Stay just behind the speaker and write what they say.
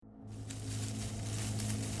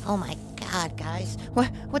Oh my God, guys.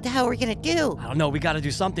 What the hell are we gonna do? I don't know. We got to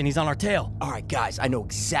do something. He's on our tail. All right, guys, I know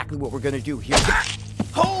exactly what we're gonna do here.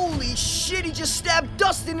 Holy shit, he just stabbed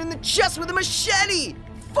Dustin in the chest with a machete!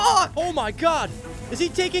 Fuck! Oh my God! Is he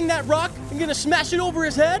taking that rock and gonna smash it over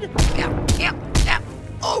his head? Yeah.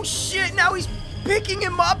 Oh shit, now he's picking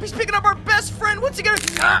him up. He's picking up our best friend. What's he gonna...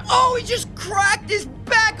 Oh, he just cracked his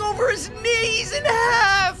back over his knees in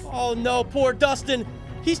half! Oh no, poor Dustin.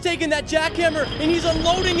 He's taking that jackhammer and he's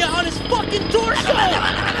unloading it on his fucking torso!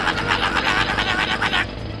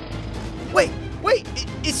 Wait,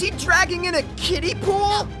 is he dragging in a kiddie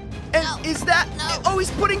pool? And is that... Oh,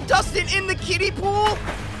 he's putting Dustin in the kiddie pool?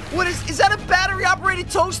 What is that a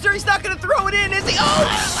battery-operated toaster? He's not gonna throw it in, is he? Oh,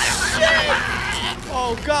 shit!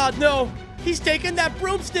 Oh God, no. He's taking that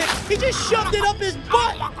broomstick. He just shoved it up his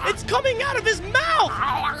butt. It's coming out of his mouth.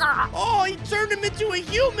 Oh, he turned him into a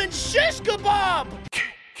human shish kebab.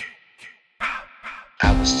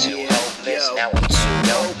 I was too hopeless, now I'm too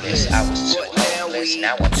dopeless. I was too hopeless,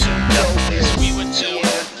 now I'm too dopeless. We were too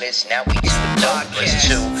hopeless, now we too dopeless.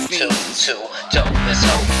 Too dopeless,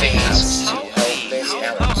 hope fiends. I was too hopeless,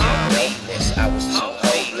 now I'm too dopeless. I was too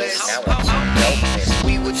hopeless, now I'm too dopeless.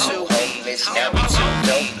 We were too hopeless, now we too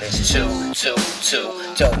dopeless. Too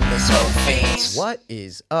dopeless, hope fiends. What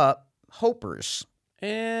is up, Hopers?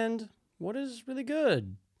 And what is really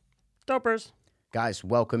good? Dopers. Guys,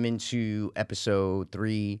 welcome into episode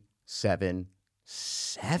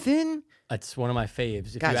 377. That's one of my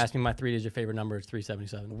faves. If Guys, you ask me my 3-digit favorite number, it's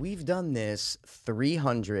 377. We've done this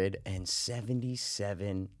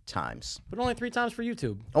 377 times. But only 3 times for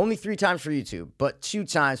YouTube. Only 3 times for YouTube, but 2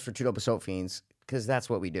 times for Two Dopest Hope Fiends, because that's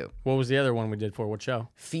what we do. What was the other one we did for? What show?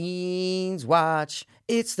 Fiends Watch.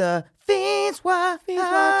 It's the Fiends Watch.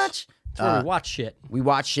 That's where we watch shit. We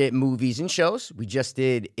watch shit, movies, and shows. We just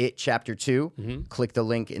did It Chapter 2. Mm-hmm. Click the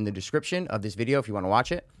link in the description of this video if you want to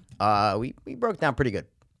watch it. We broke it down pretty good.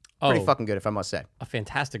 Pretty fucking good, if I must say. A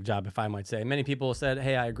fantastic job, if I might say. Many people said,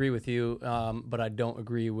 hey, I agree with you, but I don't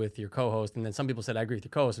agree with your co-host. And then some people said, I agree with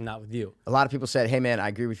your co-host and not with you. A lot of people said, hey, man, I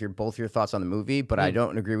agree with both your thoughts on the movie, but I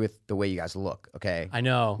don't agree with the way you guys look, okay? I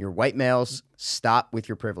know. You're white males. Stop with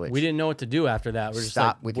your privilege. We didn't know what to do after that. We're just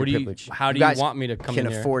Stop like, with what your do privilege. How do you you guys want me to come in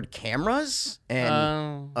can here? afford cameras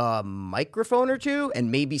and a microphone or two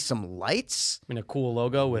and maybe some lights. I mean, a cool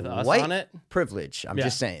logo with us White on it. privilege. I'm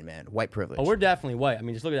just saying, man. White privilege. Oh, we're definitely white. I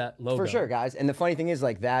mean, just look at that logo. For sure, guys. And the funny thing is,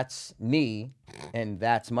 like, that's me and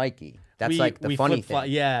that's Mikey. That's like the funny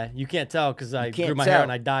thing. Yeah, you can't tell because I grew can't my tell. hair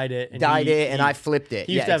and I dyed it. And And I flipped it.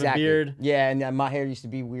 He used to have a beard. Yeah, and my hair used to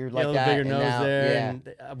be weird like a little that. bigger and nose now, there. Yeah.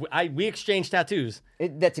 And we exchanged tattoos.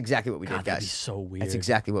 That's exactly what we did, God, guys. that'd be so weird. That's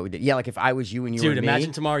exactly what we did. Yeah, like if I was you and you Dude, were me.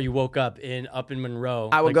 imagine tomorrow you woke up in Monroe.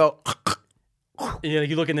 I would go,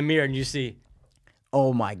 You look in the mirror and you see.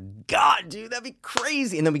 oh my God, dude, that'd be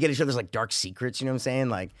crazy. And then we get each other's like dark secrets, you know what I'm saying?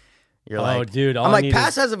 Like, you're like, dude, all I'm I like, need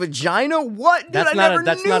Pass has a vagina? What? Dude, I never knew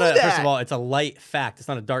that's not that. First of all, it's a light fact. It's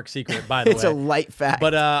not a dark secret, by the way. It's a light fact.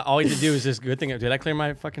 But all you have to do is this good thing. Did I clear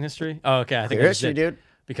my fucking history? Oh, okay. I think Clear I just history, did. dude.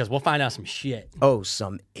 Because we'll find out some shit. Oh,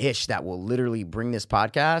 some ish that will literally bring this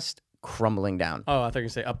podcast crumbling down. Oh, I thought you were going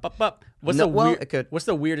to say up. What's It could. What's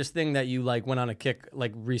the weirdest thing that you like went on a kick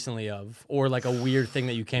like recently of, or like a weird thing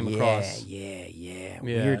that you came across? Yeah.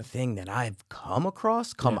 Weird thing that I've come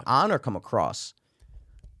across? Come across?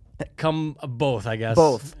 Come both, I guess.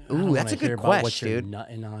 Both. I don't Ooh, that's wanna a good hear about quest, what you're dude.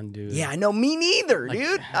 nutting on, dude. Yeah, I know. Me neither,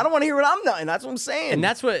 dude. I don't want to hear what I'm nutting. That's what I'm saying. And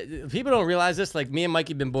that's what people don't realize. This, like, me and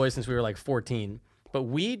Mikey been boys since we were like 14, but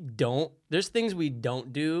there's things we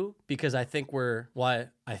don't do because I think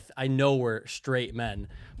I know we're straight men,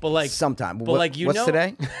 but like sometime. But like, what's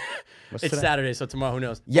today? It's Saturday, so tomorrow, who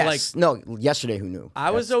knows? Yes. But yesterday, who knew?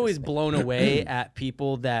 I was always blown away at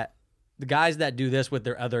the guys that do this with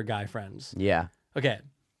their other guy friends. Yeah. Okay.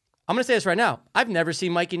 I'm going to say this right now. I've never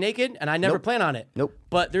seen Mikey naked, and I never plan on it. Nope.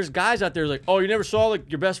 But there's guys out there like, oh, you never saw like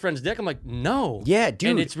your best friend's dick? I'm like, no. Yeah,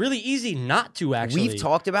 dude. And it's really easy not to, actually. We've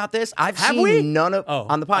talked about this. I've Have seen we? none of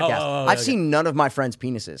on the podcast. I've okay. seen none of my friends'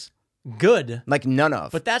 penises. Good. Like none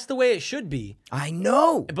of. But that's the way it should be. I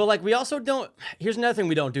know. But like we also don't. Here's another thing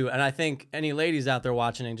we don't do, and I think any ladies out there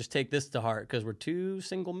watching and just take this to heart because we're two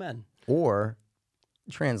single men. Or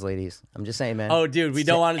trans ladies. I'm just saying, man. Oh, dude, we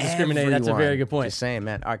don't want to discriminate. That's a very good point. Just saying,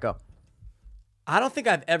 man. All right, go. I don't think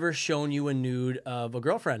I've ever shown you a nude of a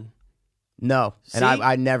girlfriend. No, See? and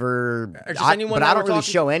I never. Or just anyone but that I don't we're really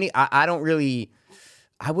talking- show any. I don't really.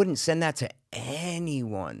 I wouldn't send that to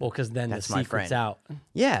anyone. Well, because then That's the my secret's friend. out.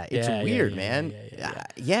 Yeah, it's weird, man.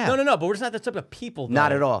 Yeah. No, but we're just not that type of people. Though.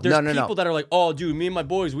 Not at all. There's No. people that are like, oh, dude, me and my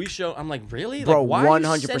boys, we show. I'm like, really? Bro, like, why are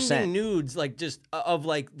you 100%. sending nudes like just of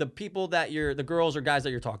like the people that the girls or guys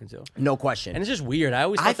that you're talking to? No question. And it's just weird. I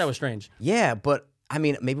always thought that was strange. Yeah, but I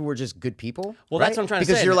mean, maybe we're just good people. Well, right? that's what I'm trying to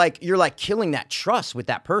because say. Because you're like killing that trust with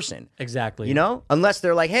that person. Exactly. You know? Unless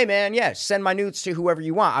they're like, hey man, yeah, send my nudes to whoever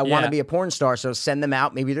you want. I want to be a porn star, so send them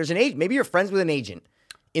out. Maybe there's an agent. Maybe you're friends with an agent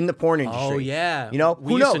in the porn industry. Oh yeah. You know?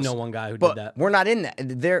 We Who used knows? to know one guy who but did that. We're not in that.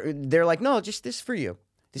 They're like, no, just this for you.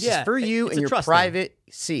 This is for you it's and a your trust thing. private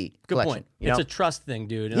C Good collection. point. You It's know? a trust thing,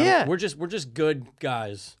 dude. Yeah. We're just good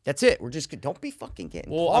guys. That's it. We're just good. Don't be fucking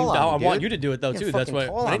getting Well, call on I me, want dude. you to do it though Yeah, too. That's fucking why.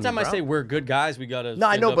 call on Anytime me, I bro. say we're good guys, we gotta. No,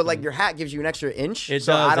 I stand know, up but like and- your hat gives you an extra inch. It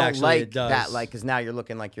so does, I don't actually, like it does. that, like, because now you're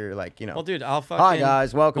looking like you're like, you know. Well, dude, I'll fucking. Hi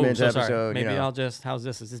guys, welcome Ooh, into so sorry. episode. Maybe you know, I'll just. How's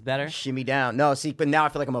this? Is this better? shimmy down. No, see, but now I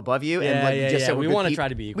feel like I'm above you, and Yeah, like you yeah, just yeah. said, We want wanna to try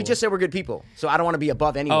to be equal. We just said we're good people, so I don't want to be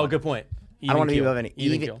above anyone. Oh, good point. I don't want to be keel. above any.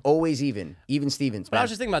 Even Even, keel. always even Stevens. But I man. was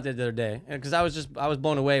just thinking about that the other day because I was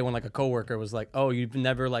blown away when like a coworker was like, "Oh, you've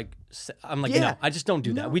never like." I'm like, Yeah. no, I just don't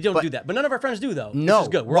do that. No, We don't but- do that. But none of our friends do though. No, which is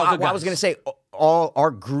good. We're well, all good guys. I was gonna say all our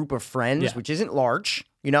group of friends, Yeah. which isn't large.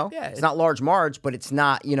 You know, Yeah, it's not large Marge, but it's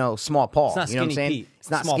not small Paul. It's not you know what I'm Skinny saying? Pete. It's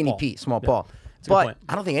not Small skinny Paul. Pete, small Yeah. Paul. That's a good But point.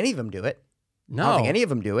 I don't think any of them do it. No, I don't think any of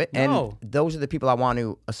them do it, and No. those are the people I want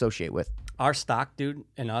to associate with. our stock, dude,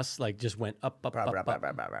 and us like just went up.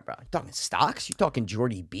 Talking stocks? You talking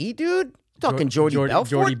Jordy B, dude? Talking Jordy Belfort,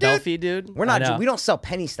 Jordy dude? Belfie, dude. We're I not. know. We don't sell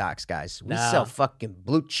penny stocks, guys. We Nah. sell fucking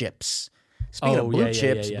blue chips. Speaking Oh, of blue yeah,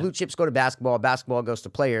 chips, yeah. blue chips go to basketball. Basketball goes to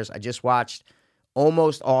players. I just watched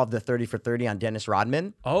almost all of the 30 for 30 on Dennis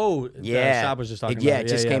Rodman. Oh, Yeah, Shab was just talking yeah, about it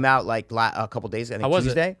just came out like a couple days. I think How was it?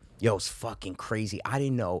 Tuesday. Yo, it's fucking crazy. I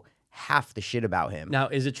didn't know half the shit about him. Now,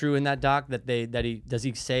 is it true in that doc that does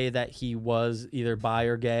he say that he was either bi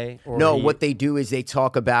or gay? Or No, what they do is they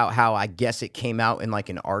talk about how I guess it came out in like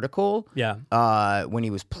an article. Yeah. When he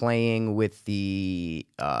was playing with the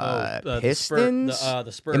the Pistons.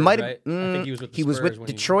 the Spurs, It might right? have. I think he was with the he was Spurs with when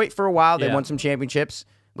he- Detroit for a while. They Yeah. won some championships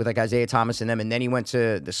with like Isaiah Thomas and them, and then he went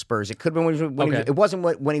to the Spurs. It could have been when he was, Okay. it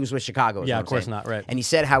wasn't when he was with Chicago. is Yeah, what of I'm course saying. not, right. And he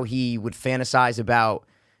said how he would fantasize about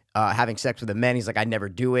having sex with the men. He's like, I never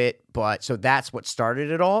do it, but so that's what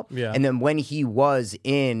started it all. Yeah. And then when he was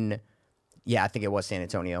in, I think it was San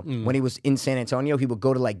Antonio. Mm. When he was in San Antonio, he would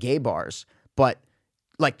go to like gay bars, but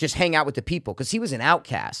like just hang out with the people because he was an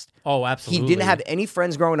outcast. Oh, absolutely. He didn't have any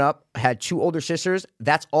friends growing up, had 2 older sisters.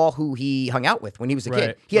 That's all who he hung out with when he was a kid.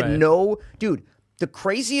 Right, He had right. no, dude, the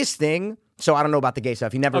craziest thing. So I don't know about the gay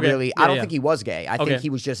stuff. He never Okay, really, yeah, I don't yeah. think he was gay. I Okay. think he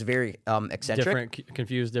was just very eccentric. different,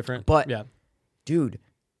 confused, different. But yeah, dude,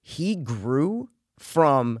 he grew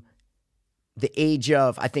from the age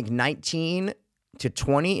of, I think, 19 to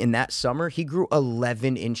 20 in that summer. He grew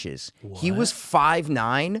 11 inches. He was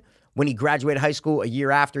 5'9" when he graduated high school. A year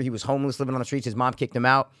after, he was homeless, living on the streets. His mom kicked him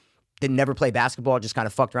out. Didn't never play basketball, just kind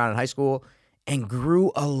of fucked around in high school. And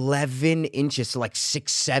grew 11 inches to like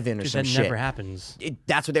 6'7" or Dude, some that shit. never happens.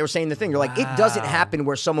 That's what they were saying in the thing. They're like, it doesn't happen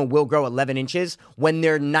where someone will grow 11 inches when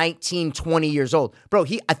they're 19, 20 years old. Bro,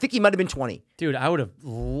 I think he might have been 20. Dude, I would have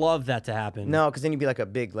loved that to happen. No, because then you'd be like a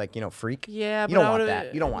big, like, freak. Yeah, You but don't I want would've-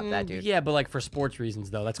 that. You don't want that, dude. Yeah, but like for sports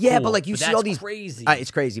reasons though, that's Yeah, cool. but like you see that's all these crazy.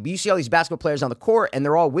 it's crazy. But you see all these basketball players on the court, and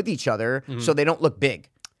they're all with each other, so they don't look big.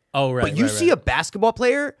 Oh, right. But you right, see right. a basketball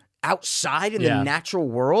player outside in Yeah. the natural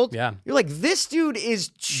world, Yeah. you're like, this dude is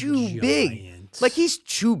too big. Giant. Like he's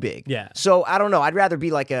too big. Yeah. So I don't know. I'd rather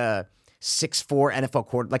be like a 6'4" NFL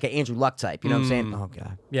quarter, like an Andrew Luck type. You know what I'm saying? Oh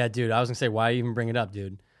god, Yeah, dude. I was gonna say, why even bring it up,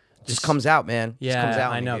 dude? just comes out, man. Yeah, just comes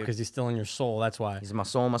out. I in me, know dude. because he's still in your soul. That's why. He's in my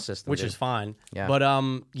soul, and my system, Which dude. is fine. Yeah. But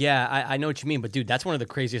yeah, I know what you mean. But dude, that's one of the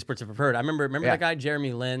craziest sports I've ever heard. I remember Yeah. that guy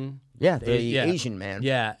Jeremy Lin. Yeah, the Asian man.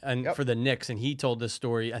 Yeah, and for the Knicks, and he told this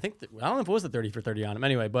story. I think I don't know if it was the 30 for 30 on him.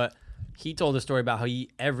 Anyway, but he told a story about how he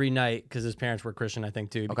every night, because his parents were Christian, I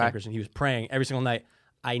think too. He became Okay. Christian. He was praying every single night.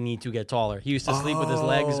 I need to get taller. He used to sleep with his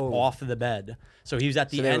legs off of the bed. So he was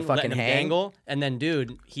at the So they would end letting fucking him hang? dangle. And then,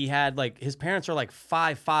 dude, he had like his parents are like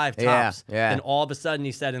 5'5" Yeah, tops. yeah. And all of a sudden,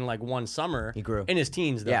 he said in like one summer, He grew. in his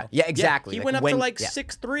teens though. Yeah, yeah, exactly. He Like went up when- to like yeah.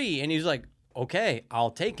 6'3", and he was like, okay,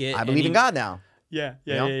 I'll take it. I And believe he- in God now. Yeah,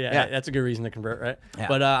 You know? yeah. Yeah. That's a good reason to convert, right? Yeah.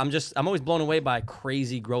 But I'm always blown away by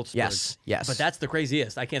crazy growth spurts. Yes. But that's the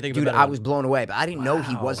craziest. I can't think of Dude, a better I one. was blown away, but I didn't know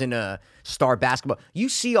he wasn't a star basketball. You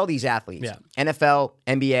see all these athletes, Yeah. NFL,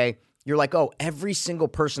 NBA. You're like, oh, every single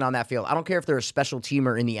person on that field. I don't care if they're a special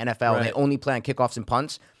teamer in the NFL and they Right. only play on kickoffs and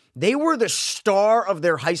punts. They were the star of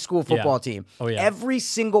their high school football team. Oh, yeah. Every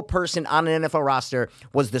single person on an NFL roster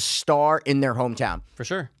was the star in their hometown. For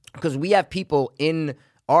sure. Because we have people in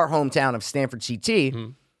our hometown of Stanford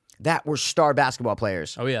CT that were star basketball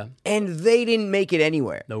players. Oh, yeah. And they didn't make it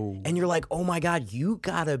anywhere. No. And you're like, oh my God, you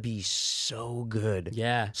gotta be so good.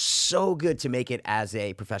 Yeah. So good to make it as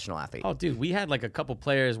a professional athlete. Oh, dude, we had like a couple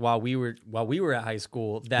players while we were at high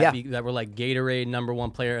school Yeah. that were like Gatorade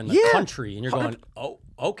 #1 player in the country, and you're going, oh,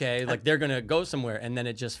 okay, like they're gonna go somewhere, and then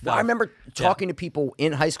it just fell. I remember talking to people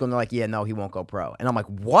in high school, and they're like, yeah, no, he won't go pro. And I'm like,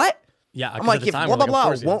 what? Yeah, I'm like, if blah, blah,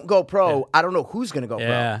 blah won't go pro, I don't know who's going to go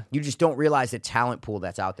Yeah. pro. You just don't realize the talent pool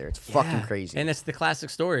that's out there. It's fucking crazy. And it's the classic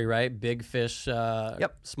story, right? Big fish,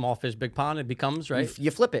 small fish, big pond. It becomes, right?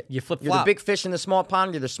 You flip it. You You're flip-flop. the big fish in the small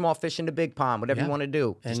pond. You're the small fish in the big pond. Whatever you want to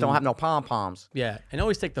do. Just don't have no pom-poms. Yeah, and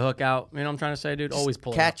always take the hook out. You know what I'm trying to say, dude? Always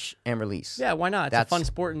pull Catch and release. it out. Yeah, why not? It's a fun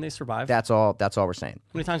sport, and they survive. That's all we're saying.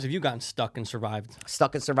 How many times have you gotten stuck and survived?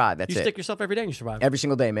 Stuck and survive. That's You it. stick yourself every day and you survive. Every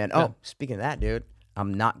single day, man. Oh, speaking of that, dude,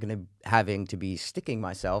 I'm not going to having to be sticking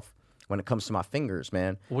myself when it comes to my fingers,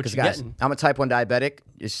 man. What 'Cause you guys, getting? I'm a type 1 diabetic.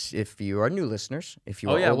 If you are new listeners, if you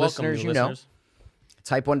are old welcome, listeners, new you listeners. know.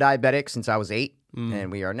 Type 1 diabetic since I was 8, and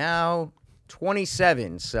we are now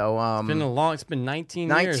 27. So It's been 19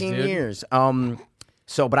 19 years.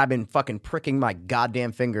 But I've been fucking pricking my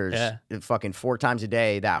goddamn fingers Yeah. fucking 4 times a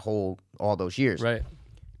day all those years. Right.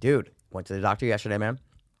 Dude, went to the doctor yesterday, man.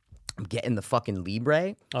 I'm getting the fucking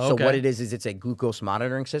Libre. Oh, So okay. what it is it's a glucose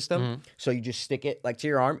monitoring system. So you just stick it like to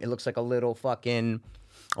your arm. It looks like a little fucking,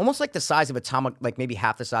 almost like the size of a like maybe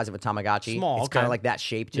half the size of a Tamagotchi. Small, It's okay. kind of like that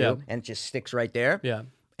shape too, Yeah. and it just sticks right there. Yeah.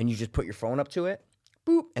 And you just put your phone up to it,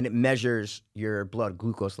 boop, and it measures your blood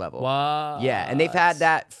glucose level. What? Yeah, and they've had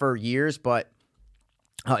that for years, but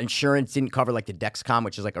insurance didn't cover like the Dexcom,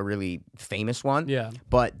 which is like a really famous one. Yeah.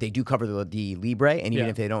 But they do cover the Libre, and even Yeah.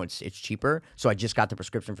 if they don't, it's cheaper. So I just got the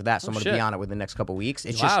prescription for that. So I'm going to shit. be on it within the next couple weeks.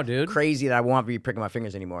 It's Wow, just dude. crazy that I won't be pricking my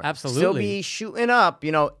fingers anymore. Absolutely. Still be shooting up,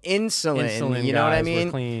 insulin. Insulin, You know what I guys, we're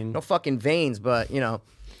mean? clean. No fucking veins, but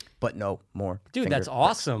but no more. Dude, finger that's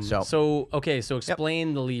awesome. pricks. So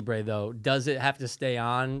explain the Libre, though. Does it have to stay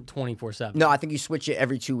on 24/7? No, I think you switch it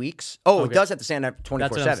every 2 weeks. Oh, it Okay. does have to stand up 24/7.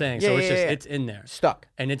 That's what I'm saying. Yeah, So yeah, it's yeah. in there. Stuck.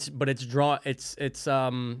 And it's drawn. It's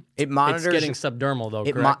It monitors. It's getting subdermal though,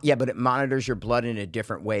 It correct? but it monitors your blood in a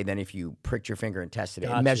different way than if you pricked your finger and tested it.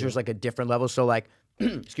 Got It measures you. like a different level. So like,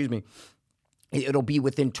 excuse me, it'll be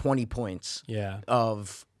within 20 points Yeah.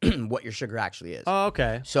 of what your sugar actually is. Oh,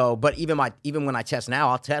 okay. So, but even when I test now,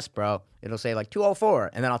 I'll test, bro. It'll say like 204,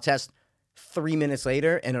 and then I'll test 3 minutes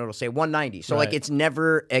later, and it'll say 190. So like Right. it's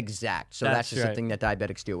never exact. So that's That's just right. the thing that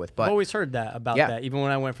diabetics deal with. I've But always heard that about Yeah. that. Even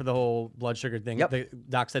when I went for the whole blood sugar thing, Yep. the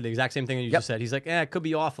doc said the exact same thing that you Yep. just said. He's like, it could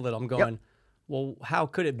be off a little. I'm going, well, how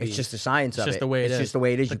could it be? it's just the science of it. just the way it it's is. just the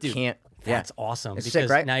way it is. But you dude, can't. That's awesome. It's because sick,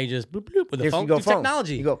 right? now you just bloop, bloop with the There's- phone. you go Dude, phone.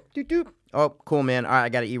 technology. You go doop doop. Oh, cool, man. All right, I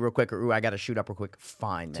got to eat real quick, or ooh, I got to shoot up real quick.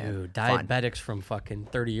 Fine, man. Dude, Fine. diabetics from fucking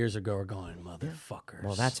 30 years ago are going, motherfuckers.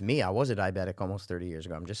 Well, that's me. I was a diabetic almost 30 years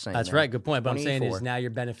ago. I'm just saying. That's man. right. Good point. But I'm saying 24. is now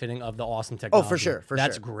you're benefiting of the awesome Oh, technology. for sure.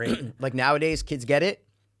 That's sure. great. Like nowadays, kids get it.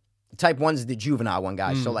 Type 1's the juvenile one,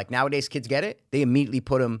 guys. Mm. So like nowadays, kids get it. They immediately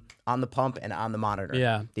put them on the pump and on the monitor.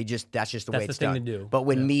 Yeah. That's just the That's way the it's thing done. to do. But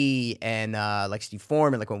when Yeah. me and like Steve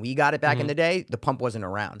Foreman, like when we got it back in the day, the pump wasn't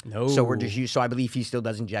around. No. So we're just used. So I believe he still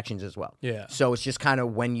does injections as well. Yeah. So it's just kind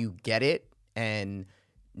of when you get it and.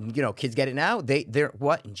 Kids get it now. They're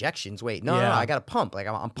what injections? Wait, no, Yeah. I got a pump. Like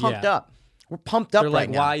I'm pumped Yeah. up. We're pumped up They're right like,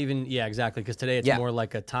 now. why even? Yeah, exactly. Because today it's Yeah. more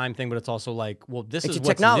like a time thing, but it's also like, well, this It's is a what's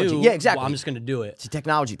technology. new. Yeah, exactly. Well, I'm just going to do it. It's a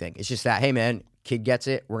technology thing. It's just that, hey, man, kid gets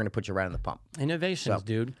it. We're going to put you right on the pump. Innovations, So,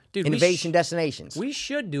 dude. Dude, Innovation destinations. We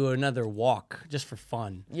should do another walk just for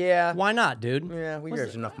fun. Yeah. Why not, dude? Yeah, we What's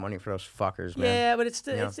raised enough money for those fuckers, man. Yeah, but it's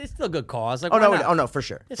still, Yeah. it's still a good cause. Like, Oh why no, not? for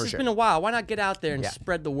sure. It's for just sure. been a while. Why not get out there and Yeah.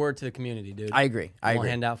 spread the word to the community, dude? I agree. I We'll agree.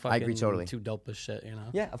 hand out fucking I agree totally. too dope as shit, you know?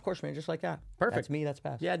 Yeah, of course, man. Just like that. Perfect. That's me. That's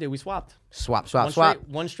past. Yeah, dude, we swapped. Swap.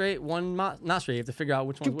 One straight, one not straight. You have to figure out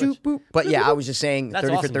which one's Doop, which. boop. But yeah, I was just saying, That's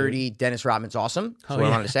 30 awesome, for 30. Dennis Rodman's awesome. That's Oh, what I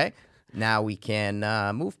yeah. wanted to say. Now we can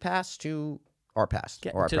move past to our past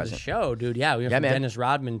Get or our to the present. show, dude. Yeah, we went Yeah, from man. Dennis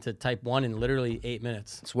Rodman to Type 1 in literally 8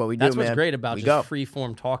 minutes. That's what we do, That's what's man. great about We just go. free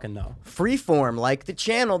form talking, though. Freeform, like the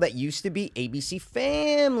channel that used to be ABC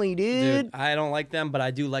Family, dude. Dude, I don't like them, but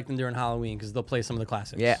I do like them during Halloween because they'll play some of the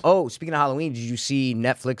classics. Yeah. Oh, speaking of Halloween, did you see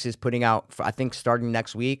Netflix is putting out, I think starting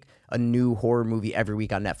next week, a new horror movie every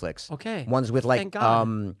week on Netflix? Okay. Ones with like Thank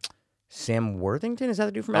God. Sam Worthington, is that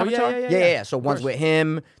the dude from Oh, yeah, Avatar? yeah. So Of one's course. with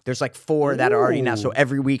him. There's like 4 that are already now. So Ooh.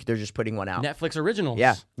 every week they're just putting one out. Netflix originals.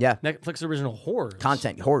 Yeah. Netflix original horrors.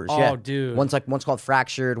 Content horrors. Oh, yeah, dude. One's called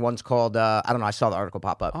Fractured. One's called I don't know. I saw the article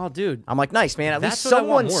pop up. Oh, dude. I'm like, nice, man. At least That's what I want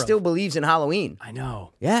someone more of. still believes in Halloween. I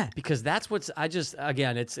know. Yeah. Because that's what's.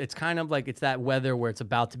 Again, it's kind of like it's that weather where it's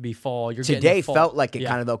about to be fall. You're getting Today the fall. felt like it Yeah.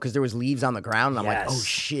 kind of though because there was leaves on the ground. And I'm like, Yes. oh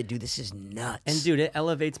shit, dude, this is nuts. And dude, it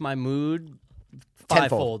elevates my mood Tenfold.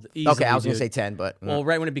 fivefold. Easily, Okay, I was gonna dude. say 10, but Well,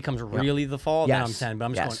 right when it becomes really the fall, then I'm Yes. 10. But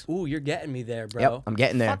I'm just Yes. going, ooh, you're getting me there, bro. Yep, I'm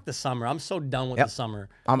getting there. Fuck the summer. I'm so done with Yep. the summer.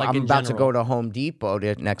 I'm like, in about to general. go to Home Depot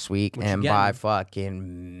next week What you and getting? buy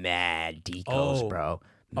fucking mad decos, Oh. bro.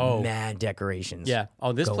 Oh. Mad decorations. Yeah.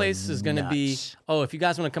 Oh, this Go place is gonna be. nuts. Oh, if you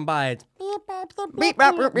guys want to come by, it's Beep,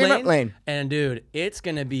 bop, beep, beep, lane. lane. And dude, it's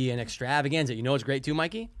gonna be an extravaganza. You know what's great too,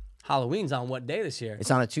 Mikey? Halloween's on what day this year?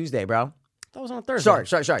 It's on a Tuesday, bro. That was on a Thursday.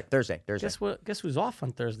 Sorry. Thursday. Guess what? Guess who's off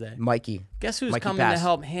on Thursday? Mikey. Guess who's Mikey coming Pass. to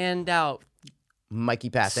help hand out? Mikey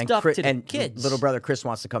Pass Stuff to the and kids. little brother Chris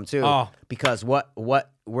wants to come too. Oh. Because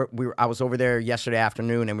I was over there yesterday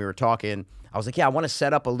afternoon and we were talking. I was like, yeah, I want to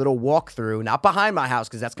set up a little walkthrough, not behind my house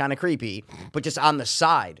because that's kind of creepy, but just on the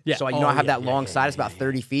side. Yeah. So I Oh, have yeah, that yeah, long yeah, side. It's yeah, about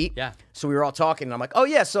 30 feet. Yeah. So we were all talking and I'm like, oh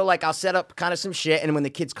yeah, so like I'll set up kind of some shit and when the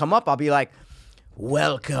kids come up, I'll be like,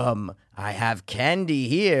 welcome. I have candy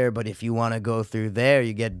here, but if you want to go through there,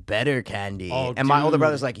 you get better candy. Oh, and my older dude.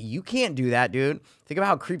 brother's like, you can't do that, dude. Think about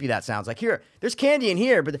how creepy that sounds. Like, here, there's candy in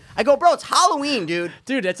here, but I go, bro, it's Halloween, dude.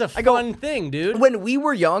 Dude, it's a go- fun thing, dude. When we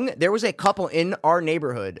were young, there was a couple in our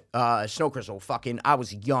neighborhood, Snow Crystal. I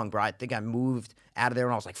was young, bro. I think I moved out of there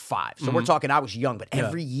when I was like 5. So we're talking, I was young, but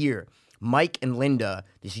every year, Mike and Linda,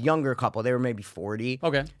 this younger couple, they were maybe 40.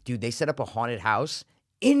 Okay. Dude, they set up a haunted house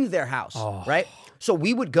in their house, right? So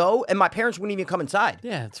we would go, and my parents wouldn't even come inside.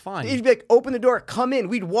 Yeah, it's fine. They'd be like, open the door, come in.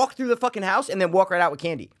 We'd walk through the fucking house and then walk right out with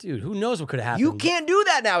candy. Dude, who knows what could have happened? You can't do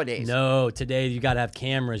that nowadays. No, today you got to have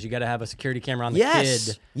cameras. You got to have a security camera on the Yes.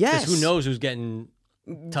 kid. Yes. Because who knows who's getting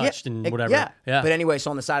touched and whatever. Yeah. Yeah. But anyway,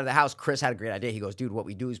 so on the side of the house, Chris had a great idea. He goes, dude, what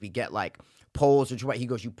we do is we get like poles, which is what he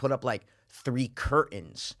goes, you put up like 3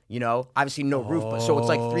 curtains, you know, obviously no roof, but so it's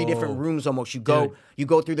like 3 different rooms almost. You go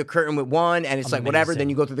through the curtain with one and it's like whatever, then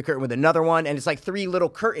you go through the curtain with another one and it's like 3 little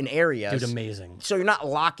curtain areas. Dude, amazing. So you're not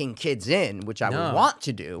locking kids in, which I No. would want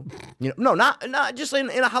to do. You know, no, not just in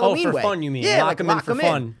a Halloween for way. fun, you mean. Yeah, Lock like 'em in lock for 'em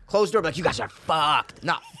fun. Closed door, but like you guys are fucked.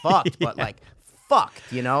 Not fucked, but like fucked,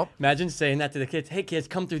 you know? Imagine saying that to the kids. Hey, kids,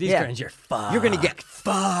 come through these Yeah. curtains. You're fucked. You're gonna get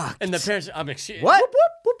fucked. And the parents, I'm like, shit. What? Whoop,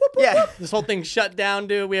 whoop, whoop, whoop, Yeah. whoop. This whole thing shut down,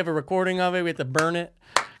 dude. We have a recording of it. We have to burn it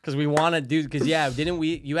because we want to do. Because didn't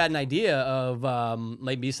we? You had an idea of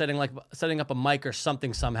maybe setting up a mic or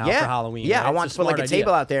something somehow for Halloween. Yeah, right? I It's want to put like a smart idea.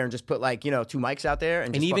 table out there and just put like 2 mics out there and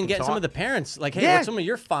And just even fucking get some talk. of the parents like, hey, Yeah. what's some of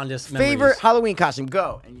your fondest memories? favorite Halloween costume.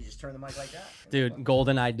 Go and you just turn the mic like that. Dude,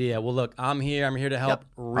 golden idea. Well, look, I'm here. I'm here to help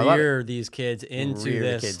I love rear these kids into Rear the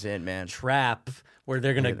this kids in, man. trap where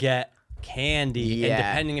they're gonna get candy, Yeah. and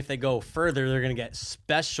depending if they go further, they're gonna get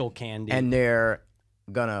special candy. And they're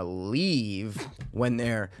gonna leave when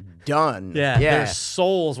they're done. yeah, their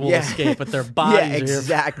souls will Yeah. escape, but their bodies Yeah, are here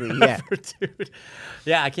exactly. Yeah. forever, dude.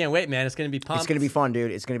 Yeah, I can't wait, man. It's gonna be pumped. It's gonna be fun,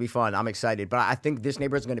 dude. It's gonna be fun. I'm excited, but I think this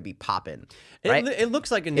neighborhood's gonna be popping. It, Right? it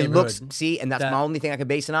looks like a It neighborhood. looks. See, and that's that- my only thing I can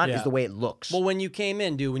base it on Yeah. is the way it looks. Well, when you came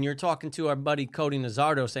in, dude, when you were talking to our buddy Cody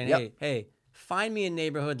Nazardo saying, Yep. hey, find me a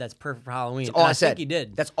neighborhood that's perfect for Halloween. all And I said. think he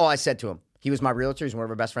did. That's all I said to him. He was my realtor. He's one of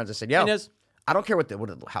our best friends. I said, "Yo, He is. I don't care what the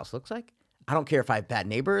house looks like. I don't care if I have bad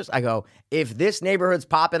neighbors. I go, if this neighborhood's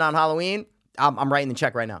popping on Halloween, I'm writing the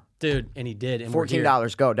check right now. Dude, and he did. And we're here.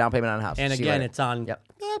 $14, go down payment on the house. And See you again, later. it's on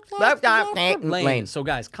Yep. Lane. Lane. So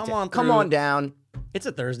guys, come on down. It's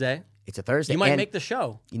a Thursday. It's a Thursday. You might And make the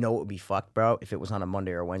show. You know what would be fucked, bro? If it was on a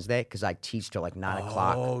Monday or a Wednesday, because I teach till like 9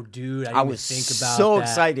 o'clock. Oh, dude, I I didn't was even think about so that.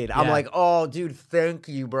 excited. I'm Yeah. like, oh, dude, thank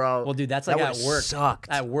you, bro. Well, dude, that's like that at would've work. Sucked.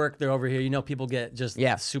 At work, they're over here. You know, people get just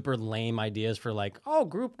super lame ideas for like, oh,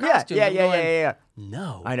 group yeah, costumes. yeah, I'm yeah, going, yeah, yeah.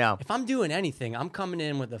 No, I know. If I'm doing anything, I'm coming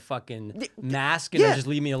in with a fucking mask and yeah. then just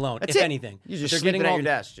leave me alone. That's if it. anything, You're just They're sleeping getting at all your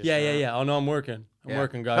desk, just, yeah. Oh no, I'm working. I'm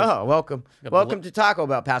working, guys. Oh, welcome. Welcome to Taco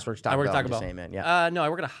Bell. Passwords Taco I work Bell. at I'm Taco just Bell. saying, man. Yeah. No, I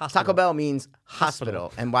work at a hospital. Taco Bell means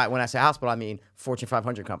hospital. And when I say hospital, I mean Fortune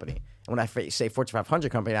 500 company. And when I say Fortune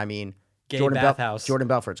 500 company, I mean Gay Jordan bathhouse. Jordan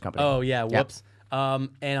Belfort's company. Oh yeah, whoops. And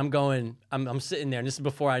I'm sitting there, and this is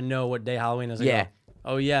before I know what day Halloween is. I Yeah. go,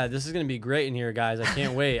 oh yeah, this is gonna be great in here, guys. I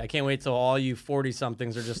can't wait. I can't wait till all you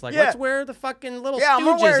 40-somethings are just like, Yeah. let's wear the fucking little Yeah,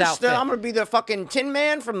 Stooges outfit. I'm gonna be the fucking Tin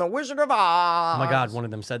Man from the Wizard of Oz. Oh my God, one of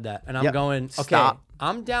them said that. And I'm Yep. going, okay, Stop.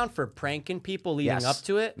 I'm down for pranking people leading Yes. up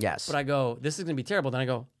to it. Yes. But I go, this is going to be terrible. Then I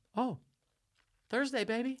go, oh, Thursday,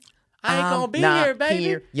 baby. I ain't gonna be not here, baby.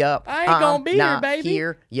 Here. Yup. I ain't gonna be here, not baby.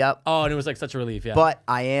 Here. Yup. Oh, and it was like such a relief, yeah. But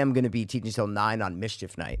I am going to be teaching till 9 on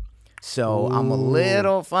Mischief Night. So I'm a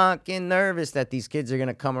little fucking nervous that these kids are going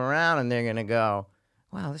to come around and they're going to go,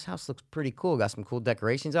 wow, this house looks pretty cool. Got some cool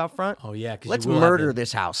decorations out front. Oh yeah, because Let's murder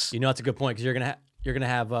this house. You know, that's a good point because you're gonna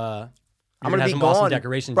have I'm gonna be some gone. awesome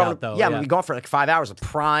decorations Bro, out though. Yeah, I'm gonna be gone for like 5 hours of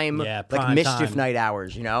prime, prime Mischief time. Night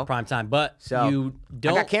hours. You know, prime time. But so you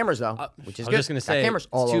don't. I got cameras though, which is I good. was just gonna Got say cameras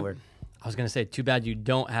all over. I was gonna say, too bad you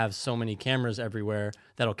don't have so many cameras everywhere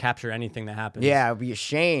that'll capture anything that happens. Yeah, it would be a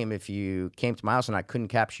shame if you came to my house and I couldn't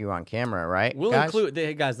capture you on camera, right? We'll guys? include,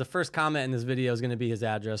 hey guys, the first comment in this video is going to be his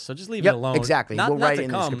address, so just leave Yep, it alone. exactly. Not, We'll not write to it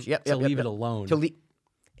in the come, description. to leave it alone.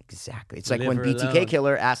 Exactly. It's like Leave when her BTK alone.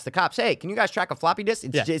 Killer asked the cops, hey, can you guys track a floppy disk?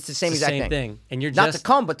 It's, it's the same exact thing. And you're not just to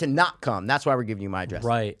come, but to not come. That's why we're giving you my address.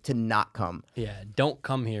 Right. To not come. Yeah, don't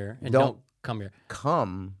come here and Don't don't come here.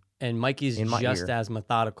 Come And Mikey's in my just ear. as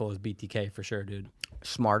methodical as BTK for sure, dude.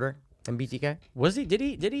 smarter than BTK. Was he? Did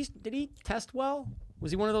he test well? Was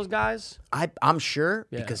he one of those guys? I'm sure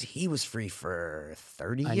Yeah. because he was free for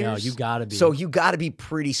 30 I years. know, you gotta be. So you gotta be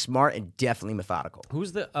pretty smart and definitely methodical.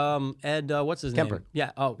 Who's the Ed? What's his Kemper. name?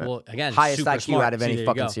 Yeah. Oh well, again, Highest super IQ smart. out of See, any there you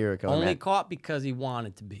fucking go. serial killer, Only man. caught because he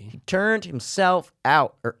wanted to be. Turned himself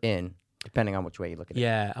out or in, depending on which way you look at it.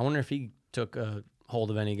 Yeah, I wonder if he took a hold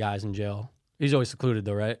of any guys in jail. He's always secluded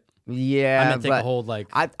though, right? Yeah, I meant take but a hold like.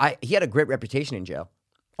 he had a great reputation in jail.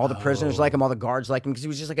 All the prisoners like him, all the guards like him because he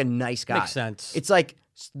was just like a nice guy. Makes sense. It's like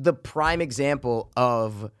the prime example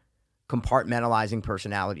of compartmentalizing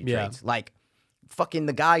personality Yeah. traits. Like fucking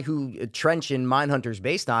the guy who Trench and Mindhunter's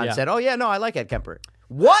based on Yeah. said, "Oh yeah, no, I like Ed Kemper."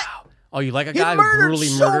 What? Oh, you like a He guy who murdered brutally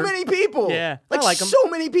so murdered? many people. Yeah, I like like him. so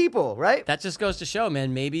many people, right? That just goes to show,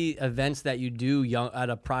 man. Maybe events that you do young at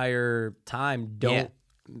a prior time don't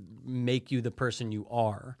make you the person you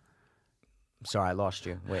are. Sorry, I lost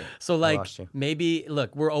you. Wait. So I like lost you. maybe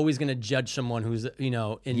look, we're always gonna judge someone who's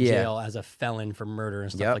in jail as a felon for murder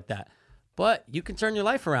and stuff Yep. like that. But you can turn your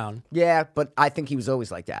life around. Yeah, but I think he was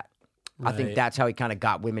always like that. I think Right. that's how he kind of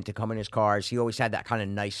got women to come in his cars. He always had that kind of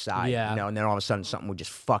nice side, Yeah. and then all of a sudden something would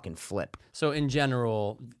just fucking flip. So in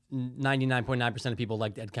general, 99.9% of people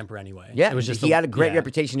liked Ed Kemper anyway. Yeah, it was just he had a great yeah.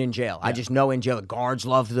 reputation in jail. I just know in jail the guards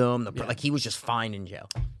loved him. Like he was just fine in jail.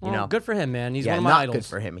 Well, you know, good for him, man. He's yeah, one of my not idols. good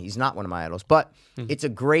for him. He's not one of my idols, but it's a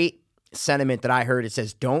great sentiment that I heard. It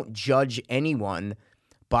says, "Don't judge anyone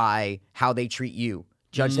by how they treat you.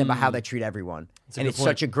 Judge them by how they treat everyone." And good it's point.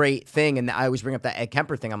 such a great thing. And I always bring up that Ed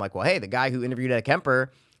Kemper thing. I'm like, well, hey, the guy who interviewed Ed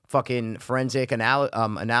Kemper, fucking forensic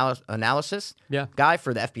analysis guy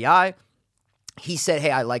for the FBI, he said,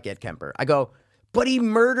 hey, I like Ed Kemper. I go, but he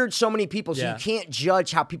murdered so many people, so Yeah. you can't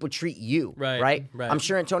judge how people treat you, Right. I'm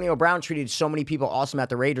sure Antonio Brown treated so many people awesome at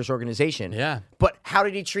the Raiders organization. Yeah. But how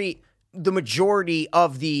did he treat the majority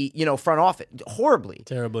of the, front office? Horribly.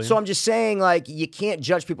 Terribly. So I'm just saying, like, you can't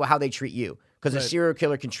judge people how they treat you. Because a Right. serial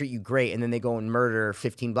killer can treat you great, and then they go and murder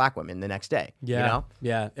 15 black women the next day. Yeah, You know?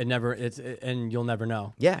 yeah. And you'll never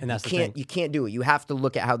know. Yeah. and that's you the can't thing. You can't do it. You have to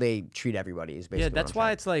look at how they treat everybody. Is basically Yeah, what that's I'm why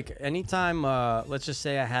saying. it's like anytime. Let's just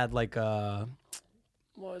say I had like well,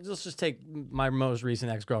 let's just take my most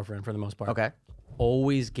recent ex-girlfriend for the most part. Okay.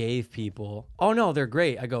 Always gave people, oh no, they're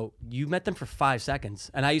great. I go, you met them for 5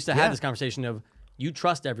 seconds, and I used to Yeah. have this conversation of. You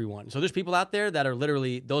trust everyone. So there's people out there that are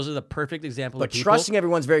literally, those are the perfect example But of people. trusting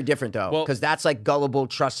everyone's very different, though, Well- because that's like gullible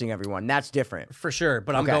trusting everyone. That's different. For sure.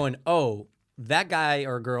 But I'm Okay. going, oh, that guy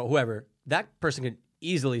or girl, whoever, that person could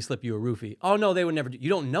easily slip you a roofie. Oh, no, they would never do. You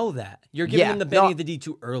don't know that. You're giving Yeah, them the Benny no. of the D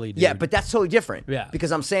too early, dude. Yeah, but that's totally different. Yeah.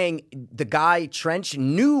 Because I'm saying the guy, Trench,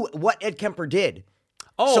 knew what Ed Kemper did.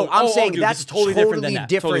 Oh, so I'm saying dude, that's this is totally different than that.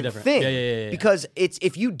 Totally different different. thing. Yeah. Because it's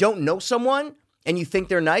if you don't know someone and you think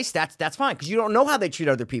they're nice, that's fine because you don't know how they treat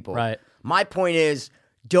other people. Right. My point is,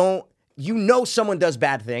 someone does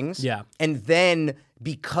bad things. Yeah. And then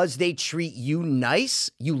because they treat you nice,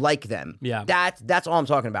 you like them. Yeah. That's all I'm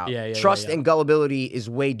talking about. Yeah, Trust yeah. and gullibility is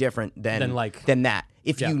way different than that.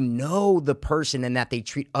 If Yeah. you know the person and that they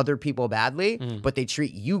treat other people badly, but they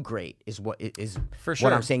treat you great is what For what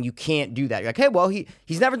sure. I'm saying. You can't do that. You're like, hey, well,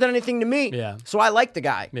 he's never done anything to me. Yeah. So I like the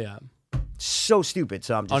guy. Yeah. So stupid.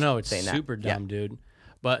 So I'm just Oh, no, it's saying that. super dumb, dude.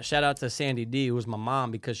 But shout out to Sandy D, who was my mom,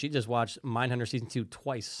 because she just watched Mindhunter Season 2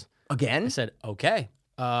 twice. Again? I said, okay.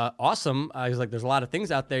 Awesome. I was like, there's a lot of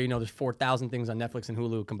things out there. There's 4,000 things on Netflix and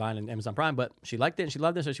Hulu combined and Amazon Prime, but she liked it and she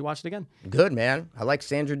loved it, so she watched it again. Good, man. I like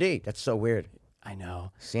Sandra D. That's so weird. I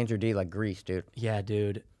know. Sandra D like Grease, dude. Yeah,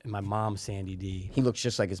 dude. And my mom, Sandy D. He looks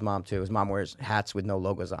just like his mom, too. His mom wears hats with no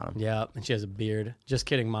logos on them. Yeah, and she has a beard. Just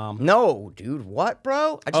kidding, mom. No, dude. What,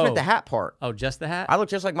 bro? I just meant the hat part. Oh, just the hat? I look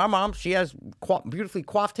just like my mom. She has beautifully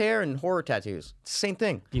coiffed hair and horror tattoos. It's the same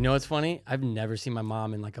thing. You know what's funny? I've never seen my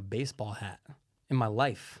mom in like a baseball hat in my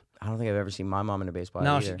life. I don't think I've ever seen my mom in a baseball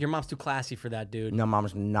No, hat either. your mom's too classy for that, dude. No,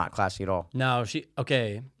 mom's not classy at all. No,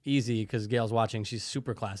 okay, easy, because Gail's watching. She's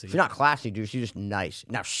super classy. She's not classy, dude. She's just nice.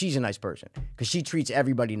 Now, she's a nice person because she treats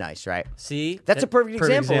everybody nice, right? See? That's a perfect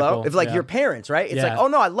example, though. If, like, yeah. your parents, right? It's Yeah. like, oh,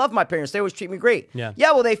 no, I love my parents. They always treat me great. Yeah.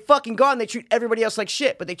 Yeah, well, they fucking go out and they treat everybody else like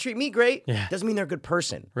shit, but they treat me great. Yeah. Doesn't mean they're a good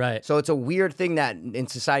person. Right. So it's a weird thing that in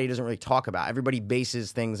society doesn't really talk about. Everybody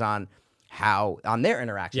bases things on their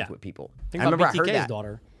interactions Yeah. with people. Think I about remember I heard BTK's that.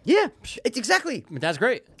 daughter. Yeah, it's exactly. I mean, that's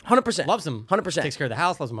great. 100%. Loves him. 100%. Takes care of the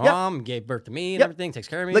house, loves my Yep. mom, gave birth to me and Yep. everything, takes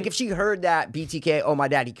care of me. Like if she heard that BTK, oh my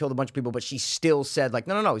dad, he killed a bunch of people, but she still said like,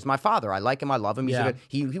 no, he's my father. I like him. I love him. He's Yeah. a good.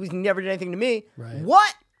 He was never did anything to me. Right.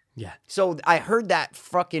 What? yeah. So I heard that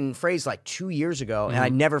fucking phrase like 2 years ago, and I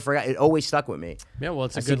never forgot. It always stuck with me. Yeah, well,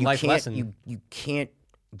 it's I a said, good life lesson. You can't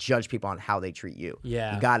judge people on how they treat you.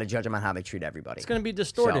 Yeah. You got to judge them on how they treat everybody. It's going to be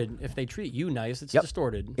distorted. If they treat you nice, it's Yep.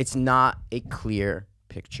 distorted. It's not a clear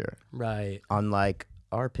picture, Right. unlike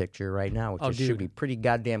our picture right now, which should dude. be pretty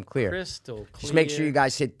goddamn clear. Crystal clear. Just make sure you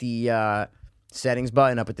guys hit the settings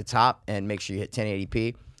button up at the top and make sure you hit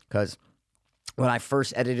 1080p because when I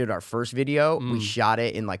first edited our first video, we shot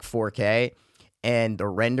it in like 4K and the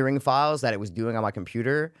rendering files that it was doing on my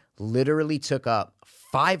computer literally took up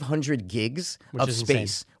 500 gigs Which of is insane.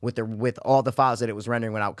 space with all the files that it was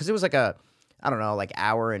rendering went out because it was like a I don't know, like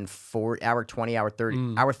hour 20, hour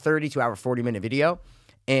 30, hour 30 to hour 40 minute video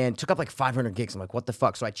and took up like 500 gigs. I'm like, what the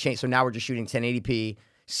fuck? So I changed. So now we're just shooting 1080p,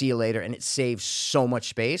 see you later. And it saves so much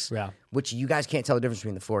space, Yeah. which you guys can't tell the difference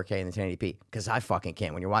between the 4K and the 1080p because I fucking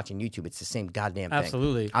can't. When you're watching YouTube, it's the same goddamn thing.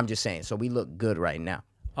 Absolutely. I'm just saying. So we look good right now.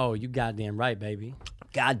 Oh, you goddamn right, baby.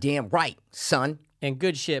 Goddamn right, son. And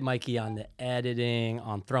good shit, Mikey, on the editing,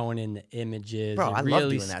 on throwing in the images. Bro, it I really love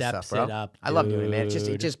doing that steps stuff, bro. it up. I love doing it, man. It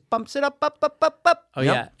dude. just bumps it up. Oh,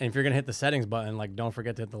 yeah. And if you're going to hit the settings button, like, don't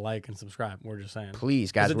forget to hit the like and subscribe. We're just saying.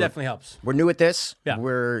 Please, guys. Because it definitely helps. We're new at this. Yeah.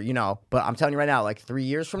 We're, but I'm telling you right now, like 3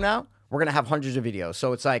 years from now, we're going to have hundreds of videos.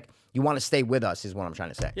 So it's like, you want to stay with us is what I'm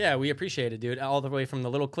trying to say. Yeah, we appreciate it, dude. All the way from the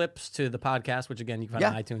little clips to the podcast, which, again, you can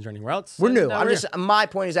find on iTunes or anywhere else. We're And new. now we're here. My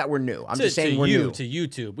point is that we're new. I'm just saying we're new. To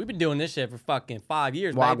YouTube. We've been doing this shit for fucking 5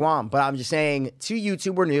 years, baby. Wagwan. But I'm just saying to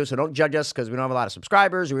YouTube, we're new. So don't judge us because we don't have a lot of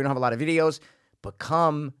subscribers or we don't have a lot of videos. But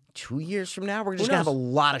come 2 years from now, we're just going to have a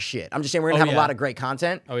lot of shit. I'm just saying we're going to have a lot of great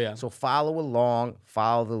content. Oh, yeah. So follow along,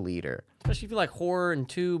 follow the leader. Especially if you like horror and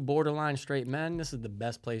two borderline straight men, this is the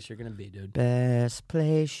best place you're going to be, dude. Best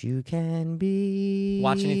place you can be.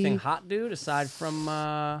 Watch anything hot, dude, aside from...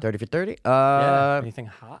 30 for 30? yeah, anything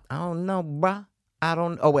hot? I don't know, bruh.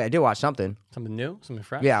 Oh, wait, I did watch something. Something new? Something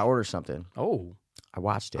fresh? Yeah, I ordered something. Oh. I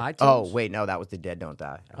watched it. iTunes? Oh, wait, no, that was the Dead Don't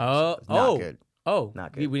Die. Not good. Oh,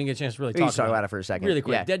 Not we good. didn't get a chance to really We talk just talk about it for a second. Really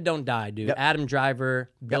quick. Yeah. Dead Don't Die, dude. Yep. Adam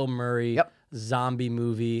Driver, Bill Murray, Yep. zombie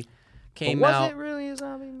movie. Came Was out. it really a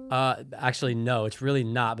zombie movie? Actually, no, it's really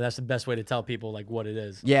not, but that's the best way to tell people like what it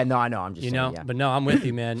is. Yeah, no, I know. I'm just You saying, know? yeah. But no, I'm with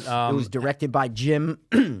you, man. It was directed by Jim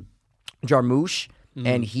Jarmusch,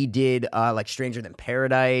 and he did like Stranger Than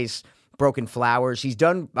Paradise, Broken Flowers. He's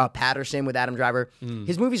done Patterson with Adam Driver.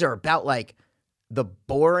 His movies are about like the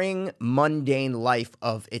boring, mundane life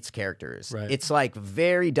of its characters. Right. It's like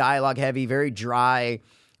very dialogue heavy, very dry,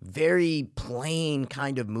 very plain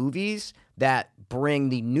kind of movies that bring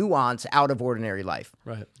the nuance out of ordinary life.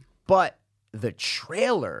 Right. But the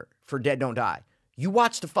trailer for Dead Don't Die, you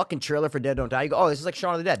watch the fucking trailer for Dead Don't Die, you go, oh, this is like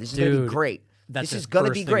Shaun of the Dead. This is going to be Dude, great. that's This is the going to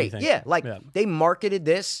first be thing you great. think. Yeah, like Yeah. they marketed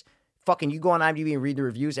this. Fucking, you go on IMDb and read the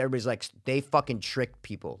reviews. Everybody's like, they fucking tricked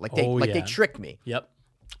people. Like they, they yeah. tricked me. Yep.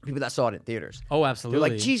 People that saw it in theaters. Oh, They're absolutely.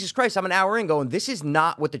 like, Jesus Christ, I'm an hour in going, this is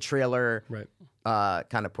not what the trailer Right.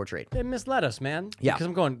 kind of portrayed. They misled us, man. Yeah. Because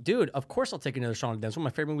I'm going, dude, of course I'll take another Shaun of the Dead. It's one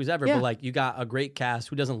of my favorite movies ever. Yeah. But like, you got a great cast.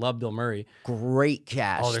 Who doesn't love Bill Murray? Great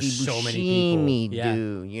cast. Oh, there's Steve so many people. Buscemi, Yeah.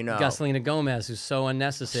 dude, you know. You got Selena Gomez, who's so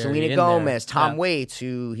unnecessary. Selena in Gomez, there. Tom Yeah. Waits,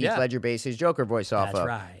 who Heath Yeah. Ledger based his Joker voice off That's of.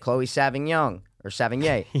 right. Chloe Savignon. Or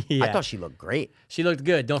Savigny. Yeah. I thought she looked great. She looked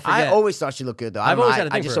good. Don't forget. I always thought she looked good, though. I've always had a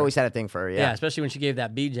I thing just for her. always had a thing for her, yeah, yeah. especially when she gave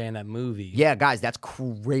that BJ in that movie. Yeah, guys, that's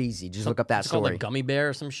crazy. Just look up that It's called story. like Gummy Bear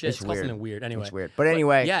or some shit. It's It's called weird. something weird. Anyway. It's weird. But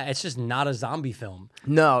anyway. Yeah, it's just not a zombie film.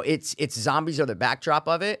 No, it's zombies are the backdrop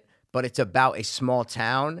of it, but it's about a small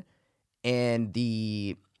town and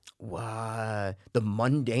the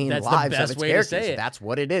mundane That's the lives best of its way to characters. say it. That's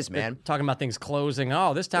what it is, man. Talking about things closing.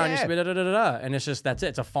 Oh, this town used to be da da da da da. And it's just, that's it.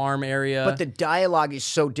 It's a farm area. But the dialogue is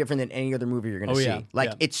so different than any other movie you're going to see. yeah, Like,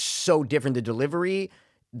 yeah. it's so different. The delivery,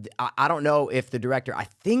 I don't know if the director, I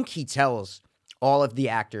think he tells all of the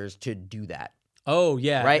actors to do that. Oh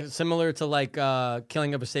yeah, Right? Similar to like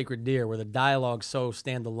Killing of a Sacred Deer, where the dialogue's so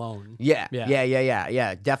standalone. Yeah.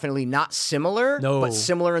 Yeah. Definitely not similar, No. but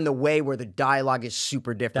similar in the way where the dialogue is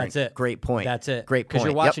super different. That's it. Great point. That's it. Great point. 'Cause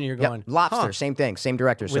you're watching, you're going, Lobster, huh. same thing, same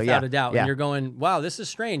director. So Without yeah, a doubt. Yeah. And you're going, wow, this is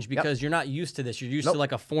strange because you're not used to this. You're used Nope. to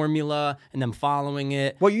like a formula and them following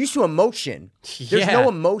it. Well, you're used to emotion. There's Yeah. no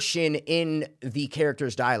emotion in the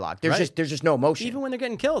character's dialogue. There's just no emotion. Even when they're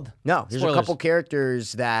getting killed. No, there's Spoilers. a couple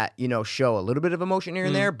characters that, show a little bit of emotion here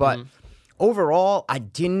and there, but Mm-hmm. overall, I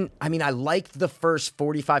liked the first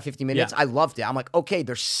 45, 50 minutes. Yeah. I loved it. I'm like, okay,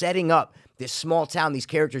 they're setting up this small town, these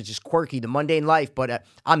characters, just quirky, the mundane life, but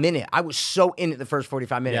I'm in it. I was so in it the first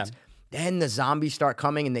 45 minutes. Then the zombies start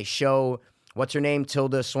coming and they show, what's her name?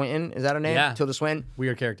 Tilda Swinton? Is that her name? Yeah. Tilda Swinton?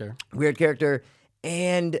 Weird character. Weird character.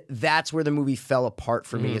 And that's where the movie fell apart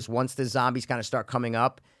for Mm-hmm. me, is once the zombies kind of start coming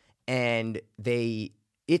up and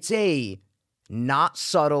it's a not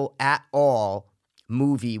subtle at all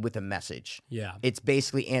movie with a message. Yeah. It's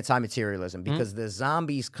basically anti-materialism because the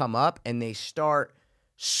zombies come up and they start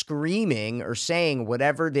screaming or saying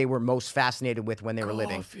whatever they were most fascinated with when they were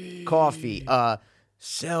living. Coffee,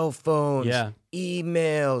 cell phones, Yeah.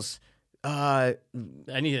 emails,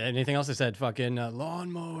 Anything else they said? Fucking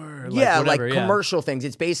lawnmower. like whatever, commercial things.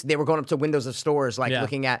 It's basically they were going up to windows of stores, like Yeah.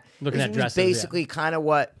 looking at Looking this at was dresses, yeah. basically kind of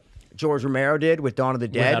what George Romero did with Dawn of the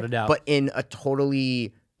Dead, Without a doubt. but in a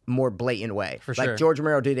totally more blatant way. For like sure. George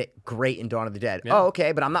Romero did it great in Dawn of the Dead. Yeah. Oh,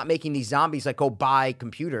 okay, but I'm not making these zombies like go buy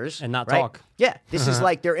computers And not right? talk. Yeah, this is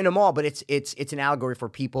like they're in a mall, but it's an allegory for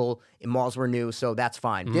people. And malls were new, so that's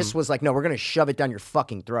fine. This was like, no, we're gonna shove it down your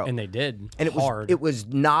fucking throat, Mm-hmm. And they did. and it hard. was it was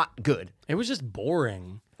not good. It was just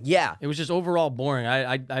boring. Yeah, It was just overall boring.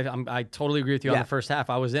 I totally agree with you on Yeah. the first half.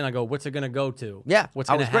 I was in. I go, what's it gonna go to? Yeah, What's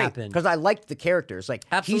I gonna was great happen? because I liked the characters. Like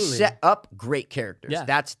Absolutely. he set up great characters. Yeah.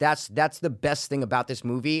 That's the best thing about this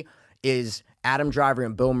movie is Adam Driver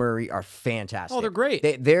and Bill Murray are fantastic. Oh, they're great.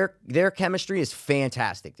 Their chemistry is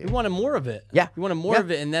fantastic, dude. We wanted more of it. Yeah. We wanted more Yeah. of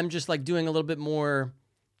it, and them just like doing a little bit more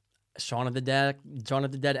Shaun of the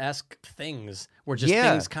Dead-esque things, where just Yeah.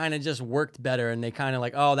 things kind of just worked better, and they kind of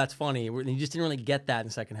like, oh, that's funny. You just didn't really get that in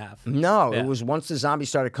the second half. No, Yeah. it was once the zombies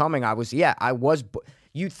started coming.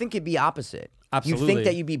 You'd think it'd be opposite. You Absolutely. think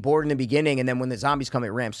that you'd be bored in the beginning, and then when the zombies come, it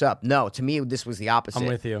ramps up. No, to me, this was the opposite. I'm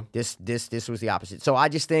with you. This was the opposite. So I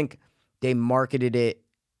just think they marketed it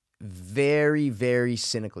very, very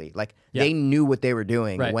cynically. Like Yeah. they knew what they were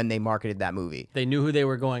doing Right. when they marketed that movie. They knew who they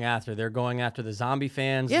were going after. They're going after the zombie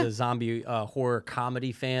fans, Yeah. the zombie horror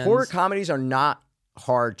comedy fans. Horror comedies are not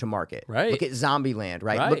hard to market. Right. Look at Zombieland,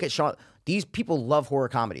 right? Right. Look at Shaun. These people love horror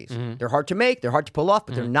comedies. They're hard to make, they're hard to pull off,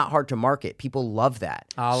 but they're not hard to market. People love that.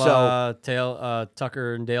 A la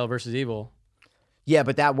Tucker and Dale versus Evil. Yeah,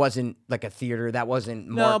 but that wasn't like a theater. That wasn't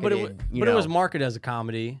No, marketed. but it was marketed as a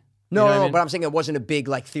comedy. No, You know what I mean? but I'm saying it wasn't a big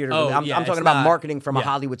like theater. Oh, I'm yeah, talking it's about not- marketing from a yeah,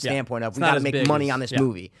 Hollywood yeah. standpoint of It's we not got to as make big money as- on this yeah.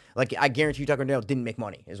 movie. Like I guarantee you, Tucker and Dale didn't make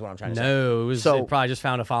money. Is what I'm trying to say. No, it So- probably just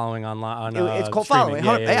found a following online. It's called streaming.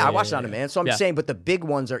 following. I watched it on demand. So I'm Yeah. just saying, but the big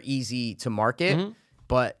ones are easy to market. Mm-hmm.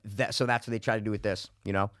 But that's what they try to do with this.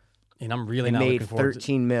 And I'm really They not made looking forward to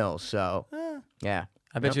 13 mil. So yeah,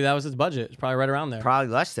 I bet you that was its budget. It's probably right around there.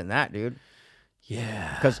 probably less than that, dude.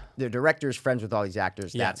 Yeah. Because the director's friends with all these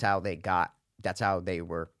actors. Yeah. That's how they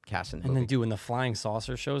were casting the And movie. then, dude, when the flying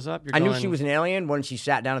saucer shows up, you're I knew going, she was an alien when she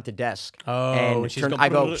sat down at the desk. Oh, and she's turned, going- I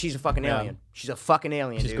go, she's a fucking Yeah. alien. She's a fucking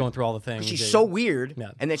alien. She's dude. going through all the things. She's dude. so weird.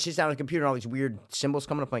 Yeah. And then she's down on the computer and all these weird symbols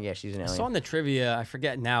coming up. Like, yeah, she's an I alien. saw in the trivia, I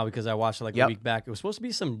forget now because I watched it like a Yep. week back. It was supposed to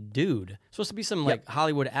be some dude. Supposed to be some like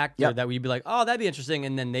Hollywood actor Yep. that we'd be like, oh, that'd be interesting.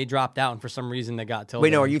 And then they dropped out, and for some reason they got Tilda.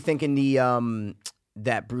 Wait, no, are you thinking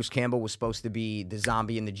that Bruce Campbell was supposed to be the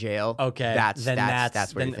zombie in the jail? Okay, that's then what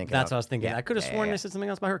you're then thinking. That's of. what I was thinking. Yeah, I could have yeah, sworn yeah. they said something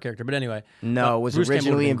else about her character, but anyway. No, it was Bruce Campbell would've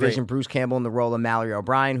originally been great. envisioned Bruce Campbell in the role of Mallory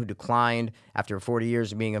O'Brien, who declined after 40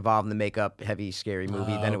 years of being involved in the makeup heavy, scary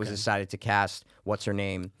movie. Then it was okay. decided to cast what's her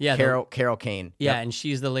name? Yeah, Carol Kane. Yeah, Yep. and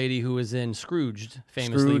she's the lady who was in Scrooged,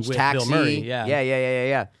 famously Scrooge, with Taxi. Bill Murray. Yeah,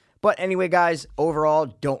 yeah. But anyway, guys, overall,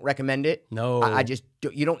 don't recommend it. No. I just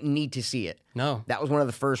you don't need to see it. No. That was one of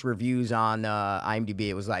the first reviews on IMDb.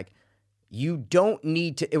 It was like, you don't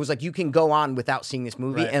need to. It was like you can go on without seeing this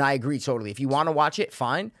movie, Right. and I agree totally. If you want to watch it,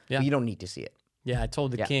 fine. Yeah. But you don't need to see it. Yeah, I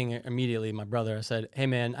told the Yeah. king immediately, my brother, I said, hey,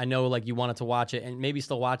 man, I know like you wanted to watch it and maybe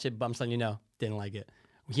still watch it, but I'm telling you, no, didn't like it.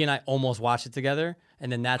 He and I almost watched it together, and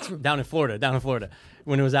then that's down in Florida,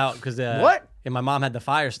 when it was out. Because What? And my mom had the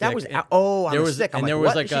Fire Stick. That was and out- oh, on there the was, stick. I'm and like, there what?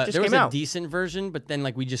 was like This shit a, just there was came a out. decent version, but then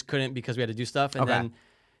like we just couldn't because we had to do stuff. And Okay. then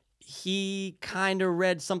he kind of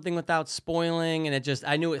read something without spoiling, and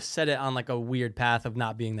I knew it set it on like a weird path of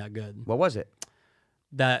not being that good. What was it?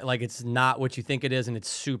 that like it's not what you think it is, and it's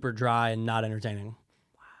super dry and not entertaining.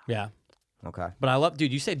 Wow. Yeah. Okay. But I love,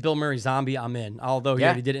 dude. You say Bill Murray zombie, I'm in. Although he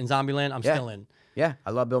already did it in Zombieland, I'm still in. Yeah,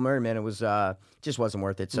 I love Bill Murray, man. It was just wasn't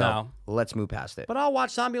worth it. So let's move past it. But I'll watch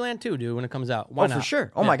Zombieland too, dude, when it comes out. Why not? For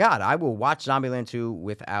sure. Oh my God, I will watch Zombieland 2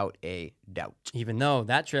 without a doubt. Even though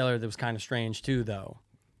that trailer that was kind of strange too, though,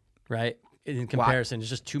 right? In comparison, it's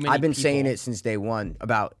just too many. I've been people. saying it since day one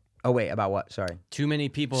about. Oh wait, about what? Sorry. Too many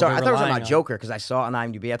people. Sorry, I thought we were talking about Joker because I saw it on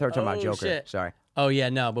IMDb. I thought we were talking about Joker. Shit. Sorry. Oh yeah,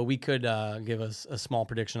 no, but we could give us a small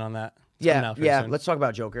prediction on that. It's Yeah. soon. Let's talk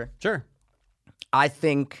about Joker. Sure. I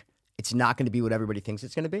think it's not going to be what everybody thinks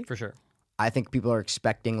it's going to be. For sure. I think people are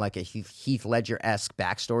expecting like a Heath Ledger-esque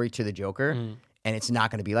backstory to the Joker, and it's not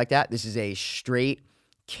going to be like that. This is a straight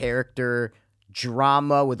character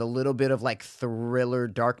drama with a little bit of like thriller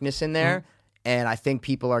darkness in there. And I think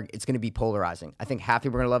it's going to be polarizing. I think half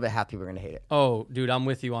people are going to love it, half people are going to hate it. Oh, dude, I'm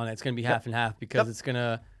with you on it. It's going to be half and half because it's going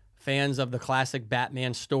to, fans of the classic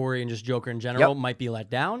Batman story and just Joker in general might be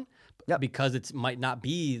let down because it might not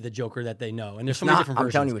be the Joker that they know. And there's so many different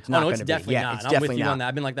versions. I'm telling you, it's not going to be. Definitely not. It's I'm definitely with you not. on that.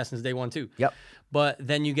 I've been like that since day one too. Yep. But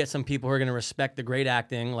then you get some people who are going to respect the great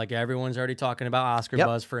acting, like everyone's already talking about Oscar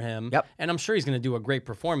buzz for him. Yep. And I'm sure he's going to do a great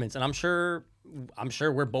performance. And I'm sure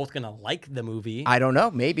we're both going to like the movie. I don't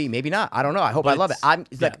know. Maybe not. I don't know. I hope I love it.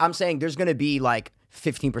 I'm saying there's going to be like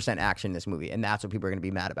 15% action in this movie, and that's what people are going to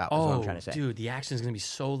be mad about. Is what I'm trying to say. Dude, the action is going to be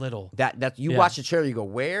so little. That you watch the trailer, you go,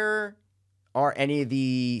 where are any of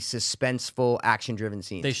the suspenseful, action-driven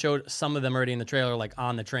scenes? They showed some of them already in the trailer, like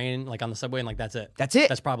on the train, like on the subway, and like that's it. That's it.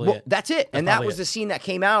 That's probably it. That's it. And that was the scene that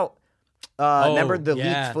came out. Remember the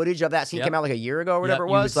leaked footage of that scene came out like a year ago or whatever it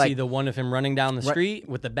was? You would like see the one of him running down the street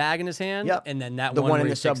with the bag in his hand, and then that the one where in he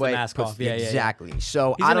the takes subway the mask off. Yeah, exactly.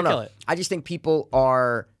 So He's I don't gonna know. kill it. I just think people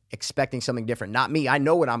are expecting something different. Not me. I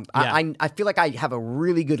know what I'm. I feel like I have a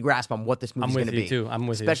really good grasp on what this movie's going to be. Too. I'm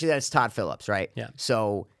with you. Especially that it's Todd Phillips, right? Yeah.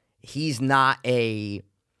 So he's not a,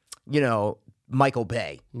 Michael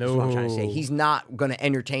Bay. No. That's what I'm trying to say. He's not going to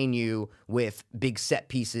entertain you with big set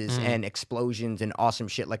pieces and explosions and awesome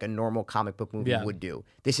shit like a normal comic book movie would do.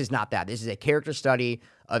 This is not that. This is a character study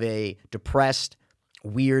of a depressed,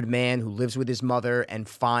 weird man who lives with his mother and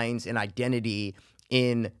finds an identity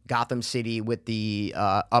in Gotham City with the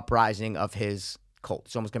uprising of his cult.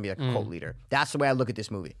 It's almost going to be like a cult leader. That's the way I look at this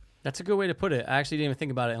movie. That's a good way to put it. I actually didn't even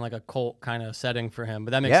think about it in like a cult kind of setting for him,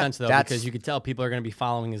 but that makes sense though because you could tell people are going to be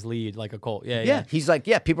following his lead like a cult. Yeah. He's like,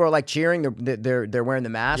 people are like cheering. They're wearing the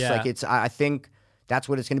mask. Yeah. Like I think that's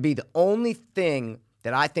what it's going to be. The only thing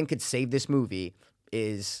that I think could save this movie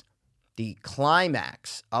is the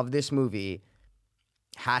climax of this movie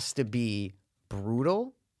has to be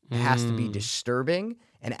brutal. It has to be disturbing,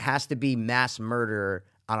 and it has to be mass murder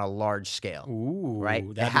on a large scale. Ooh, right?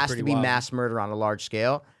 It that'd has be to be wild. mass murder on a large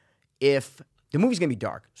scale. If the movie's gonna be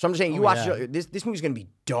dark, so I'm just saying, this movie's gonna be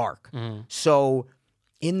dark. So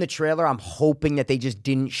in the trailer, I'm hoping that they just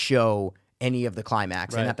didn't show any of the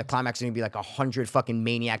climax, and that the climax is gonna be like 100 fucking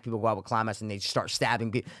maniac people go out with climax and they start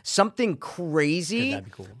stabbing people. Something crazy That'd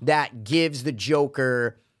be cool. that gives the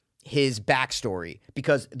Joker his backstory,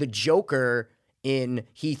 because the Joker in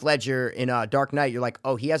Heath Ledger in Dark Knight, you're like,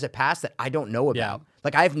 oh, he has a past that I don't know about.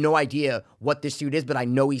 Like, I have no idea what this dude is, but I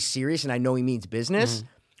know he's serious and I know he means business.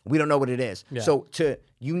 We don't know what it is. Yeah. So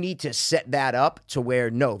you need to set that up to where,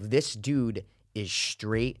 no, this dude is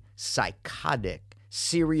straight psychotic,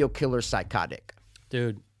 serial killer psychotic.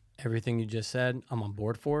 Dude, everything you just said, I'm on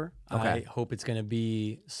board for. Okay. I hope it's going to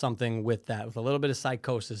be something with that, with a little bit of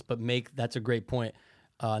psychosis, but that's a great point.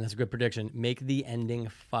 And that's a good prediction. Make the ending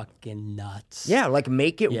fucking nuts. Yeah, like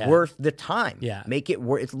make it worth the time. Yeah. Make it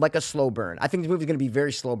worth. It's like a slow burn. I think this movie's going to be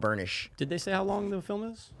very slow burnish. Did they say how long the film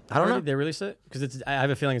is? I don't know. Did they release it? Because I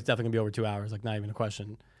have a feeling it's definitely going to be over 2 hours, like not even a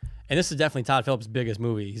question. And this is definitely Todd Phillips' biggest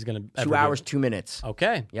movie. He's going to 2 hours, 2 minutes.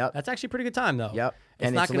 Okay. Yep. That's actually a pretty good time, though. Yep.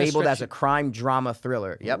 And not it's gonna labeled stretch as a crime drama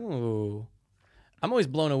thriller. Yep. Ooh. I'm always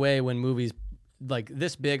blown away when movies like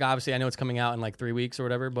this big, obviously I know it's coming out in like 3 weeks or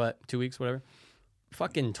whatever, but 2 weeks, whatever.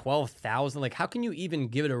 Fucking 12,000. Like, how can you even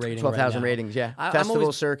give it a rating? 12,000 right now? ratings, yeah. I'm Festival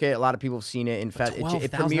always- circuit. A lot of people have seen it. It 12,000,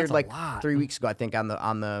 premiered that's a like lot. 3 weeks ago, I think, on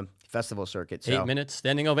the festival circuit. So 8 minutes,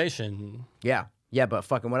 standing ovation. yeah, but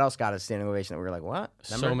fucking what else got a standing ovation that we were like, what?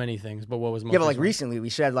 Remember? So many things. But what was most Yeah, but like recent? recently we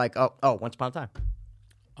said like, oh, Once Upon a Time,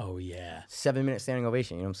 Oh yeah. 7-minute standing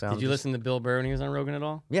ovation. You know what I'm saying? Did you listen to Bill Burr when he was on Rogan at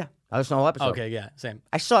all? Yeah, I listened to the whole episode. Okay, yeah, same.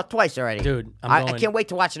 I saw it twice already, Dude, I going- can't wait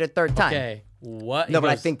to watch it a third time. Okay, what? No, He but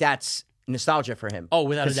I goes- think that's nostalgia for him. Oh,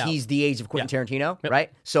 without a 'Cause doubt. he's the age of Quentin Yeah. Tarantino, Yep.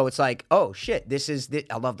 right? So it's like, oh shit,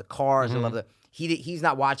 I love the cars. Mm-hmm. I love he's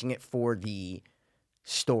not watching it for the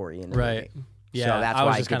story in the Right. movie. Yeah, so that's I why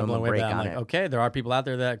was I just give kind of him a blown away break by that. on I'm like, it. okay, there are people out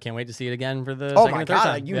there that can't wait to see it again for the Oh second my and third god,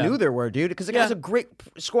 time. you Yeah. knew there were, dude, because it Yeah. has a great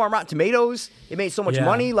score on Rotten Tomatoes. It made so much Yeah.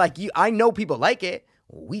 money. Like I know people like it.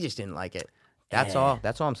 We just didn't like it. That's all.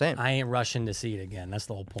 That's all I'm saying. I ain't rushing to see it again. That's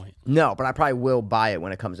the whole point. No, but I probably will buy it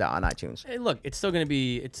when it comes out on iTunes. Hey, look, it's still going to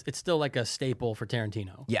be. It's still like a staple for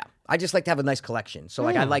Tarantino. Yeah, I just like to have a nice collection. So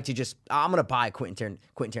like, I like to just I'm gonna buy a Quentin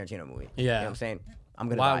Tarantino movie. You know what I'm saying? I'm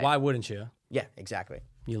gonna buy it. Why wouldn't you? Yeah, exactly.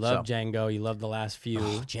 You love Django. You love the last few.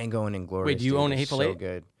 Django and Inglourious. Wait, do you dude, own a is Hateful so Eight?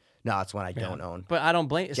 good. No, that's one I don't own. But I don't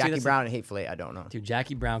blame. see, Jackie that's Brown and Hateful Eight, I don't know. Dude,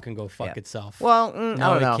 Jackie Brown can go fuck Yeah. itself. Well, no, I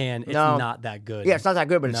don't know. it can. It's No. not that good. Yeah, it's not that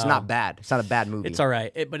good, but it's No. not bad. It's not a bad movie. It's all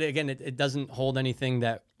right. But again, it doesn't hold anything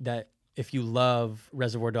that if you love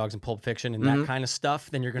Reservoir Dogs and Pulp Fiction and that kind of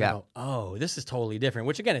stuff, then you're gonna Yeah. go, oh, this is totally different.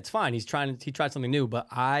 Which again, it's fine. He tried something new, but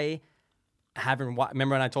I haven't.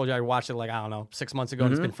 Remember when I told you I watched it like I don't know 6 months ago,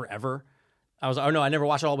 and it's been forever. I was I never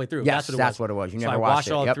watched it all the way through. Yes, that's that's what it was. what it was. You So never I watched watched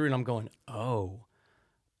it. it all Yep. through, and I'm going, oh,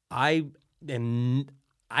 I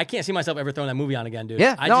can't see myself ever throwing that movie on again, dude.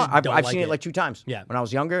 Yeah, I no, just don't I've like seen it like 2 times. Yeah. when I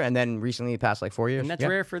was younger, and then recently, past like 4 years. and that's Yeah.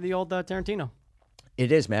 rare for the old Tarantino.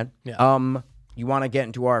 It is, man. Yeah. You want to get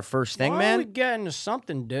into our first thing, Why man? we getting to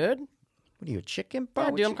something, dude? What are you, a chicken, bro? Yeah,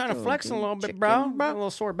 What dude, I'm you kind of doing, flexing a dude? little bit, Chicken, bro. I'm a little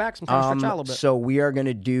sore back. So I'm trying to stretch out a little bit. So we are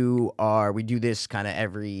gonna do we do this kind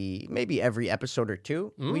of maybe every episode or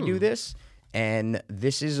two. We do this, and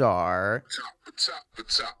this is our.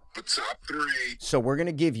 Top 3. So we're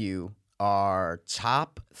gonna give you our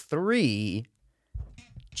top 3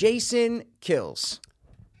 Jason kills.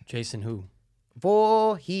 Jason who?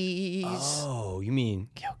 Voorhees Oh, you mean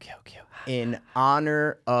kill. in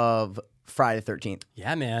honor of Friday the 13th.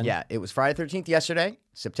 Yeah, man. Yeah, it was Friday the 13th yesterday,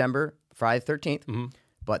 September, Friday the 13th. Mm-hmm.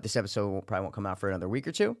 But this episode probably won't come out for another week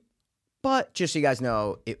or two. But just so you guys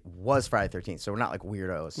know, it was Friday the 13th, so we're not like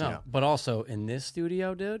weirdos. No, You know? but also in this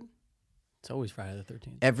studio, dude, it's always Friday the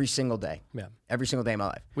 13th. Every single day. Yeah. Every single day of my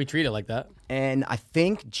life. We treat it like that. And I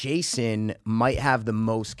think Jason might have the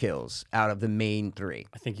most kills out of the main 3.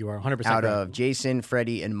 I think you are 100% Out right. of Jason,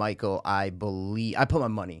 Freddy, and Michael, I believe I put my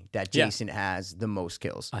money that Yeah. Jason has the most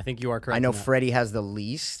kills. I think you are correct. I know in that. Freddy has the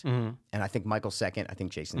least, Mhm. and I think Michael's second. I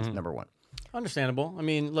think Jason's number 1. Understandable. I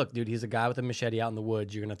mean, look, dude, he's a guy with a machete out in the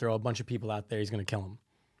woods. You're going to throw a bunch of people out there. He's going to kill them.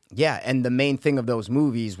 Yeah, and the main thing of those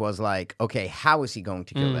movies was like, okay, how is he going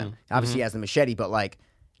to kill them? Obviously, he has the machete, but like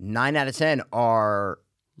 9 out of 10 are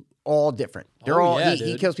all different. They're Oh, all yeah,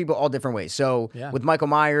 he dude. kills people all different ways. So Yeah. with Michael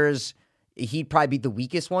Myers, he'd probably be the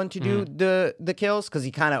weakest one to do the kills because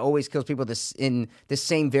he kind of always kills people in the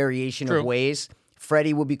same variation True. of ways.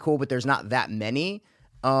 Freddy would be cool, but there's not that many.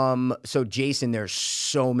 So Jason, there's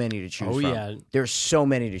so many to choose from. yeah. There's so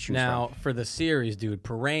many to choose Now, for the series, dude,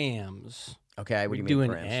 Params. from. Okay, what do We you mean?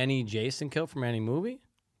 doing Params? any Jason kill from any movie?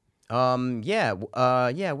 Yeah.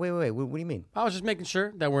 Wait. What do you mean? I was just making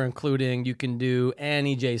sure that we're including you can do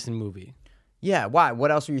any Jason movie. Yeah. Why?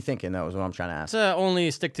 What else were you thinking? That was what I'm trying to ask. To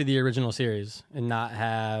only stick to the original series and not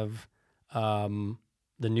have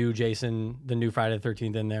the new Jason, the new Friday the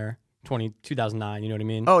 13th in there, 2009, you know what I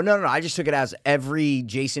mean? Oh no. I just took it as every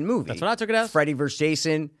Jason movie. That's what I took it as? Freddy vs.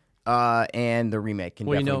 Jason, and the remake can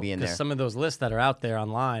Well, you definitely know, be in because there. some of those lists that are out there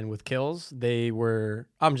online with kills, they were,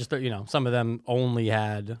 some of them only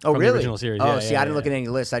had Oh from really? the original series. Oh, Yeah, see, yeah, I didn't yeah, look yeah. at any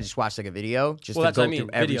lists. I just watched like a video just Well, to that's what go I mean, through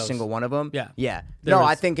every videos. single one of them. Yeah. Yeah. There No, was-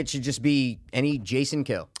 I think it should just be any Jason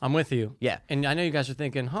kill. I'm with you. Yeah. And I know you guys are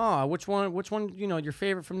thinking, which one, your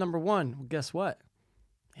favorite from number 1? Well, guess what?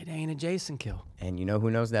 It ain't a Jason kill. And you know who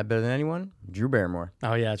knows that better than anyone? Drew Barrymore.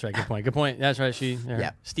 Oh, yeah, that's right. Good point. Good point. That's right.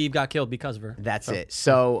 Yeah. Steve got killed because of her. That's it.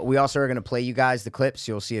 So we also are going to play you guys the clips.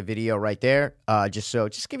 You'll see a video right there. Just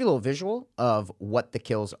give you a little visual of what the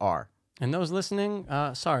kills are. And those listening,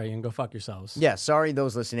 sorry, and go fuck yourselves. Yeah, sorry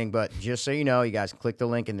those listening, but just so you know, you guys can click the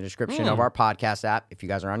link in the description of our podcast app. If you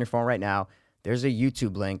guys are on your phone right now, there's a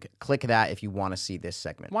YouTube link. Click that if you want to see this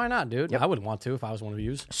segment. Why not, dude? I would want to if I was one of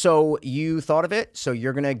you. So you thought of it. So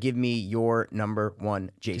you're going to give me your number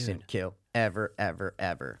 1 Jason kill ever.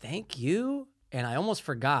 Thank you. And I almost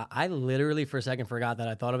forgot. I literally for a second forgot that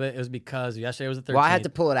I thought of it. It was because yesterday was the 13th. Well, I had to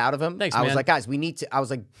pull it out of him. Thanks, I was man. like, guys, we need to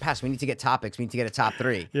get topics. We need to get a top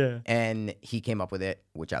 3. Yeah. And he came up with it,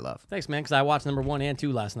 which I love. Thanks, man, because I watched number 1 and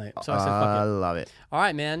 2 last night. So I said, fuck I it. love it. All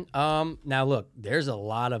right, man. Now look, there's a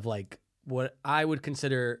lot of like what I would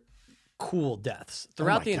consider cool deaths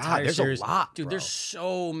throughout my the God, entire there's a series. lot, dude. bro. There's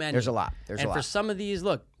so many. There's a lot. There's a and lot. for some of these,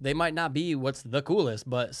 look, they might not be what's the coolest,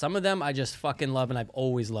 but some of them I just fucking love, and I've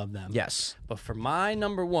always loved them. Yes. But for my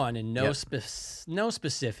number 1, and no Yep.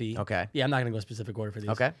 specific. Okay. Yeah, I'm not gonna go specific order for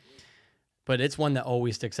these. Okay. But it's one that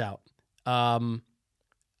always sticks out.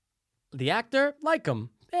 The actor, like him.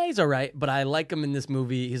 he's all right, but I like him in this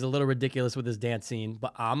movie. He's a little ridiculous with his dance scene,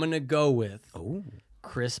 but I'm going to go with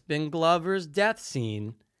Crispin Glover's death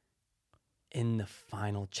scene in the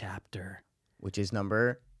final chapter. Which is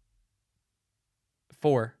number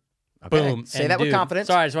 4. Okay. Boom. Say And that with dude, confidence.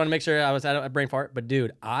 Sorry, I just want to make sure I was at a brain fart. But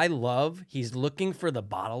dude, I love, he's looking for the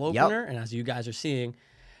bottle opener, and as you guys are seeing,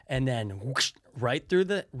 and then whoosh, right through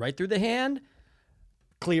the hand,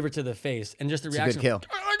 cleaver to the face, and just the It's a reaction. good kill.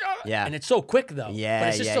 Yeah. And it's so quick though. Yeah, But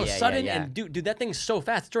it's just yeah, so yeah, sudden, yeah. and dude, that thing's so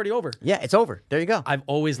fast. It's already over. Yeah, it's over. There you go. I've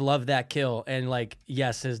always loved that kill, and like,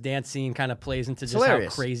 yes, his dance scene kind of plays into just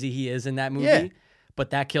hilarious. how crazy he is in that movie. Yeah.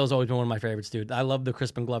 But that kill's always been one of my favorites, dude. I love the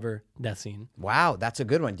Crispin Glover death scene. Wow, that's a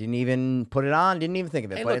good one. Didn't even put it on. Didn't even think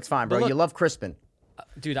of it. Hey, but look, it's fine, but bro. look- You love Crispin.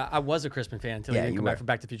 Dude, I was a Crispin fan until Yeah, he didn't you come were. back for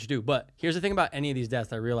Back to the Future 2. But here's the thing about any of these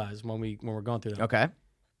deaths I realized when we're going through them. Okay.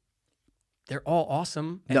 They're all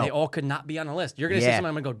awesome, and No. they all could not be on the list. You're going to Yeah. say something,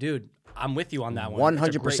 I'm going to go, dude, I'm with you on that one.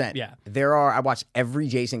 100%. Yeah. I watched every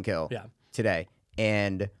Jason kill Yeah. today.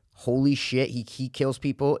 And holy shit, he kills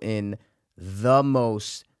people in the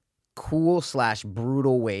most cool /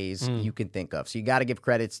 brutal ways you can think of. So you got to give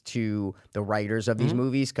credits to the writers of these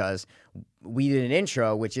movies, because we did an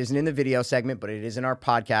intro, which isn't in the video segment, but it is in our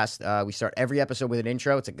podcast. We start every episode with an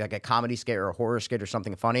intro. It's like a comedy skit or a horror skit or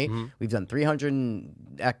something funny. We've done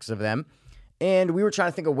 300x of them. And we were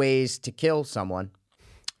trying to think of ways to kill someone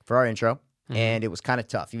for our intro. And it was kind of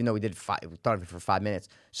tough, even though we thought of it for 5 minutes.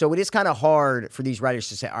 So it is kind of hard for these writers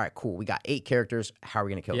to say, all right, cool, we got 8 characters. How are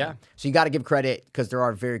we going to kill them? So you got to give credit, because there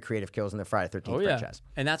are very creative kills in the Friday the 13th Oh, yeah. franchise.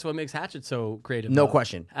 And that's what makes Hatchet so creative. No though.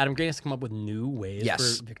 question. Adam Green has to come up with new ways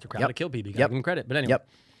Yes. for Victor Crowd Yep. to kill people. You got Yep. to give him credit. But anyway.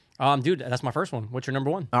 Yep. Dude, that's my first one. What's your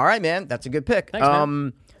number 1? All right, man. That's a good pick. Thanks,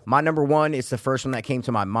 man. My number 1, it's the first one that came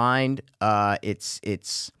to my mind. It's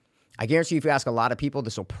I guarantee you, if you ask a lot of people,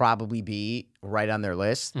 this will probably be right on their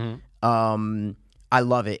list. I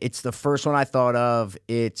love it. It's the first one I thought of.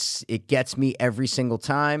 It gets me every single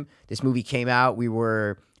time. This movie came out. We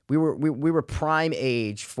were prime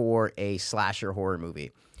age for a slasher horror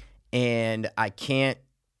movie, and I can't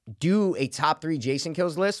do a top 3 Jason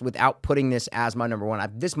kills list without putting this as my number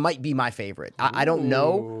 1. This might be my favorite. I don't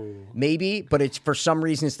know, maybe, but it's for some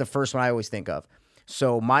reason it's the first one I always think of.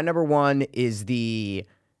 So my number 1 is the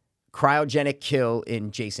cryogenic kill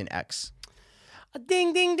in Jason X.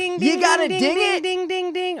 Ding, ding, ding, ding. You gotta ding, ding ding, it. ding,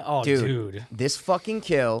 ding, ding. Oh, dude. This fucking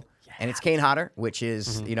kill, and it's Kane Hodder, which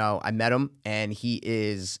is, I met him, and he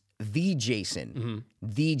is the Jason.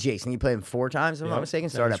 The Jason. He played him 4 times, if I'm not mistaken.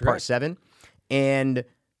 Started at part 7. And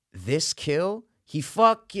this kill, he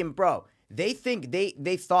fucking, bro, they think they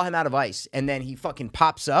thaw him out of ice, and then he fucking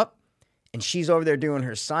pops up, and she's over there doing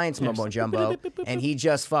her science mumbo jumbo, and he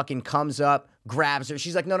just fucking comes up, grabs her.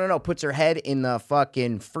 She's like, no, puts her head in the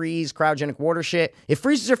fucking freeze cryogenic water shit. It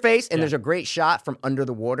freezes her face, and there's a great shot from under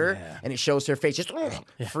the water, and it shows her face just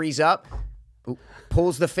freeze up,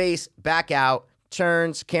 pulls the face back out,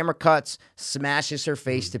 turns, camera cuts, smashes her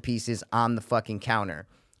face to pieces on the fucking counter.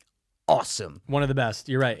 Awesome. One of the best.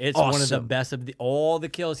 You're right. It's one of the Awesome. best of all the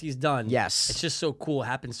kills he's done. Yes. It's just so cool. It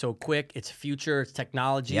happens so quick. It's future, it's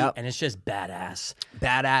technology, Yep. and it's just badass.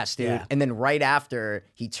 Badass, dude. Yeah. And then right after,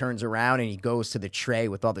 he turns around and he goes to the tray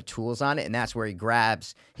with all the tools on it, and that's where he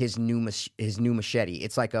grabs his new machete.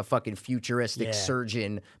 It's like a fucking futuristic Yeah.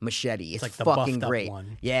 surgeon machete. It's like the fucking buffed up great.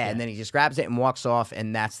 one. Yeah, and then he just grabs it and walks off,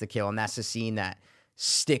 and that's the kill. And that's the scene that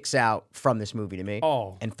sticks out from this movie to me.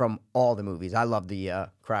 Oh. And from all the movies. I love the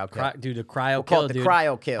cryo kill. Dude, the cryo We'll kill. call it the dude.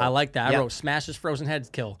 cryo kill. I like that. I Yep. wrote smashes frozen heads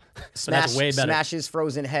kill. But that's way better. Smashes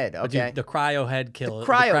frozen head. But Okay. dude, the cryo head kill. The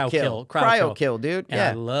cryo kill. Cryo kill, dude. And yeah.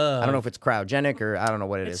 I love. I don't know if it's cryogenic or I don't know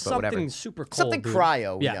what it is, It's but whatever. something super cold. Something dude.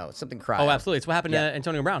 cryo, Yeah. you know. Something cryo. Oh, absolutely. It's what happened Yeah. to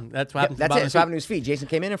Antonio Brown. That's what happened to That's the it. bottom It's of what happened to his feet. Jason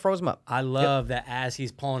came in and froze him up. I love that as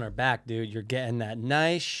he's pulling her back, dude, you're getting that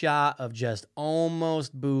nice shot of just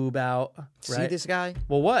almost boob out. See Right? this guy?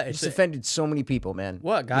 Well, what? He just offended so many people, man.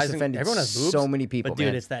 What, guys? Just offended Everyone has boobs. so many people, But, dude,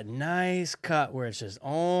 man. it's that nice cut where it's just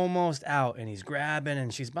almost out and he's grabbing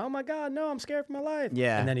and she's, oh my God, no, I'm scared for my life.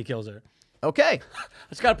 Yeah. And then he kills her. Okay. I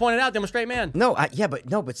just got to point it out. I'm a straight man. No,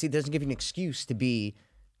 but see, it doesn't give you an excuse to be,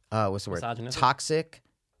 what's the word? Misogynistic? Toxic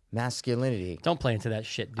masculinity. Don't play into that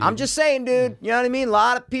shit, dude. I'm just saying, dude. You know what I mean? A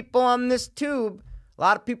lot of people on this tube,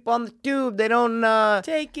 they don't,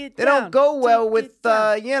 Take it they down. don't go well Take with, it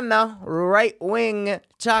down. right-wing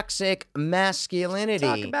toxic masculinity.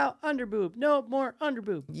 Talk about underboob. No more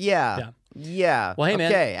underboob. Yeah. Well, hey, man.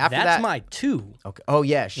 Okay, after that's that, my 2. Okay. Oh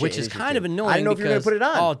yeah, shit, Which it is your kind two. of annoying. I didn't know if you were gonna because- put it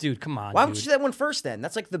on. Oh, dude, come on. Why dude. would you do that one first then?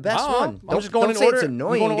 That's like the best Oh, one. I'm just going don't in say order. it's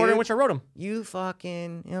annoying, I'm going in order in dude. which I wrote them. You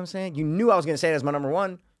fucking, you know what I'm saying? You knew I was gonna say it as my number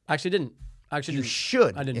 1. I actually didn't. Actually, you didn't.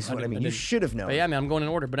 should. I didn't. Is what I didn't, mean. You didn't. should have known. But yeah, man, I'm going in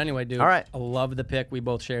order. But anyway, dude. All right. I love the pick. We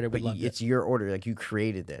both shared it. We But loved it's it. your order. Like you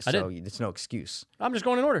created this, I so did. it's no excuse. I'm just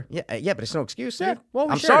going in order. Yeah, yeah, but it's no excuse, dude. Yeah, well,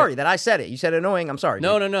 we I'm shared sorry it. that I said it. You said annoying. I'm sorry.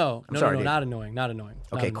 No, dude. no. sorry, dude. Not annoying. Not annoying.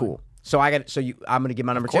 Not Okay, annoying. cool. So I'm gonna give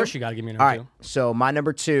my number two. Of course, you got to give me a All number right. two. So my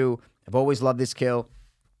number two. I've always loved this kill.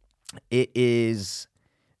 It's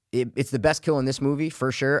the best kill in this movie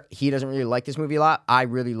for sure. He doesn't really like this movie a lot. I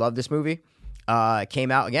really love this movie. It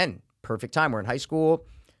came out again, perfect time. We're in high school.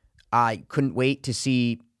 I couldn't wait to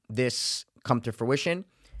see this come to fruition.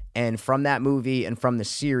 And from that movie and from the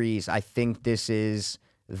series, I think this is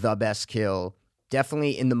the best kill,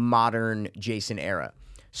 definitely in the modern Jason era.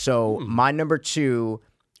 So my number two,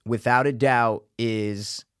 without a doubt,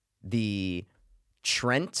 is the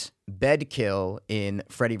Trent bed kill in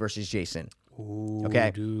Freddy vs. Jason. Ooh,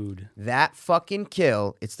 Okay. dude. That fucking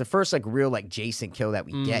kill, it's the first like real like Jason kill that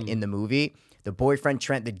we get in the movie. The boyfriend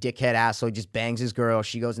Trent, the dickhead asshole, just bangs his girl.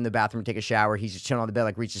 She goes in the bathroom to take a shower. He's just chilling on the bed,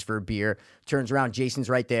 like reaches for a beer. Turns around, Jason's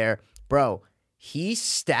right there. Bro, he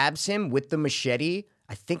stabs him with the machete.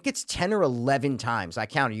 I think it's 10 or 11 times. I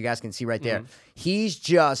counted. You guys can see right there. He's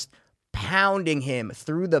just pounding him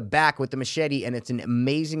through the back with the machete, and it's an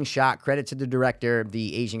amazing shot. Credit to the director,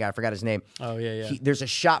 the Asian guy. I forgot his name. Oh, yeah. There's a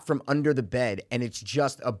shot from under the bed, and it's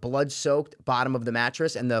just a blood-soaked bottom of the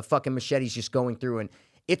mattress, and the fucking machete's just going through, and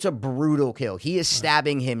it's a brutal kill. He is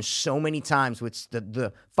stabbing him so many times with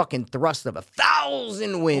the fucking thrust of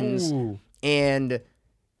 1,000 winds. Ooh. And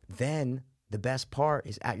then the best part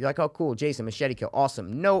is, you're like, oh, cool, Jason, machete kill,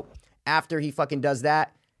 awesome. Nope. After he fucking does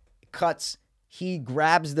that, cuts, he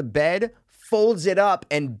grabs the bed, folds it up,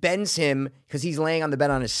 and bends him, because he's laying on the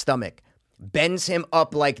bed on his stomach, bends him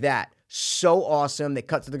up like that. So awesome. They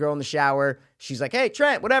cut to the girl in the shower. She's like, hey,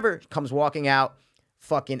 Trent, whatever. Comes walking out.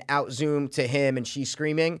 Fucking out zoom to him, and she's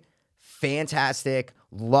screaming. Fantastic.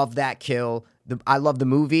 Love that kill. I love the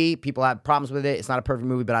movie. People have problems with it. It's not a perfect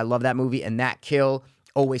movie, but I love that movie, and that kill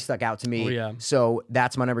always stuck out to me. Oh, yeah. So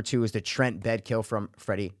that's my number two, is the Trent bed kill from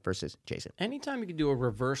Freddy vs. Jason. Anytime you can do a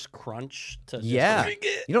reverse crunch to just Yeah. bring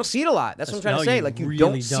it. You don't see it a lot. That's what I'm trying No, to say. you Like, you really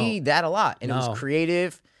don't see don't. that a lot. And it No. was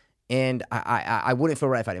creative, and I wouldn't feel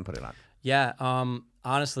right if I didn't put it on. Yeah.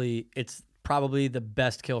 Honestly, it's probably the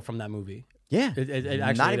best kill from that movie. Yeah. It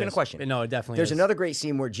actually Not even is. a question. No, it definitely There's is. another great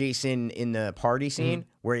scene where Jason, in the party scene,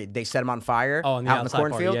 where they set him on fire Oh, in the out in the outside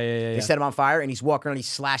party. cornfield. Yeah. They set him on fire, and he's walking around. He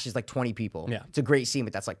slashes like 20 people. Yeah. It's a great scene,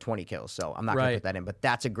 but that's like 20 kills. So I'm not going to Right. put that in. But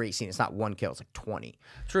that's a great scene. It's not one kill. It's like 20.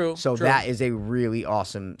 True. So true. that is a really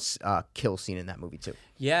awesome kill scene in that movie too.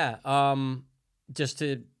 Yeah.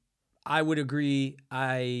 I would agree.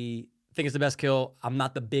 I think it's the best kill. I'm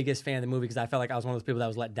not the biggest fan of the movie because I felt like I was one of those people that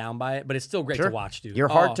was let down by it, but it's still great to watch, dude.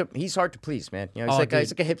 He's hard to please, man. You know, Oh,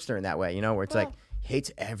 he's like a hipster in that way, you know, where it's like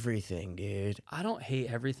hates everything, dude. I don't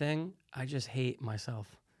hate everything. I just hate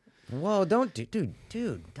myself. Whoa, don't dude,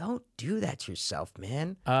 don't do that to yourself,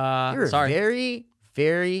 man. You're Sorry. a very,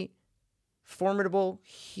 very formidable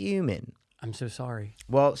human. I'm so sorry.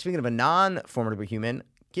 Well, speaking of a non-formidable human,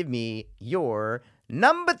 give me your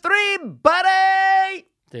number three, buddy.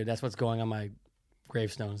 Dude, that's what's going on my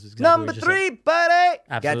gravestones. is exactly Number what you just said. three, buddy.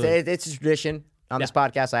 Absolutely. It's a tradition on this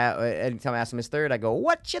podcast. Anytime I ask him his third, I go,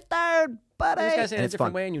 "What's your third, buddy?" This guy's saying And it a it's different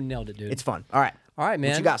fun. way, and you nailed it, dude. It's fun. All right, All right,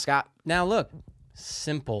 man. what you got, Scott? Now look,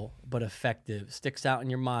 simple but effective. Sticks out in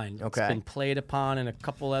your mind. Okay. It's been played upon in a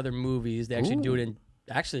couple other movies. They actually do it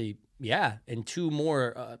in two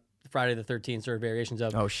more Friday the 13th sort of variations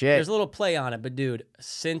of. Oh, shit. There's a little play on it, but dude,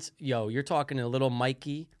 you're talking to little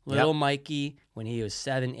Mikey, when he was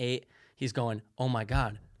 7, 8, he's going, oh my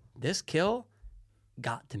God, this kill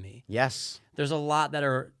got to me. Yes. There's a lot that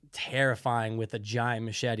are terrifying with a giant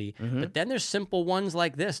machete, but then there's simple ones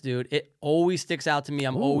like this, dude. It always sticks out to me.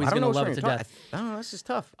 I'm always I don't gonna know love which it to one you're death. talking- I don't know. This is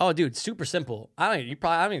tough. Oh, dude, super simple. I don't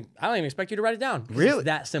even expect you to write it down. 'Cause Really? It's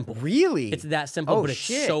that simple. Really? It's that simple, Oh, but it's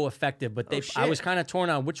shit. so effective. But I shit. was kind of torn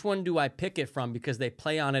on which one do I pick it from because they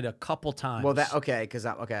play on it a couple times. Well, because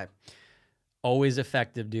okay. always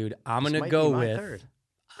effective, dude. I'm This gonna might go be my with. third.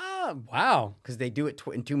 Wow. Because they do it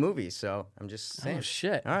in two movies, so I'm just saying. Oh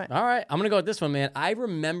shit! All right. all right. I'm gonna go with this one, man. I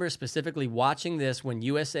remember specifically watching this when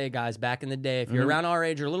USA guys back in the day. If Mm-hmm. you're around our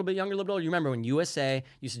age or a little bit younger, a little bit older, you remember when USA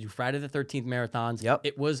used to do Friday the 13th marathons. Yep.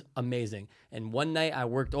 It was amazing. And one night I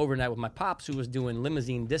worked overnight with my pops, who was doing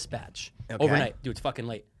limousine dispatch Okay. overnight. Dude, it's fucking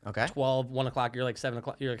late. Okay. 12, 1 o'clock. You're like 7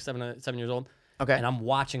 o'clock. You're like 7 years old. Okay. And I'm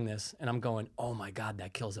watching this and I'm going, oh my God,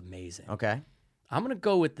 that kill's amazing. Okay. I'm gonna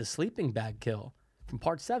go with the sleeping bag kill from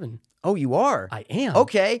Part 7. Oh, you are? I am.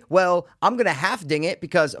 Okay, well, I'm going to half ding it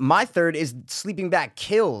because my third is Sleeping Bag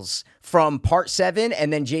Kills from Part 7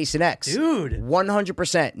 and then Jason X. Dude.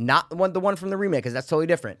 100%. Not the one from the remake because that's totally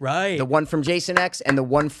different. Right. The one from Jason X and the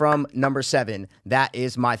one from number 7. That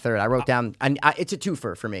is my third. I wrote down, it's a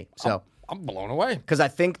twofer for me. So I'm blown away. because I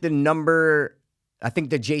think the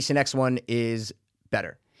Jason X one is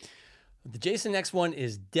better. The Jason X one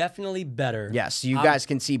is definitely better. Yes, you guys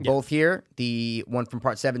can see both here. The one from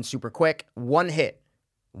Part 7, super quick. One hit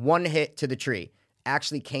to the tree.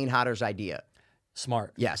 Actually, Kane Hodder's idea.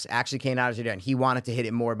 Smart. Yes, actually, Kane Hodder's idea. And he wanted to hit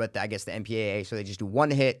it more, but I guess the MPAA, so they just do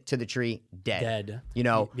one hit to the tree, dead. You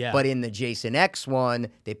know, Yeah. But in the Jason X one,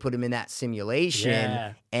 they put him in that simulation,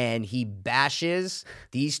 Yeah. and he bashes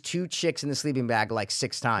these two chicks in the sleeping bag like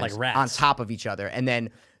 6 times Like rats. on top of each other. And then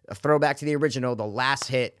a throwback to the original, the last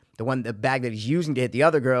hit, the bag that he's using to hit the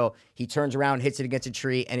other girl, he turns around, hits it against a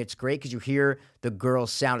tree, and it's great because you hear the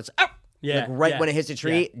girl's sound. It's Yeah, like right yeah, when it hits a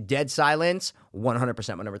tree, dead silence.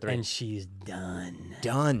 100% my number 3. And she's done.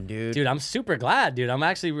 Done, dude. Dude, I'm super glad, dude. I'm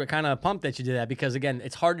actually kind of pumped that you did that because, again,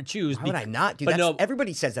 it's hard to choose. Why would I not, dude? But no,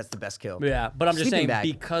 Everybody says that's the best kill. yeah, but I'm just Sleeping saying bag.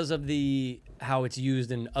 because of how it's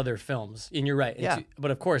used in other films. And you're right. Yeah.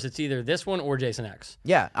 But of course, it's either this one or Jason X.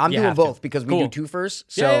 Yeah, I'm You doing have to. both because we Cool. do 2 first.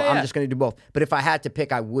 So Yeah, yeah, I'm yeah. just going to do both. But if I had to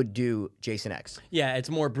pick, I would do Jason X. Yeah,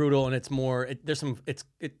 it's more brutal and it's more.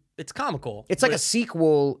 It's comical. It's like but a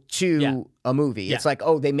sequel to Yeah. a movie. Yeah. It's like,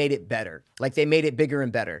 oh, they made it better. Like they made it bigger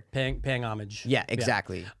and better. paying homage. Yeah,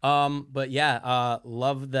 exactly. But yeah,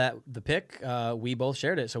 love that the pick. We both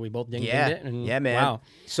shared it, so we both dinged Yeah, it. And yeah, man. Wow.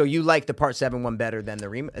 So you like the Part 7 one better than the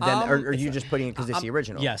remake? Or are you just putting it because it's the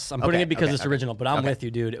original? Yes, I'm putting it because it's okay. original. But I'm with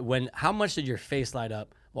you, dude. How much did your face light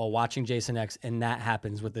up while watching Jason X? And that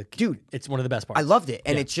happens with the Dude, It's one of the best parts. I loved it.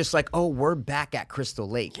 And it's just like, oh, we're back at Crystal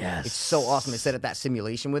Lake. Yes. It's so awesome. Instead of that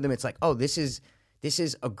simulation with him, it's like, oh, this is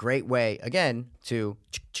a great way, again, to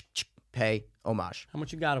pay homage. How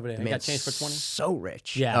much you got over there? You got change for 20? So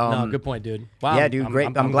rich. Yeah, no, good point, dude. Wow. Yeah, dude, great.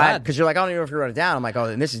 I'm glad glad. because you're like, I don't even know if you wrote it down. I'm like, oh,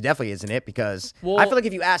 and this is definitely isn't it because Well- I feel like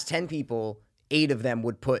if you asked 10 people, 8 of them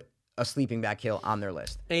would put a sleeping bag kill on their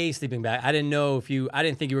list. A sleeping bag. I didn't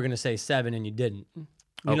think you were going to say 7 and you didn't. You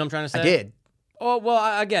know what I'm trying to say? I did. Oh, well,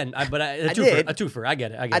 a did. twofer. I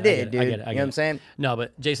get it. I did, dude. You know what I'm saying? No,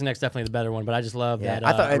 but Jason X definitely the better one. But I just love Yeah, that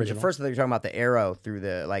I thought original. at first I thought you were talking about the arrow through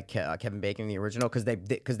the Kevin Bacon in the original because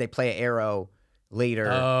they play an arrow later.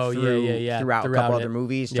 Oh, yeah, throughout a throughout couple it. other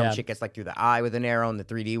movies. Some Yeah. chick gets like through the eye with an arrow in the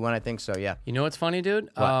 3D one, I think. So yeah, You know what's funny, dude?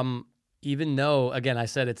 Even though, again, I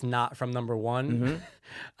said it's not from number 1, Mm-hmm.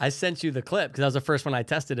 I sent you the clip because that was the first one I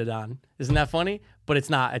tested it on. Isn't that funny? But it's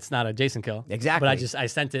not a Jason kill. Exactly. But I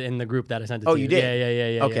sent it in the group that I sent it to. Oh, you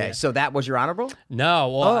did? Yeah. Okay, yeah. so that was your honorable? No,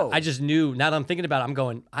 well, Oh. I just knew. Now that I'm thinking about it, I'm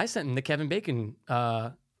going. I sent in the Kevin Bacon.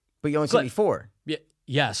 But you only sent me 4.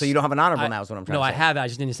 Yes. So you don't have an honorable now is what I'm trying No, to say. I have it. I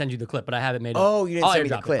just didn't send you the clip, but I have it made up. Oh, you didn't I'll send me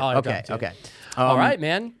the airdrop it. clip. I'll airdrop Okay, it to you. okay. All right,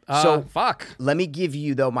 man. so- fuck. Let me give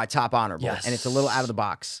you, though, my top honorable, Yes. and it's a little out of the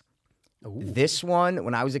box. This one,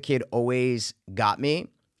 when I was a kid, always got me.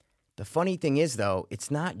 The funny thing is, though,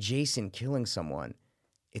 it's not Jason killing someone.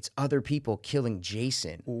 It's other people killing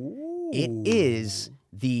Jason. It is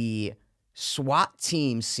the SWAT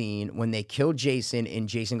team scene when they kill Jason in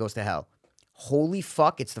Jason Goes to Hell. Holy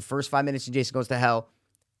fuck, it's the first 5 minutes of Jason Goes to Hell.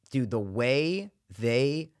 Dude, the way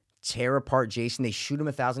they tear apart Jason, they shoot him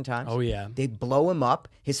 1,000 times. Oh, yeah. They blow him up.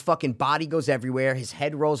 His fucking body goes everywhere. His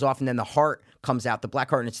head rolls off, and then the heart comes out, the black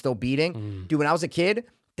heart, and it's still beating. Dude, when I was a kid,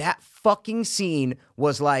 that fucking scene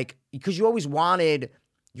was like, because you always wanted,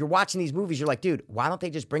 you're watching these movies, you're like, dude, why don't they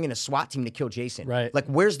just bring in a SWAT team to kill Jason? Right. Like,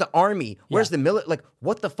 where's the army? Where's the military? Like,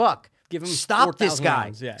 what the fuck? Give him Stop this 4,000 guy.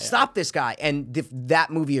 rounds. Yeah. Stop this guy. And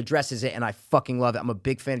that movie addresses it, and I fucking love it. I'm a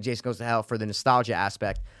big fan of Jason Goes to Hell for the nostalgia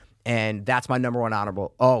aspect. And that's my number 1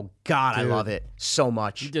 honorable. Oh, God, I love it so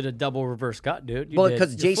much. You did a double reverse cut, dude. Well,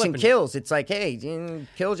 because Jason kills. It's like, hey,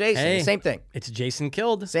 kill Jason. Hey, Same thing. It's Jason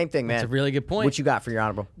killed. Same thing, man. That's a really good point. What you got for your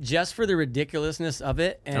honorable? Just for the ridiculousness of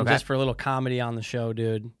it and Okay. just for a little comedy on the show,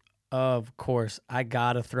 dude. Of course, I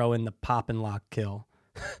gotta throw in the pop and lock kill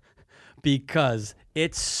because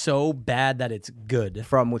it's so bad that it's good.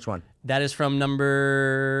 From which one? That is from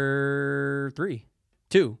number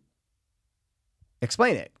 2.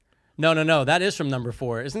 Explain it. No. That is from number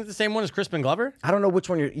 4. Isn't it the same one as Crispin Glover? I don't know which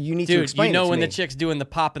one you need to Dude, explain. you know it to when me. the chick's doing the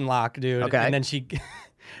pop and lock, dude. Okay. And then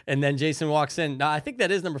and then Jason walks in. No, I think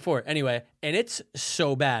that is number 4. Anyway, and it's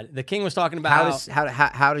so bad. The King was talking about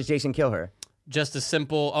how does Jason kill her? just a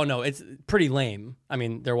simple. Oh no, it's pretty lame. I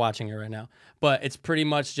mean, they're watching it right now, but it's pretty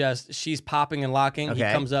much just she's popping and locking. He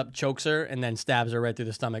Okay. comes up, chokes her, and then stabs her right through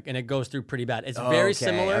the stomach, and it goes through pretty bad. It's very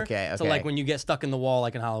similar to like when you get stuck in the wall,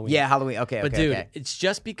 like in Halloween. Yeah, Halloween. Okay, But okay, dude, okay. it's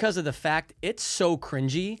just because of the fact it's so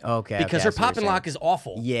cringy. Okay, Because okay, I her see what pop and you're lock is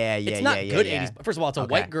awful. Yeah, yeah, It's not yeah, good yeah. 80s. First of all, it's a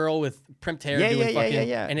Okay. white girl with primped hair Yeah, doing yeah, fucking,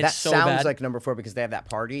 yeah. and that it's so sounds bad. like number 4 because they have that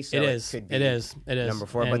party. So It it is. could be It is. number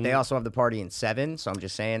 4. But they And- also have the party in 7. So I'm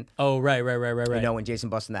just saying, Oh, right. you know, when Jason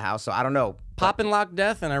busts in the house. So I don't know. Pop and lock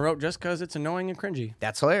death, and I wrote just because it's annoying and cringy.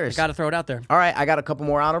 That's hilarious. Got to throw it out there. All right, I got a couple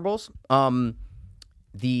more honorables.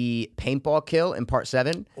 The paintball kill in part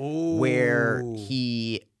 7, where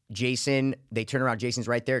Jason, they turn around, Jason's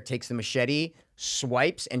right there, takes the machete,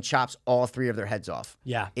 swipes, and chops all 3 of their heads off.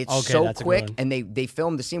 Yeah. It's Okay, so that's a good quick, one. and they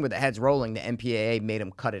filmed the scene where the head's rolling. The MPAA made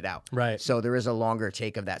them cut it out. Right. So there is a longer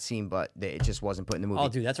take of that scene, but it just wasn't put in the movie. Oh,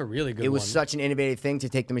 dude, that's a really good It one. was such an innovative thing to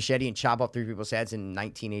take the machete and chop off 3 people's heads in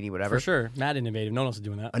 1980, whatever. For sure. Mad innovative. No one else is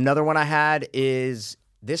doing that. Another one I had is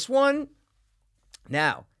this one.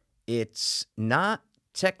 Now, it's not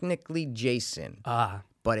technically Jason,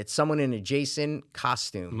 but it's someone in a Jason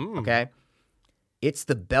costume, okay? It's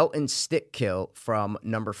the belt and stick kill from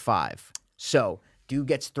number 5. So, dude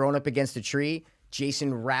gets thrown up against a tree.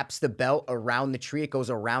 Jason wraps the belt around the tree. It goes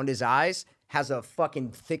around his eyes, has a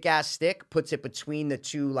fucking thick-ass stick, puts it between the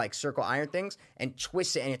 2, like, circle iron things, and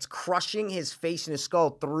twists it, and it's crushing his face and his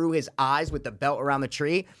skull through his eyes with the belt around the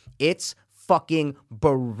tree. It's fucking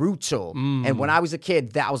brutal. And when I was a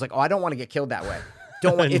kid, I was like, oh, I don't want to get killed that way.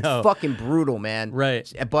 Don't want, it's No. fucking brutal, man.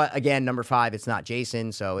 Right. But again, number 5, it's not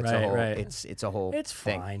Jason, so it's a Right, whole right. it's a whole It's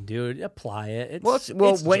thing. fine, dude. Apply it. Well,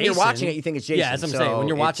 when you're watching it, you think it's Jason. Yeah, that's what I'm saying. When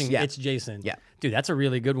you're so watching, yeah. it's Jason. Yeah. Dude, that's a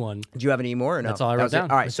really good one. Do you have any more or no? That's all I That wrote was it? down.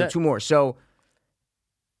 All right, That's so it. 2 more. So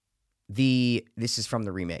this is from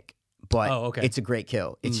the remake, but Oh, okay. it's a great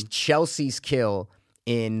kill. It's Chelsea's kill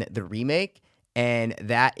in the remake, and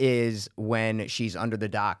that is when she's under the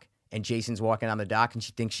dock and Jason's walking on the dock and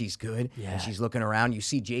she thinks she's good Yeah. and she's looking around. You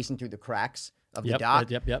see Jason through the cracks of the Yep, dock,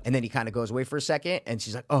 yep. and then he kind of goes away for a second and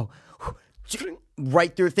she's like, oh,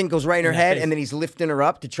 right through the thing goes right in her that head, face. and then he's lifting her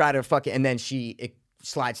up to try to fuck it, and then it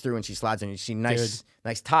slides through and she slides in. You see nice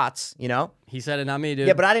tots, you know? He said it, not me, dude.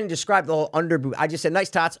 Yeah, but I didn't describe the whole under boob. I just said nice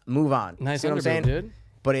tots, move on. Nice See what I'm underboob, saying? dude.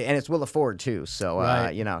 But and it's Willa Ford too, so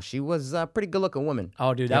Right. you know she was a pretty good looking woman.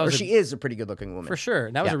 Oh, dude, that was she is a pretty good looking woman for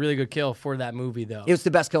sure. That was Yeah. a really good kill for that movie, though. It was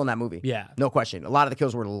the best kill in that movie. Yeah. no question. A lot of the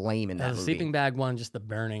kills were lame in that the movie. sleeping bag one, just the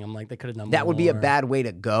burning. I'm like, they could have done That would be a more. bad way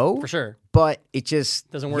to go For sure. but it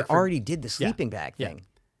just Doesn't work You for- already did the sleeping bag Yeah. thing.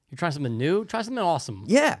 You're trying something new. Try something awesome.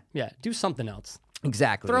 Yeah, Yeah. Do something else.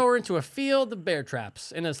 exactly. Throw her into a field of bear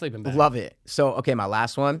traps in a sleeping bag. Love it. So okay, my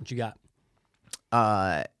last one. What you got?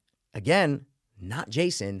 Again, not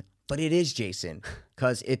Jason, but it is Jason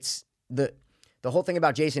because it's the whole thing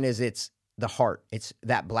about Jason is it's the heart. It's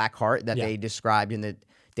that black heart that Yeah. they described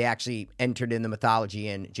they actually entered in the mythology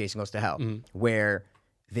in Jason Goes to Hell, Mm-hmm. where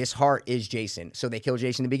this heart is Jason. So they kill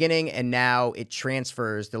Jason in the beginning, and now it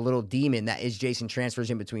transfers. The little demon that is Jason transfers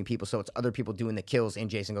in between people. So it's other people doing the kills in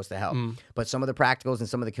Jason Goes to Hell. But some of the practicals and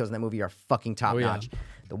some of the kills in that movie are fucking top notch.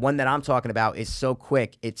 The one that I'm talking about is so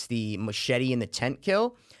quick. It's the machete in the tent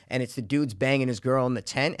kill, and it's the dude's banging his girl in the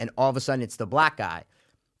tent, and all of a sudden it's the black guy,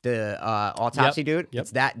 the autopsy dude. Yep.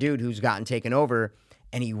 It's that dude who's gotten taken over,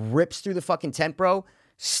 and he rips through the fucking tent, bro.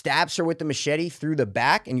 Stabs her with the machete through the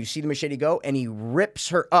back, and you see the machete go, and he rips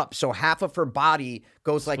her up. So half of her body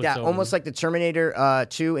goes like Splits that, over. almost like the Terminator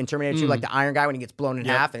 2 in Terminator 2, like the Iron Guy when he gets blown in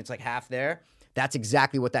Yep. half, and it's like half there. That's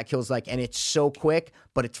exactly what that kill's like, and it's so quick,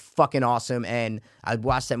 but it's fucking awesome. And I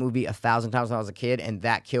watched that movie 1,000 times when I was a kid, and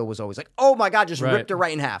that kill was always like, oh my God, just Right. ripped her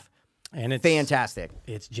right in half. And it's Fantastic.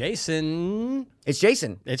 It's Jason. It's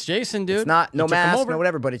Jason. It's Jason, dude. It's not no He took him mask, over. no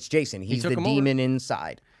whatever, but it's Jason. He's took the him over. demon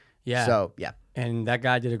inside. Yeah. So, yeah. And that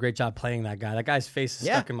guy did a great job playing that guy. That guy's face is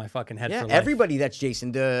Yeah. stuck in my fucking head Yeah, for life. everybody that's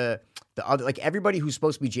Jason, the other, like everybody who's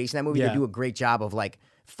supposed to be Jason in that movie, Yeah. they do a great job of like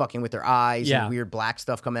fucking with their eyes Yeah. and weird black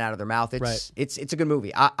stuff coming out of their mouth. It's Right. it's a good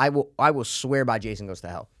movie. I will swear by Jason Goes to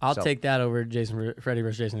Hell. I'll So- take that over Freddy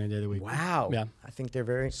vs. Jason any day of the week. Wow. Yeah. I think they're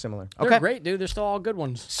very similar. They're great, dude. They're still all good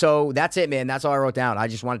ones. So that's it, man. That's all I wrote down. I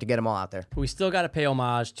just wanted to get them all out there. But we still got to pay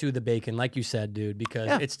homage to the bacon, like you said, dude, because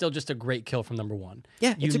Yeah. it's still just a great kill from number one.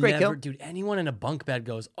 Yeah, it's a great kill. Dude, anyone in a bunk bed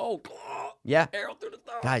goes, oh, Yeah. arrow through the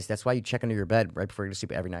thumb. Guys, that's why you check under your bed right before you go to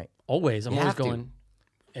sleep every night. Always. I'm You always have to. going,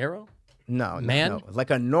 arrow? No, Man? no. Like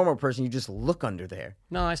a normal person, you just look under there.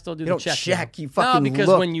 No, I still do You the don't check. check, though. you fucking No, because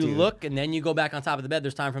look, when you dude. look and then you go back on top of the bed,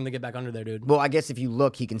 there's time for him to get back under there, dude. Well, I guess if you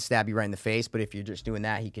look, he can stab you right in the face, but if you're just doing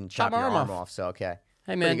that, he can chop my your arm arm off. off. So, okay.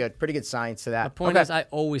 Hey, man. Pretty good science to that. The point Okay. is, I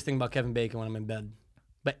always think about Kevin Bacon when I'm in bed.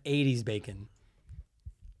 but 80s bacon.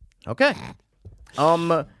 Okay.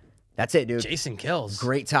 That's it, dude. Jason kills.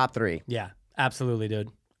 Great top 3. Yeah, absolutely, dude.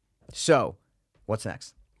 So, what's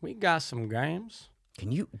next? We got some games.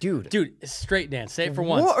 Can you, dude? Dude, it's straight dance. Say it for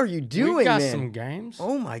once. What are you doing, We got man? some games.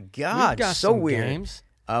 Oh my We God, got so some weird. games.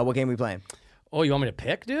 What game we playing? Oh, you want me to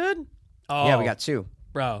pick, dude? Oh, Yeah, we got 2.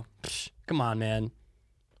 Bro, come on, man.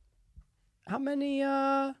 How many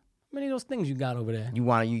of those things you got over there? You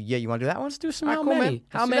want to do that one? Let's do some All right, how cool, many. man.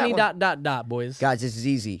 How Let's do that many one. boys? Guys, this is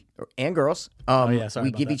easy. And girls. yeah, sorry we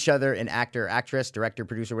about give that. each other an actor, actress, director,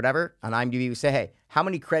 producer, whatever. On IMDb, we say, hey, how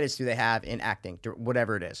many credits do they have in acting?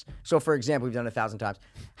 Whatever it is. So, for example, we've done it 1,000 times.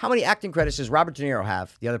 How many acting credits does Robert De Niro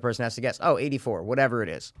have? The other person has to guess. Oh, 84, whatever it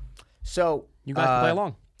is. So, You guys can play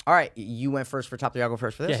along. All right, you went first for top 3. I'll go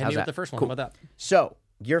first for this. Yeah, hit How's me that? with the first one. Cool. How about that? So,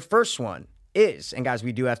 your first one is, and guys,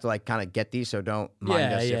 we do have to like kind of get these, so don't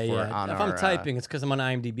mind us Yeah. if we're on If our... I'm typing, it's because I'm on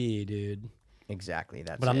IMDb, dude. Exactly,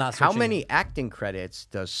 that's But I'm it. not How switching. many acting credits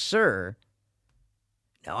does Sir...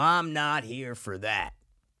 No, I'm not here for that.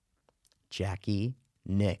 Jackie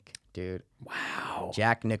Nick, dude. Wow.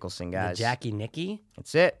 Jack Nicholson, guys. Jackie Nicky?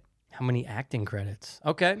 That's it. How many acting credits?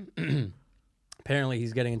 Okay. Apparently,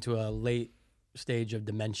 he's getting into a late stage of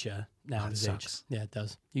dementia now at his age. sucks. Yeah, it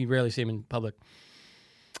does. You rarely see him in public.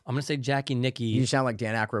 I'm gonna say Jackie Nicky. You sound like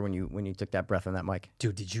Dan Aykroyd when you took that breath on that mic.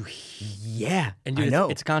 Dude, did you? Yeah, And dude, I know.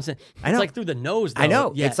 It's constant. I It's know. like through the nose. Though. I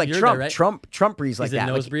know. Yeah, it's like you're Trump. there, right? Trump breathes like He's a that.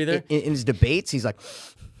 nose Like, breather? in his debates, he's like,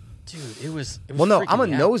 Dude, it was. well, no, I'm a freaking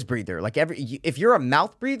me out. nose breather. Like if you're a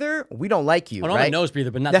mouth breather, we don't like you, Oh, no, right? I'm a nose breather,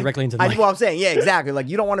 but not directly into the mic. Well, I'm saying, yeah, exactly. Like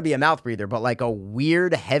you don't want to be a mouth breather, but like a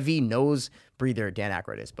weird, heavy nose breather, Dan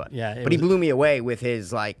Aykroyd is. But Yeah, it but he was- blew me away with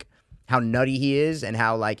his like how nutty he is and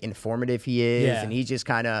how like informative he is, Yeah. and he's just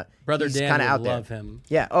kind of Brother he's Dan kind would of out there. love him.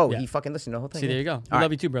 Yeah. Oh, Yeah. he fucking listened to the whole thing. See, there yeah. you go. All We right.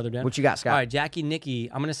 love you too, Brother Dan. What you got, Scott? All right, Jackie Nicky.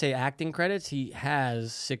 I'm gonna say acting credits. He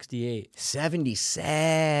has 68.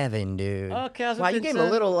 77, dude. Okay, I was wow, you within gave him a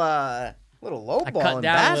 10. little low I ball cut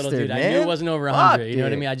down a little, dude. I knew it wasn't over 100. You know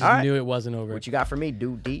what I mean? I just knew it wasn't over. What you got for me,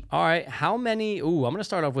 dude? D. All right, how many? Ooh, I'm gonna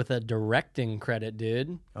start off with a directing credit,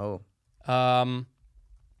 dude. Oh,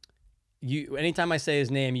 You anytime I say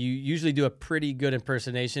his name, you usually do a pretty good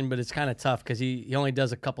impersonation, but it's kind of tough because he only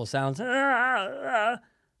does a couple sounds.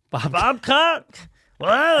 Bobcat. Well,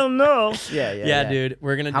 I don't know. yeah, Dude.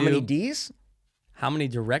 We're gonna How do. many D's? How many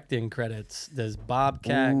directing credits does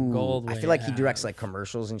Bobcat Goldthwait I feel like he have? directs like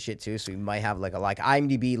commercials and shit too, so he might have like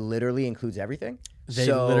IMDb literally includes everything. They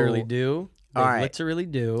So, literally do. They all right. literally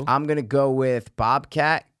do. I'm gonna go with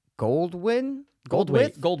Bobcat Goldthwait.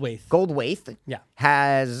 Goldthwait. Yeah.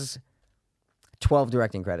 Has 12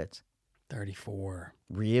 directing credits. 34.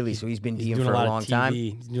 Really? So he's been He's D'ing doing for a lot a long of TV. time.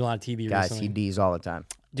 He's doing a lot of TV Guys, recently. he D's all the time.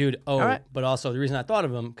 Dude, right. but also the reason I thought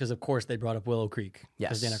of him, because of course they brought up Willow Creek.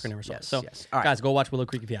 Yes, Dan Aykroyd never saw it. yes, So, yes. All right. guys, go watch Willow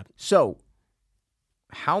Creek if you haven't. So,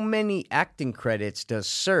 how many acting credits does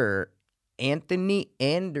Sir Anthony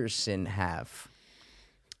Anderson have?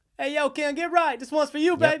 Hey, yo, Ken, get right. This one's for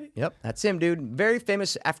you, baby. Yep, that's him, dude. Very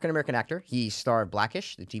famous African American actor. He starred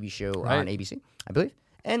Blackish, the TV show Right. on ABC, I believe.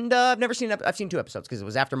 And I've never seen. I've seen 2 episodes because it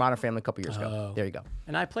was after Modern Family a couple years ago. There you go.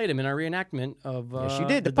 And I played him in our reenactment of Yes, you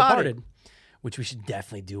did, The Departed. which we should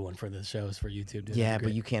definitely do one for the shows for YouTube. Dude. Yeah, That'd be but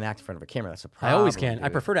great. you can't act in front of a camera. That's a I problem. always can. I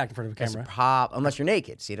dude. prefer to act in front of a That's camera. unless you're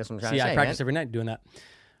naked. See, that's what I'm trying See, to say. I practice man. every night doing that.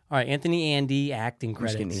 All right, Anthony Andy acting I'm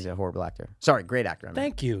just kidding. credits. He's a horrible actor. Sorry, great actor. I mean.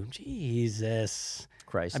 Thank you. Jesus.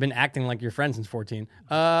 Christ. I've been acting like your friend since 14.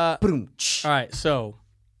 All Boom. right, so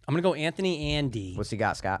I'm going to go Anthony Andy. What's he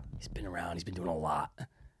got, Scott? He's been around. He's been doing a lot.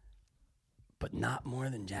 But not more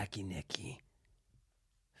than Jackie Nicky.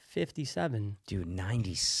 57. Dude,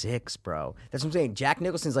 96, bro. That's what I'm saying. Jack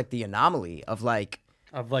Nicholson's like the anomaly of like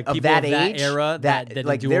Of like of people that of that age, era that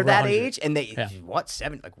like do they're over that 100. age, and they Yeah. what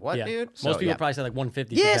 7? Like what, Yeah. dude? Most So, people yeah. probably say like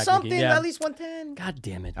 150. for Yeah, Jack something Nicky. Yeah. at least 110. God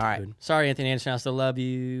damn it, All right. dude. Sorry, Anthony Anderson. I still love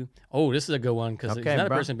you. Oh, this is a good one because Okay, he's another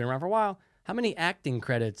bro. person who's been around for a while. How many acting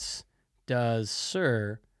credits does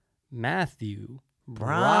Sir Matthew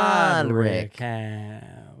Broderick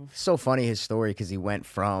have? So funny his story because he went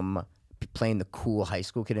from playing the cool high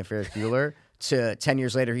school kid in Ferris Bueller to 10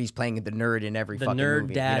 years later he's playing the nerd in every The fucking nerd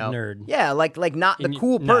movie. dad you know? nerd. Yeah, like not the And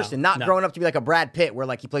cool no, person, not no. growing up to be like a Brad Pitt where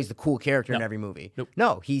like he plays the cool character in Nope. every movie. Nope.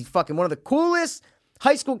 No, he's fucking one of the coolest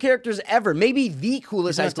high school characters ever. Maybe the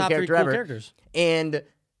coolest He's high one of school the top 3 character cool ever. characters. And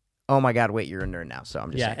oh my god, wait, you're a nerd now, so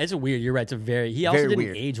I'm just Yeah, saying. it's a weird. You're right. It's a very. He also Very didn't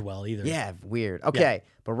weird. age well either. Yeah, weird. Okay,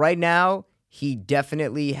 but right now he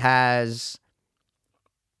definitely has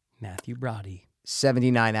Matthew Brody.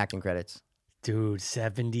 79 acting credits. Dude,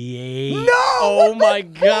 78. No! Oh what my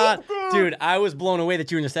the god. fuck, Dude, I was blown away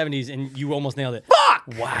that you were in the 70s and you almost nailed it. Fuck!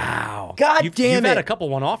 Wow. God you've damn had it. a couple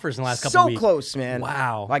one-offers in the last couple So weeks. close, man.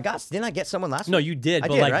 Wow. Well, didn't I get someone last No, week? you did, I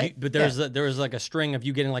but did, like, right? there was like a string of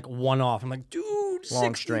you getting like one off. I'm like, dude,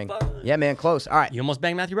 Long 65. string. Yeah, man, close. All right. You almost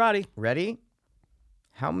banged Matthew Roddy. Ready?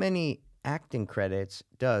 How many acting credits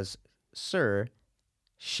does Sir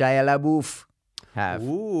Shia LaBeouf have?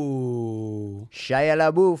 Ooh. Shia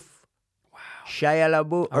LaBeouf. Wow. Shia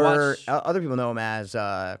LaBeouf. I Or watched- other people know him as,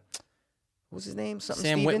 what's his name? Something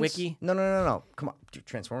Sam Stevens? Witwicky? No. Come on. Dude,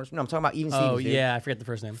 Transformers? No, I'm talking about Even Oh, Stevens, dude. yeah, I forget the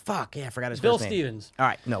first name. Fuck, yeah, I forgot his Bill first name. Stevens. All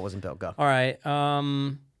right. No, it wasn't Bill. Go. All right.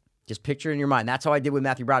 Just picture it in your mind. That's how I did with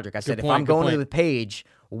Matthew Broderick. I said, if point, I'm good going to point. the page,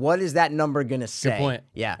 what is that number going to say? Good point.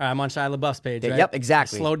 Yeah. All right, I'm on Shia LaBeouf's page, right? Yep,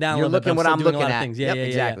 exactly. Slow down You're a little bit. looking what still I'm doing a looking lot of at. things. Yeah, Yep, yeah, yeah,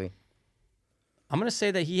 exactly. I'm going to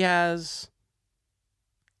say that he has...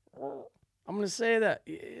 I'm going to say that...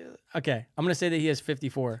 Okay. I'm going to say that he has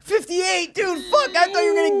 54. 58, dude. Fuck, I thought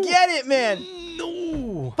you were going to get it, man.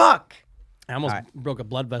 No. Fuck. I almost All right. broke a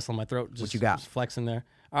blood vessel in my throat. Just, you got? Just flexing there.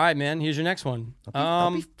 All right, man. Here's your next one.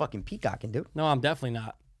 Don't be fucking peacocking, dude. No, I'm definitely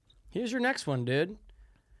not. Here's your next one, dude.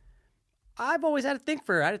 I've always had a thing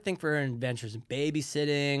for her. I had a thing for her in adventures and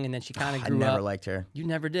babysitting, and then she kind of I grew never up. liked her. You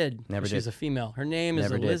never did. Never She's did. a female. Her name is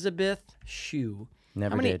Never did. Elizabeth Shue.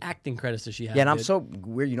 Never How many did. acting credits does she have? Yeah, and I'm dude? so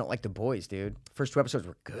weird you don't like The Boys, dude. First 2 episodes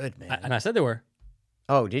were good, man. And I said they were.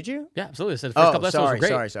 Oh, did you? Yeah, absolutely. I said the first couple episodes were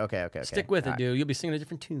great. Okay. Stick with All it, dude. You'll be singing a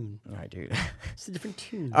different tune. Right. All right, dude. It's a different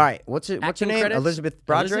tune. All right, what's her Acting name? credits? Elizabeth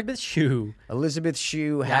Broderick? Elizabeth Shue. Elizabeth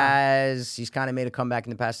Shue has, she's kind of made a comeback in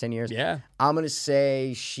the past 10 years. Yeah. I'm going to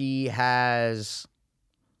say she has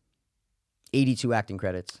 82 acting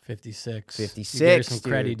credits. 56. 56, You gave her some dude.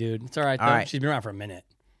 credit, dude. It's all right, though. All right. She's been around for a minute.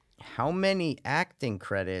 How many acting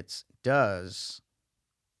credits does...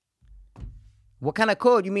 What kind of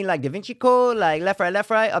code? You mean like Da Vinci Code? Like left,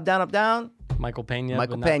 right, up, down? Michael Pena.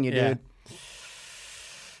 Michael but not- Pena, yeah. dude.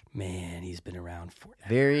 Man, he's been around for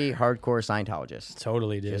Very hardcore Scientologist.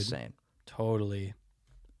 Totally, dude. Just saying. Totally.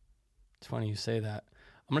 It's funny you say that.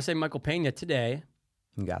 I'm gonna say Michael Pena today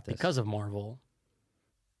You got this. because of Marvel.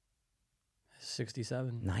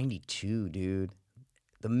 67. 92, dude.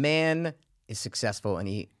 The man is successful, and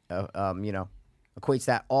he, equates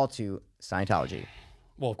that all to Scientology.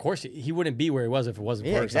 Well, of course he wouldn't be where he was if it wasn't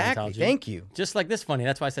Yeah, for exactly. Scientology. Thank you. Just like this funny.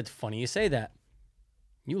 That's why I said funny you say that.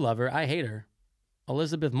 You love her. I hate her.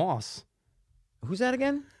 Elizabeth Moss. Who's that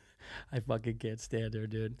again? I fucking can't stand her,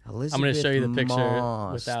 dude. Elizabeth I'm gonna show you the picture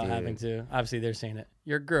Moss, without dude. having to. Obviously, they're saying it.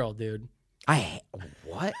 You're a girl, dude.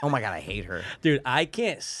 What? Oh my god, I hate her. Dude, I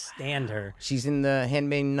can't stand her. She's in the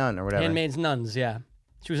Handmaiden Nun or whatever. Handmaid's Nuns, yeah.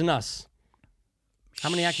 She was a Nuss. How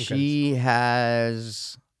many acting credits? She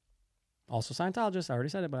has. Also Scientologist. I already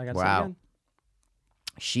said it, but I got to say it Wow. again.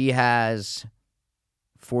 She has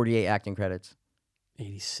 48 acting credits.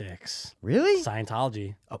 86. Really?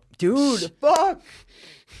 Scientology. Oh, dude, fuck.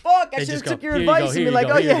 I They should have just took go, your "Here you go, advice and here be you like,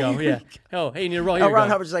 go, oh here you yeah. go, yeah. Oh, hey, you need to roll. Here Oh, you Ron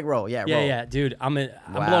go. Hubbard's like, roll. Yeah, Yeah, roll. yeah, dude. I'm blown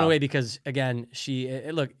Wow. away because again,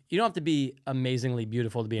 look. You don't have to be amazingly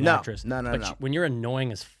beautiful to be an No, actress. no, but no. when you're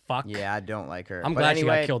annoying as fuck, Yeah, I don't like her. I'm But glad she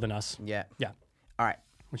anyway, got killed in Us. Yeah. Yeah, All right.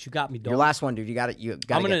 when you got me, dog. Your last one, dude. You got it. You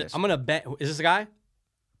got to get this. I'm gonna bang. Is this a guy?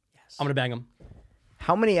 Yes. I'm gonna bang him.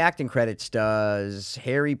 How many acting credits does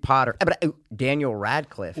Harry Potter, Daniel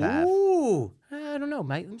Radcliffe have? Ooh, I don't know,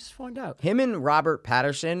 mate. Let me just find out. Him and Robert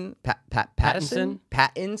Pattinson.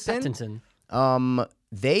 Pattinson.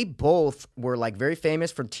 They both were like very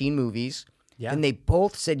famous for teen movies. Yeah. And they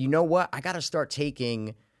both said, you know what? I got to start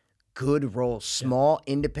taking good roles, small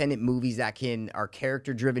independent movies that are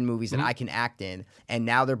character driven movies that I can act in. And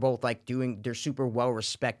now they're both like they're super well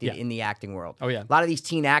respected Yeah. in the acting world. Oh, yeah. A lot of these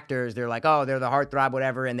teen actors, they're like, oh, they're the heartthrob,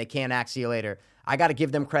 whatever, and they can't act. See you later. I got to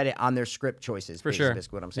give them credit on their script choices. For sure.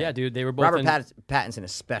 Basically what I'm saying. Yeah, dude. They were both Robert in- Pattinson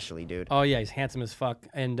especially, dude. Oh yeah, he's handsome as fuck.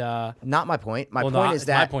 And Not my point. My well, point no, is it's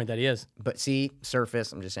that. my point that he is. But see,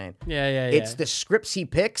 surface. I'm just saying. Yeah. It's the scripts he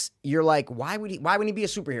picks. You're like, why would he be a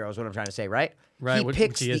superhero? Is what I'm trying to say, right? Right, He which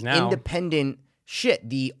picks he is the now. independent shit,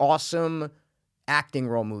 the awesome acting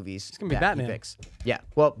role movies. It's gonna be Batman. He picks. Yeah.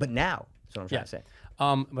 Well, but now that's what I'm trying to say.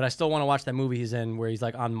 But I still want to watch that movie he's in where he's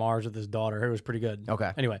like on Mars with his daughter. It was pretty good.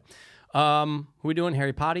 Okay. Anyway, who we doing?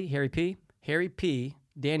 Harry P,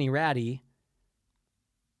 Danny Ratty.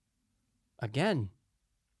 Again,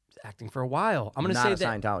 he's acting for a while. I'm gonna Not say a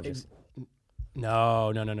that. Scientologist.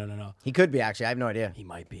 No. He could be actually. I have no idea. He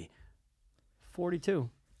might be. 42.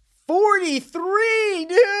 43,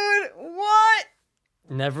 dude. What?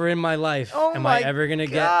 Never in my life Oh am my I ever gonna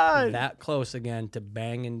God. get that close again to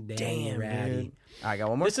banging Danny Ratty. Dude. I got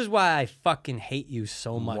one more. This is why I fucking hate you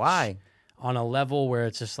so much. Why? On a level where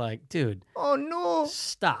it's just like, dude, Oh no.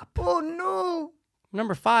 stop. Oh no.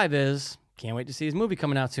 Number 5 is, can't wait to see his movie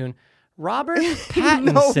coming out soon, Robert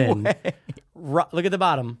Pattinson. Look at the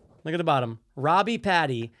bottom. Look at the bottom. Robbie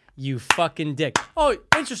Patty, you fucking dick. Oh,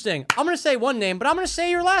 interesting. I'm going to say one name, but I'm going to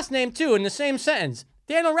say your last name too in the same sentence.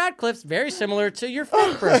 Daniel Radcliffe's very similar to your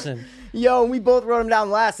fifth person. Yo, we both wrote him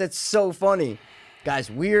down last. That's so funny.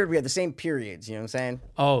 Guys, weird. We had the same periods. You know what I'm saying?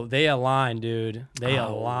 Oh, they align, dude. They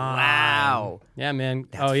align. Wow. Yeah, man.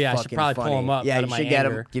 That's I should fucking probably pull funny. him up. Yeah, out you of my should get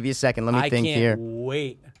him. anger. Give you a second. Let me I think can't here.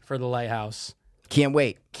 wait for The Lighthouse. Can't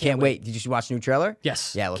wait. Can't wait. Did you watch the new trailer?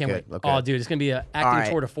 Yes. Yeah, look can't good. wait. Look good. Oh, dude, it's gonna be an acting All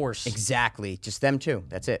right. tour de force. Exactly. Just them two.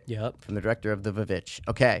 That's it. Yep. From the director of The Vivitch.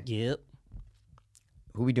 Okay. Yep.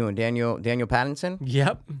 Who we doing? Daniel Pattinson?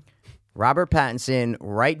 Yep. Robert Pattinson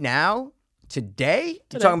right now, today?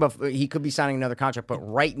 You're talking about he could be signing another contract, but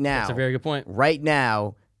right now. That's a very good point. Right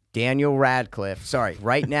now,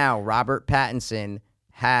 right now, Robert Pattinson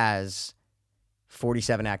has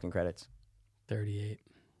 47 acting credits. 38.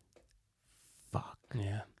 Fuck.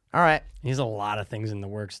 Yeah. All right. He has a lot of things in the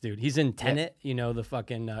works, dude. He's in Tenet, you know, the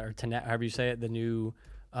fucking, or Tenet, however you say it, the new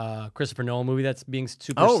Christopher Nolan movie that's being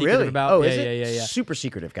super Oh, secretive really? about. Oh, yeah, is it? yeah. Super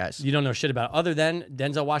secretive, guys. You don't know shit about it, other than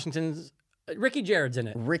Denzel Washington's, Ricky Jared's in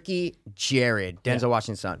it. Ricky Jared, Denzel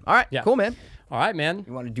Washington's son. All right. Yeah. Cool, man. All right, man.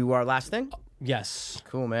 You want to do our last thing? Yes.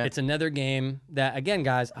 Cool, man. It's another game that, again,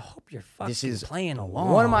 guys, I hope you're fucking This is playing along.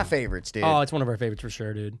 one of my favorites, dude. Oh, it's one of our favorites for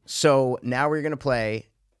sure, dude. So now we're going to play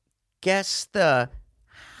Guess the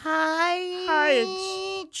Height.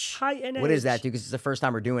 What is that, dude? Because it's the first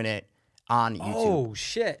time we're doing it on YouTube. Oh,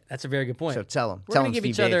 shit. That's a very good point. So tell them. We're going to give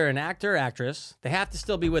each other an actor or actress. They have to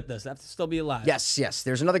still be with us. They have to still be alive. Yes, yes.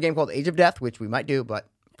 There's another game called Age of Death, which we might do, but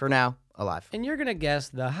for now, alive. And you're going to guess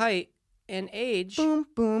the height and age. Boom,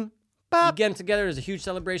 boom, You bop. get them together as a huge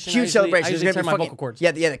celebration. Huge celebration. I There's usually gonna turn be my fucking, vocal cords.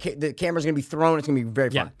 Yeah, the camera's going to be thrown. It's going to be very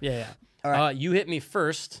Yeah, fun. yeah. All right. You hit me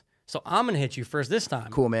first, so I'm going to hit you first this time.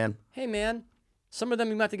 Cool, man. Hey, man. Some of them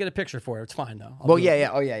you might have to get a picture for. It's fine, though. I'll Well, do yeah, it. yeah.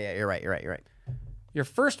 Oh, yeah. You're right. Your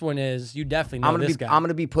first one is, you definitely know this guy. I'm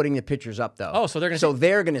gonna be putting the pictures up though. Oh, so they're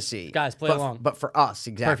gonna see. see. Guys, play But- along. But for us,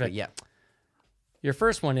 exactly. Perfect. Yeah. Your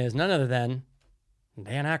first one is none other than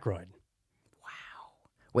Dan Aykroyd.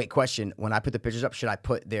 Wait, question. When I put the pictures up, should I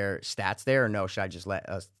put their stats there or no? Should I just let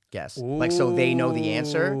us guess? Like so they know the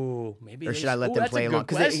answer? Ooh, maybe Or they should I let them that's a play good along?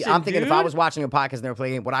 Because question, I'm thinking if I dude. was watching a podcast and they were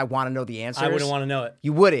playing, would I want to know the answers? I wouldn't want to know it.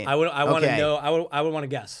 You wouldn't? I want to Okay. know. I would want to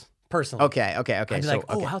guess personally. Okay. I'd be So, like,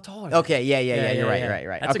 oh, okay. how tall are they? Okay, yeah. You're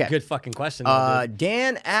right. That's okay. a good fucking question. Though, dude.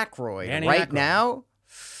 Dan Aykroyd. Danny right Aykroyd. now,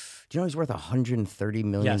 do you know he's worth $130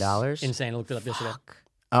 million? Yes. Insane. I looked it up yesterday.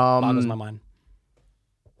 Um, Boggles my mind.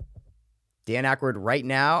 Dan Aykroyd right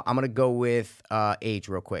now, I'm going to go with age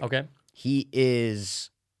real quick. Okay. He is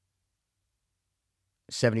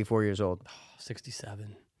 74 years old.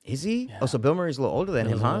 67. Is he? Yeah. Oh, so Bill Murray's a little older than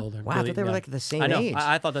him, Bill's a huh? little older. Wow, I Really, thought they were yeah. like the same I know. age.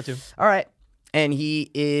 I thought that too. All right. And he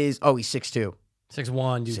is, he's 6'2".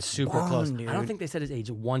 6'1", dude. Super 6'1", close. dude. I don't think they said his age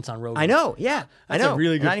once on Rogan. I know, yeah. I That's a know.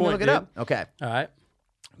 really And I good didn't even point, look it up. Okay. All right.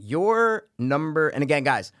 Your number, and again,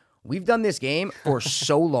 guys, we've done this game for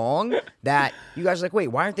so long that you guys are like, wait,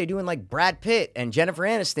 why aren't they doing like Brad Pitt and Jennifer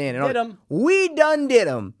Aniston? And all Did 'em. We did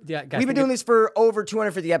them. Yeah, guys, We've been think doing it- this for over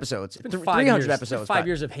 250 episodes. It's been 300 5 years. episodes. It's been 5 but-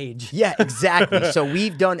 years of age. Yeah, exactly. So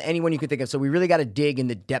we've done anyone you could think of. So we really got to dig in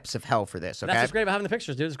the depths of hell for this, okay? That's what's great about having the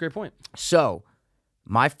pictures, dude. It's a great point. So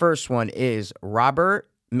my first one is Robert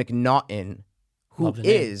McNaughton, who Love the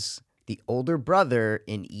name. is the older brother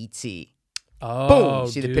in E.T. Oh, Boom.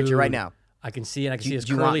 You see the picture right dude. now. I can see it. I can see his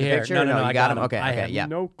do you want curly the hair. picture? No, No, you I got got him? Okay, I okay, have yeah.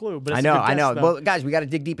 no clue. But I it's know, a good I know. guess, though. Well, guys, we got to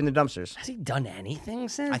dig deep in the dumpsters. Has he done anything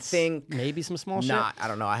since? I think maybe some small shit. Nah, I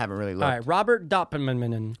don't know. I haven't really looked. All right, Robert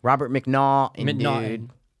Doppelman. Robert McNaughton, McNaughton. dude.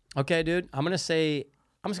 Okay, dude. I'm just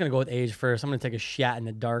gonna go with age first. I'm gonna take a shot in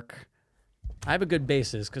the dark. I have a good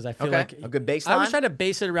basis because I feel Okay, like a good baseline? I always try to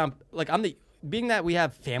base it around being that we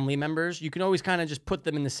have family members. You can always kind of just put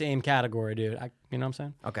them in the same category, dude. You know what I'm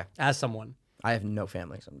saying? Okay. As someone. I have no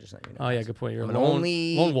family, so I'm just letting you know. Oh yeah, good point. You're I'm a an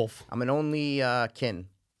lone wolf. I'm an only kin.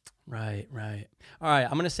 Right. All right.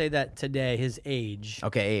 I'm gonna say that today his age.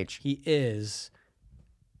 Okay, age. He is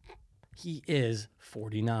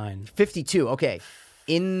 49. 52. Okay.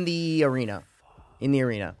 In the arena.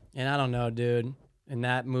 And I don't know, dude. In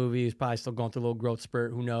that movie, he's probably still going through a little growth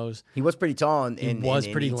spurt. Who knows? He was pretty tall in was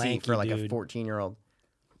in pretty ET lanky, for like dude. a 14-year-old.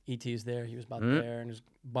 E.T.'s there. He was about there and was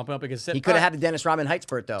bumping up against it. He could have had the Dennis Rodman height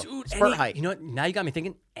spurt though. Dude, spurt height. You know what? Now you got me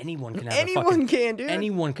thinking anyone can have Anyone can, dude.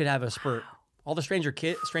 Anyone could have a spurt. All the Stranger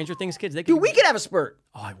Things kids, they could. Dude, we could have a spurt.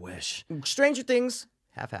 Oh, I wish. Stranger things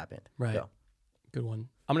have happened. Right. Go. Good one.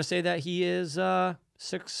 I'm going to say that he is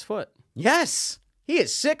 6 foot. Yes. He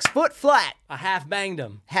is 6 foot flat. I half banged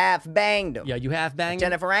him. Half banged him. Yeah, you half banged him?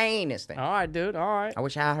 Jennifer Aniston. All right, dude. All right. I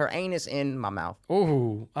wish I had her anus in my mouth.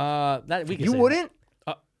 Ooh. That we can You say wouldn't?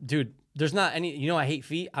 that. Dude, there's not any. You know, I hate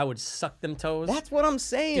feet. I would suck them toes. That's what I'm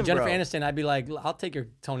saying, Dude, Jennifer bro. Aniston, I'd be like, I'll take your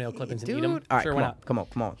toenail clippings and eat Dude. them. All right, sure, come why on, not?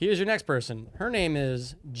 come on. Here's your next person. Her name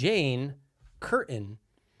is Jane Curtin.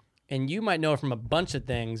 And you might know her from a bunch of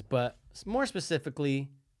things, but more specifically,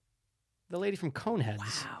 the lady from Coneheads.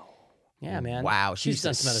 Wow. Yeah, man. Wow, She's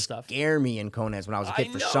done used to some other stuff. Scare me in Coneheads when I was a kid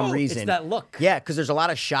I for know, some reason. it's that look. Yeah, because there's a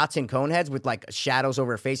lot of shots in Coneheads with like shadows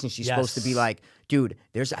over her face, and she's supposed to be Yes. like, dude.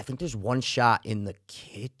 I think there's one shot in the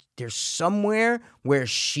kid. There's somewhere where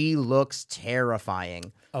she looks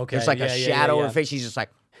terrifying. Okay, there's like yeah, a yeah, shadow yeah, over yeah. her face. She's just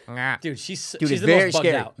like, "Nah." Dude, she's Dude, she's it's the very most bugged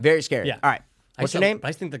scary. out. Very scary. Yeah. All right, I what's her still- name? I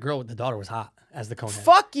just think the girl with the daughter was hot as the Conehead.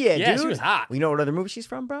 Fuck yeah, Yeah, dude. she was hot. You know what other movie she's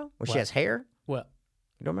from, bro? Where she What? has hair. What?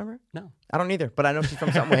 You don't remember? No. I don't either, but I know she's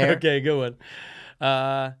from something with hair. Okay, good one.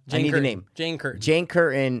 Jane need the Curtin. name. Jane Curtin. Jane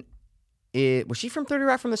Curtin. Was she from 30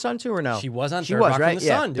 Rock from the Sun too, or no? She was on She Third was, Rock right? from the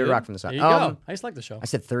Yeah, Sun, dude. 30 Rock from the Sun. There you go. I just like the show. I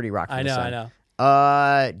said 30 Rock from I the know, Sun.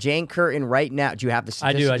 I know. Jane Curtin right now. Do you have the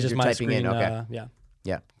I statistics? do. I just You're my typing screen. in. Okay. Yeah,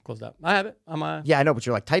 Yeah. closed up. I have it. I'm Yeah, I know, but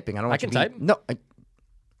you're like typing. I don't want I you can to be- type. No.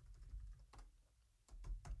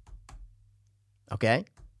 Okay.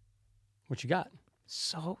 What you got?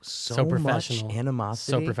 So So professional. much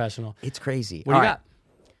animosity. So professional. It's crazy. What do you All got? right.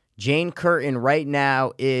 Jane Curtin right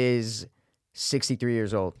now is 63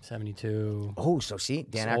 years old. 72. Oh, so see,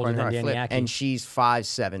 Dan She's older Aykroyd, than her I Danny flip, Aki. and she's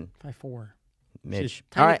 5'7". 5'4". Mitch. She's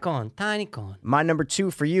All tiny right. con. Tiny con. My number 2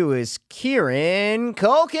 for you is Kieran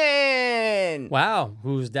Culkin. Wow.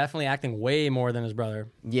 Who's definitely acting way more than his brother.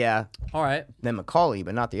 Yeah, All right. then Macaulay,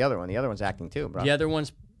 but not the other one. The other one's acting too, bro. The other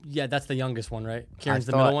one's, yeah, that's the youngest one, right? Kieran's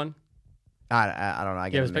the thought- middle one. I don't know. I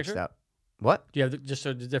you get have them his mixed picture? up. What? Do you have just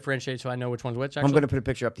so to differentiate so I know which one's which? Actually? I'm going to put a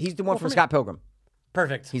picture up. He's the one Well, from for me. Scott Pilgrim.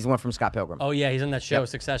 Perfect. He's the one from Scott Pilgrim. Oh, yeah, he's in that show, Yep.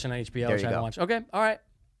 Succession on HBO, There which you I haven't go. watched. Okay, all right.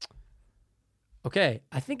 Okay,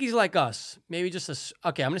 I think he's like us. Maybe just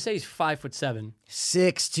okay, I'm going to say he's 5'7".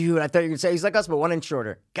 6, dude. I thought you were going to say he's like us, but 1 inch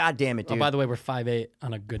shorter. God damn it, Oh, dude. by the way, we're 5'8"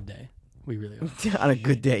 on a good day. We really are. On a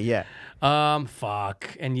good day, yeah.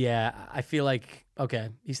 Fuck. And yeah, I feel like, okay,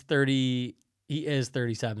 he's 30. He is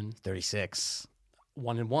 37. 36.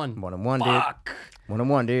 1-1. 1-1, dude. Fuck.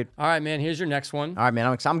 1-1, dude. All right, man, here's your next one. All right,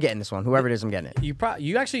 man. I'm getting this one. Whoever it is, I'm getting it.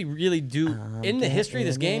 You actually really do in the history of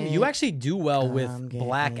this game. You actually do well with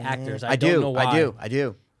black actors. I don't know why. I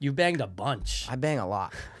do. You banged a bunch. I bang a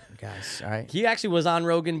lot, guys. All right. He actually was on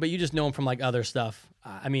Rogan, but you just know him from like other stuff.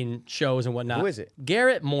 I mean, shows and whatnot. Who is it?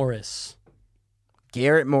 Garrett Morris.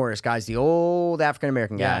 Garrett Morris, guys, the old African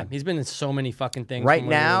American Yeah, guy. he's been in so many fucking things. Right from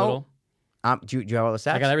when we were now, little. Do you have all the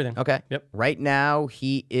stats? I got everything. Okay. Yep. Right now,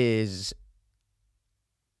 he is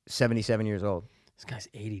 77 years old. This guy's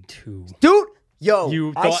 82. Dude, yo,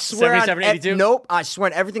 You I thought swear 77, on 82? Nope, I swear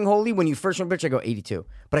on everything holy. When you first went bitch, I go 82.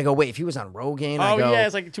 But I go, wait, if he was on Rogan, I Oh, go, yeah,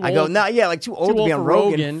 it's like too I go, old. nah, yeah, like too old Too to old be for on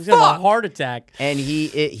Rogan. He's gonna have a Fuck. heart attack. And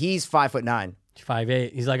he's 5'9".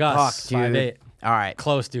 5'8". He's like us. Fuck, dude. 5'8". All right.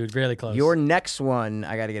 Close, dude. Really close. Your next one,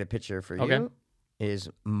 I got to get a picture for you, Okay. is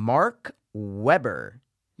Mark Webber.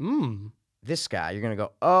 Mm. This guy, you're going to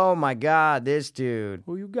go, oh my God, this dude.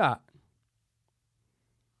 Who you got?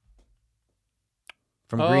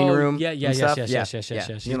 From Oh, Green Room. yeah, yeah, and yes, stuff? yes. Yeah.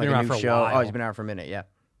 He's He's been like around new for a show. while. Oh, he's been around for a minute, yeah.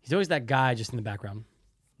 He's always that guy just in the background.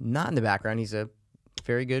 Not in the background. He's a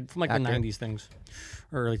very good From like actor. the 90s things.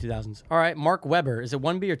 Or early 2000s. All right, Mark Webber. Is it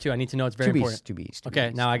 1B or 2? I need to know. It's very important. Two B's.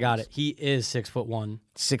 Okay, now I got it. He is 6'1".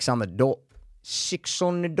 6 on the dot. 6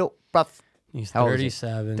 on the dot, bruv. He's How old is he?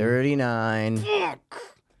 37. 39.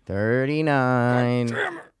 39.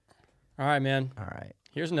 All right, man. All right.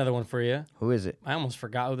 Here's another one for you. Who is it? I almost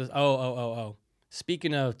forgot who this. Oh.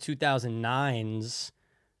 Speaking of 2009's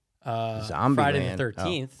Zombieland. Friday the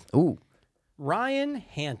 13th, Ooh. Ryan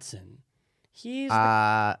Hansen. He's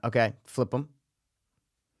Okay. Flip him.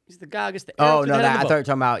 he's the guy who gets the arrow Oh, through no. the head I of thought the you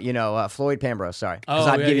were talking about, Floyd Pambrose. Sorry. Because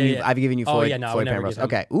Oh, I've yeah. given you Oh, Floyd, yeah, no, I would Floyd never Pambrose. give him.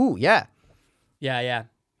 Okay. Ooh, yeah. Yeah.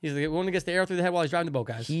 He's the one that gets the arrow through the head while he's driving the boat,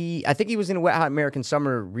 guys. I think he was in a Wet Hot American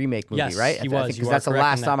Summer remake movie, Yes, right? he was. You Because are that's the correct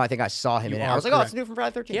last in that. time I think I saw him You in it. I are was like, oh, it's correct. new from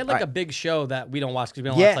Friday the 13th. He had like a big show that we don't watch because we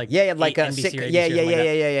don't Yeah, watch like yeah, like a NBC sick- or ABC yeah, or something like that.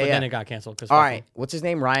 yeah. But then it got canceled. All right. What's his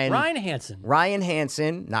name? Ryan Hansen. Ryan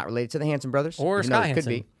Hansen, not related to the Hansen brothers. Or even though Scott he Hansen.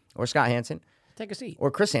 Could be. Or Scott Hansen. Take a seat. Or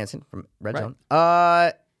Chris Hansen from Red Right.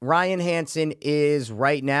 Zone. Ryan Hansen is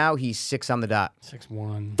right now, he's 6 on the dot.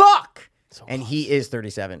 6'1". Fuck! So And close. he is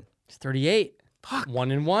 37. He's 38. Fuck.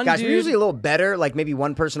 1-1, Guys, dude. we're usually a little better. Like maybe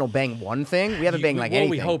one person will bang one thing. We haven't banged like anything.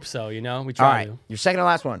 we hope so, you know? We All try right. to. Your second to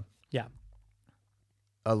last one. Yeah.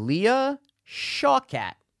 Aaliyah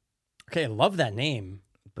Shawkat. Okay, I love that name.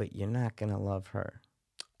 But you're not going to love her.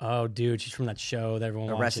 Oh, dude, she's from that show that everyone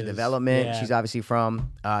watches. Arrested Development. Yeah. She's obviously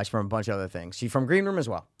from a bunch of other things. She's from Green Room as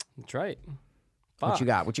well. That's right. What you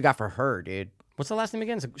got? What you got for her, dude? What's the last name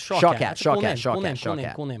again? It's Shawkat. That's a cool name.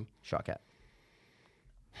 Shawkat. Cool name. Shawkat.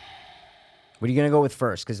 What are you gonna go with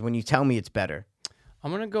first? Because when you tell me, it's better. I'm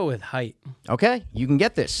going to go with height. Okay, you can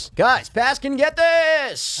get this, guys. Pass can get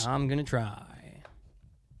this. I'm going to try.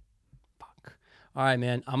 Fuck. All right,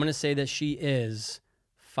 man. I'm going to say that she is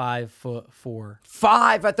 5'4".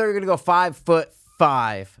 5. I thought you were gonna go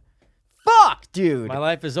 5'5". Fuck, dude. My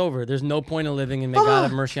life is over. There's no point in living, and may God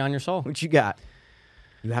have mercy on your soul. What you got?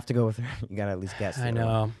 You have to go with her. You gotta at least guess. I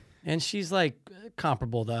know. And she's like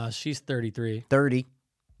comparable to us. She's 33. 30.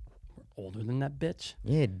 Older than that bitch.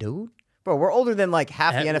 Yeah, dude. Bro, we're older than like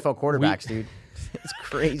half the Eh, NFL quarterbacks, dude. It's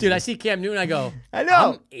crazy. Dude, I see Cam Newton. I go, I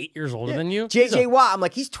know. I'm 8 years older than you. JJ Watt, I'm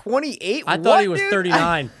like, he's 28. I thought he was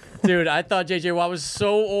 39. Dude, I thought JJ Watt was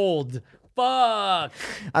so old. Fuck. I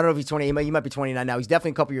don't know if he's 28. He might be 29 now. He's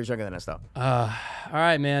definitely a couple years younger than us, though. All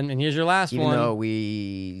right, man. And here's your last Even one. though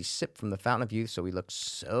we sip from the fountain of youth, so we look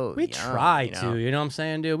so We young, try you know? to, you know what I'm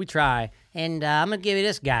saying, dude? We try. And I'm going to give you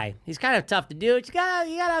this guy. He's kind of tough to do. You got to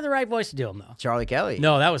have the right voice to do him, though. Charlie Kelly.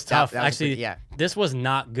 No, that was tough. that was Actually, pretty- yeah. This was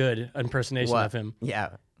not good impersonation What? of him.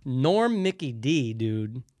 Yeah. Norm Mickey D,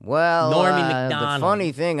 dude. Well, Normie the McDonald.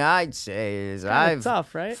 funny thing I'd say is I've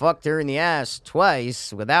tough, right? fucked her in the ass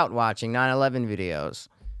twice without watching 9/11 videos.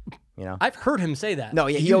 You know? I've heard him say that. No,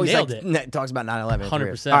 yeah, he You always nailed like, it. talks about 9/11.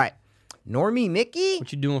 100%. All right. Normie Mickey?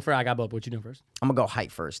 What you doing first? I got both. What you doing first? I'm going to go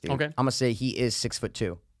height first, dude. Okay. I'm going to say he is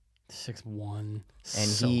 6'2". 6'1". And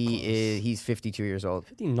So he's 52 years old.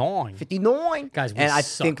 59. 59. Guys, we and I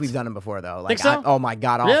sucked. think we've done him before though. Like, Think so? oh my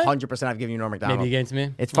god, Really? 100% I've given you Norm Macdonald. Maybe against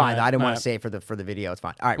me. It's fine. All right, I didn't all want right. to say it for the video. It's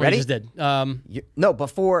fine. All right, Well, ready? you just did. No,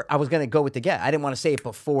 before I was gonna go with the get. I didn't want to say it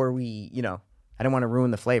before we, I didn't want to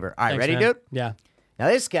ruin the flavor. All right, Thanks, ready, man. dude? Yeah. Now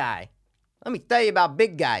this guy, let me tell you about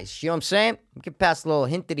big guys. You know what I'm saying? We can pass a little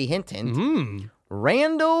hint. Mm-hmm.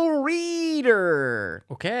 Randall Reeder.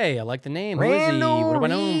 Okay, I like the name. Who is he? Randall What do I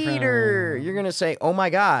know him Reeder. from? You're gonna say, "Oh my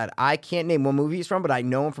God, I can't name what movie he's from, but I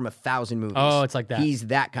know him from 1,000 movies." Oh, it's like that. He's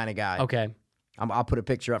that kind of guy. Okay. I'll put a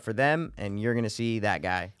picture up for them, and you're gonna see that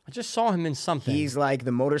guy. I just saw him in something. He's like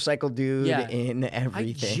the motorcycle dude Yeah. in I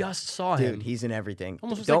everything. just saw him. Dude, he's in everything.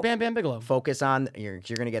 Almost looks Don't like Bam Bam Bigelow. focus on. You're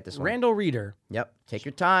gonna get this one. Randall Reeder. Yep. Take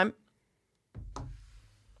your time.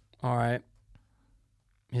 All right.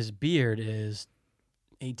 His beard is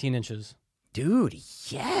 18 inches. Dude,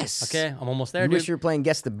 yes. Okay, I'm almost there, You dude. wish you were playing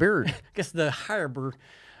Guess the Bird. Guess the higher bird.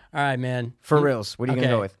 All right, man. For reals. What are you Okay.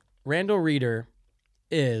 gonna go with? Randall Reeder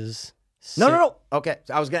is No. Okay.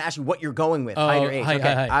 So I was gonna ask you what you're going with. Height or age. height,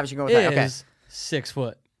 Okay. height. Obviously going with height. Okay. Is 6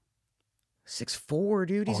 foot. 6'4",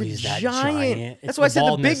 dude. He's Oh, a he's that giant. It's That's why I said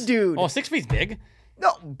baldness. the big dude. Oh, 6 feet's big.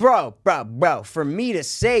 No, bro. For me to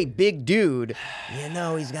say big dude,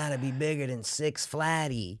 he's got to be bigger than 6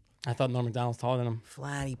 flatty. I thought Norm Macdonald's taller than him.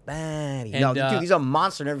 Flatty batty. And, No, dude, he's a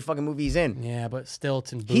monster in every fucking movie he's in. Yeah, but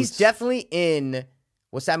Stilton boots. He's definitely in.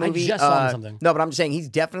 What's that movie? just saw him in something. No, but I'm just saying he's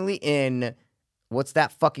definitely in. What's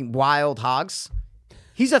that fucking Wild Hogs?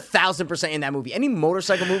 He's 1,000% in that movie. Any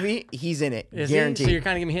motorcycle movie, he's in it. Is he? Guaranteed. So you're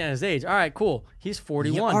kind of giving me his age. All right, cool. He's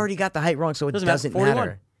 41. You already got the height wrong, so it Doesn't matter. doesn't 41.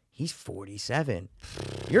 matter. He's 47.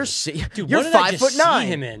 You're Dude, you're what did I 5'9". just see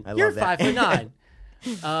him in? I You're love that. 5'9".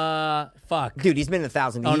 Fuck. Dude, he's been in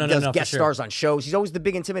 1,000. Oh, He no, does for guest sure. stars on shows. He's always the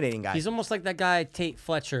big intimidating guy. He's almost like that guy Tate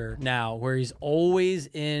Fletcher now, where he's always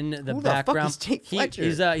in the Who the fuck background. is Tate Fletcher?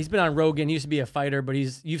 He's been on Rogan. He used to be a fighter, but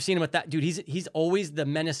you've seen him with that dude. He's always the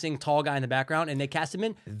menacing tall guy in the background, and they cast him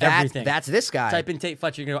in everything. That's this guy. Type in Tate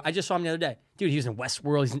Fletcher. You're gonna go, I just saw him the other day, dude. He was in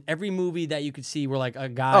Westworld. He's in every movie that you could see where like a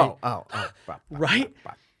guy. Right?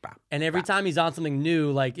 And every time he's on something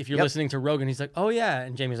new, like if you're Yep. listening to Rogan, he's like, "Oh yeah,"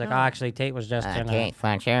 and Jamie's like, "Oh, actually, Tate was just in Kate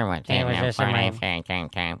Fletcher went Tate was just in my just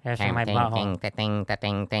in my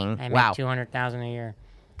butthole. I make Wow. $200,000 a year."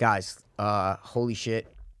 Guys, holy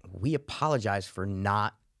shit. We apologize for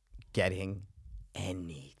not getting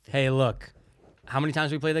anything. Hey, look, how many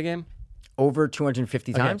times we played that game? Over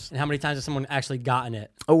 250 Okay. times? And how many times has someone actually gotten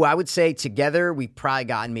it? Oh, I would say together we've probably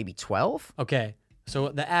gotten maybe 12. Okay, so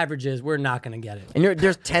the average is we're not going to get it. And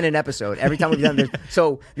there's 10 an episode. Every time we've done this.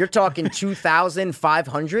 So you're talking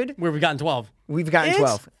 2,500. Where we gotten 12. We've gotten It's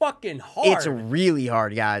 12. fucking hard. It's really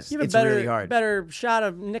hard, guys. You have It's a better, really hard. better shot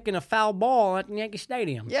of nicking a foul ball at Yankee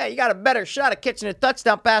Stadium. Yeah, you got a better shot at catching a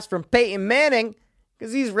touchdown pass from Peyton Manning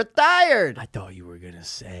because he's retired. I thought you were going to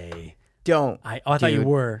say. Don't. I thought you dude.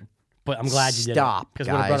 were. But I'm glad you did Stop, because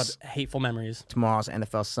it would have brought guys. up hateful memories. Tomorrow's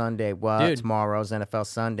NFL Sunday. What? Dude. Tomorrow's NFL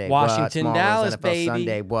Sunday. Washington, what? Tomorrow's Dallas, NFL baby.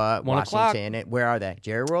 Sunday. What? 1 o'clock. Washington. Where are they?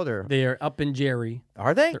 Jerry World or They're up in Jerry.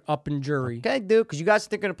 are they? They're up in Jury. Okay, dude. Because you guys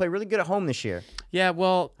think they're gonna play really good at home this year. Yeah,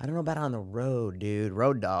 well, I don't know about on the road, dude.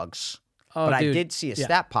 Road dogs. oh, But dude. I did see a Yeah.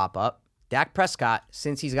 stat pop up. Dak Prescott,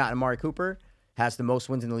 since he's gotten Amari Cooper, has the most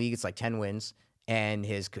wins in the league. It's like 10 wins. And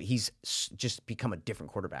he's just become a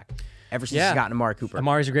different quarterback ever since Yeah. he's gotten Amari Cooper.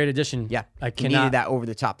 Amari's a great addition. Yeah. I He cannot needed that over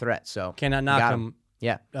the top threat. So cannot knock got him.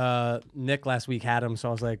 Yeah. Nick last week had him, so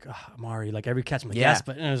I was like, Amari, like every catch, I'm like, Yeah. yes,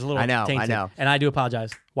 but it was a little I know, I tainted. know. And I do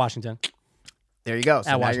apologize. Washington. There you go. So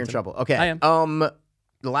At now you're in Washington. trouble. Okay. I am.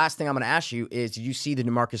 The last thing I'm going to ask you is, did you see the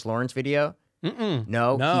DeMarcus Lawrence video? Mm-mm.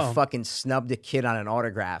 No. No. He fucking snubbed a kid on an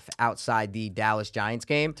autograph outside the Dallas Giants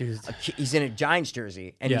game. Dude. He's in a Giants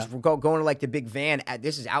jersey, and Yeah. he's going to like the big van.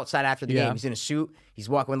 This is outside after the Yeah. game. He's in a suit. He's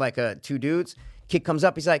walking with like two dudes. Kid comes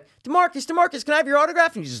up. He's like, DeMarcus, can I have your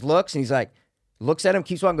autograph? And he just looks, and he's like, looks at him,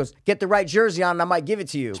 keeps walking, goes, get the right jersey on, and I might give it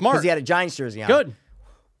to you. Smart. Because he had a Giants jersey on. Good.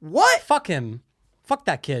 What? Fuck him. Fuck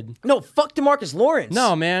that kid. No, fuck DeMarcus Lawrence.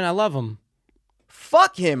 No, man, I love him.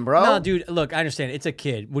 Fuck him, bro. No, dude, look, I understand. It's a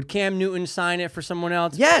kid. Would Cam Newton sign it for someone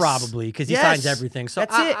else? Yes. Probably, because he Yes. signs everything. So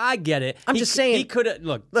That's it. I get it. I'm just saying- He could have,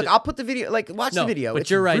 look, Look, I'll put the video, watch the video. But It's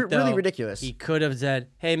you're right, really though. ridiculous. He could have said,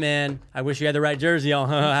 hey, man, I wish you had the right jersey on.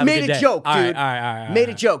 Have Made a a good day. joke, All right, dude. all right. Made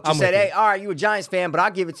a joke. I'm Just said, with you. hey, all right, you a Giants fan, but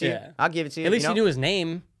I'll give it to you. Yeah. I'll give it to you. At least you he know? knew his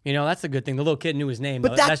name. You know, that's the good thing. The little kid knew his name.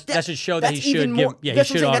 But though. that should show that he that's should even give. more, Yeah, that's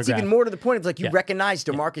he what should I'm saying. That's autograph. even more to the point. It's like you Yeah. recognize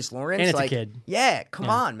DeMarcus Lawrence. And it's a like, kid. Yeah, come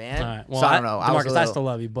on, man. All right. Well, So I don't know. I was a DeMarcus, I little- still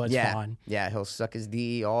love you, but it's yeah, fine. yeah, he'll suck his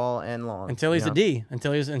D all and long Until he's you a know? D.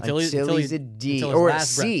 Until he's a D until his or a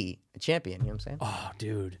last breath. C, a champion. You know what I'm saying? Oh,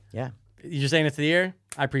 dude. Yeah. You're saying it's the year?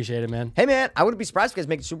 I appreciate it, man. Hey, man, I wouldn't be surprised if you guys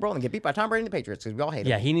make the Super Bowl and get beat by Tom Brady and the Patriots because we all hate him.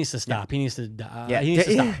 Yeah, he needs to stop. He needs to. Yeah. He needs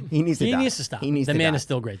to stop. He needs to die. He needs to stop. He needs the to man die. is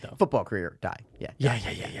still great though. Football career, die. Yeah. Yeah.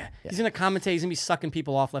 He's gonna commentate. He's gonna be sucking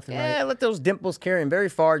people off left and right. Yeah, let those dimples carry him very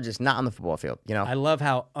far, just not on the football field. You know, I love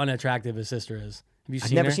how unattractive his sister is. Have you I've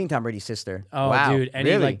seen never her? seen Tom Brady's sister. Oh, wow. dude.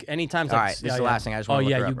 Really? Anytime. All right, this is the last thing. I just want to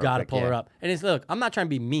look her you up real gotta quick, pull her yeah. up. And it's look. I'm not trying to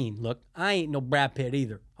be mean. Look, I ain't no Brad Pitt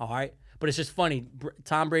either. All right. But it's just funny.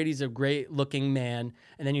 Tom Brady's a great looking man,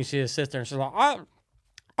 and then you see his sister, and she's like,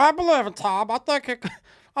 I believe in Tom. I think it can.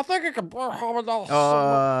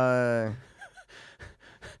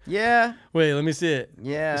 Yeah, Wait, let me see it.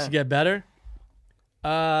 yeah. Does she get better?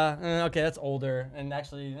 Okay, that's older, and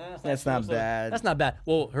actually, That's not bad. That's not bad.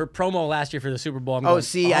 Well, her promo last year for the Super Bowl. I'm Oh, going,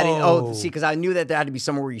 see, I didn't. Oh, see, because I knew that there had to be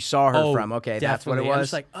somewhere where you saw her Oh, from. Okay, that's what it definitely. was. I'm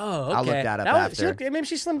just like, oh, okay. I'll look that up was- after. she looked- maybe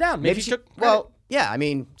she slimmed down. Maybe she took. well, yeah. I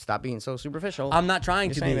mean, stop being so superficial. I'm not trying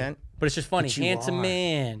Just to saying, be, man. but it's just funny. But you Handsome are.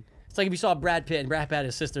 man. It's like if you saw Brad Pitt and Brad Pitt had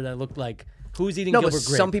a sister that looked like who's eating no, but Gilbert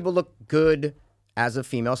Grape. some people look good as a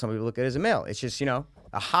female. Some people look good as a male. It's just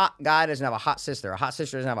a hot guy doesn't have a hot sister. A hot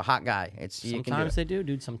sister doesn't have a hot guy. It's you can do Sometimes it. they do,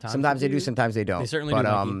 dude. Sometimes Sometimes they do, sometimes they don't. They certainly but,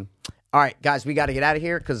 do, Mikey. All right, guys, we got to get out of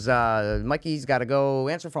here because Mikey's got to go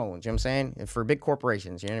answer phones. You know what I'm saying? For big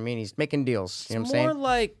corporations. You know what I mean? He's making deals. You know what I'm saying? More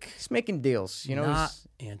like He's making deals. You know, not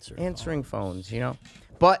he's answering phones. You know.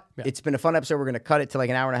 But it's been a fun episode. We're gonna cut it to like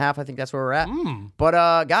an hour and a half. I think that's where we're at.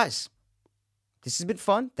 But guys, this has been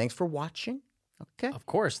fun. Thanks for watching. Okay. Of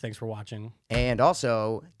course. Thanks for watching. And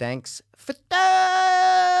also, thanks for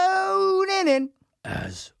tuning in.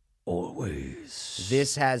 As always.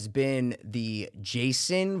 This has been the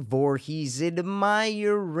Jason Voorhees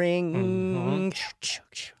admiring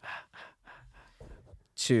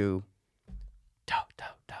to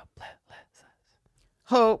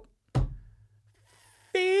Hope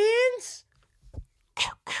Beans.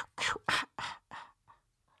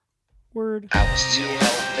 Word. I was too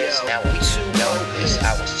hopeless, now I'm too hopeless.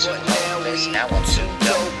 I was too hopeless, now I'm too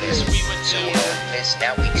dopeless. We were too hopeless,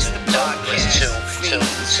 now we too dopeless.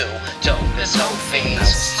 Too dopeless, hope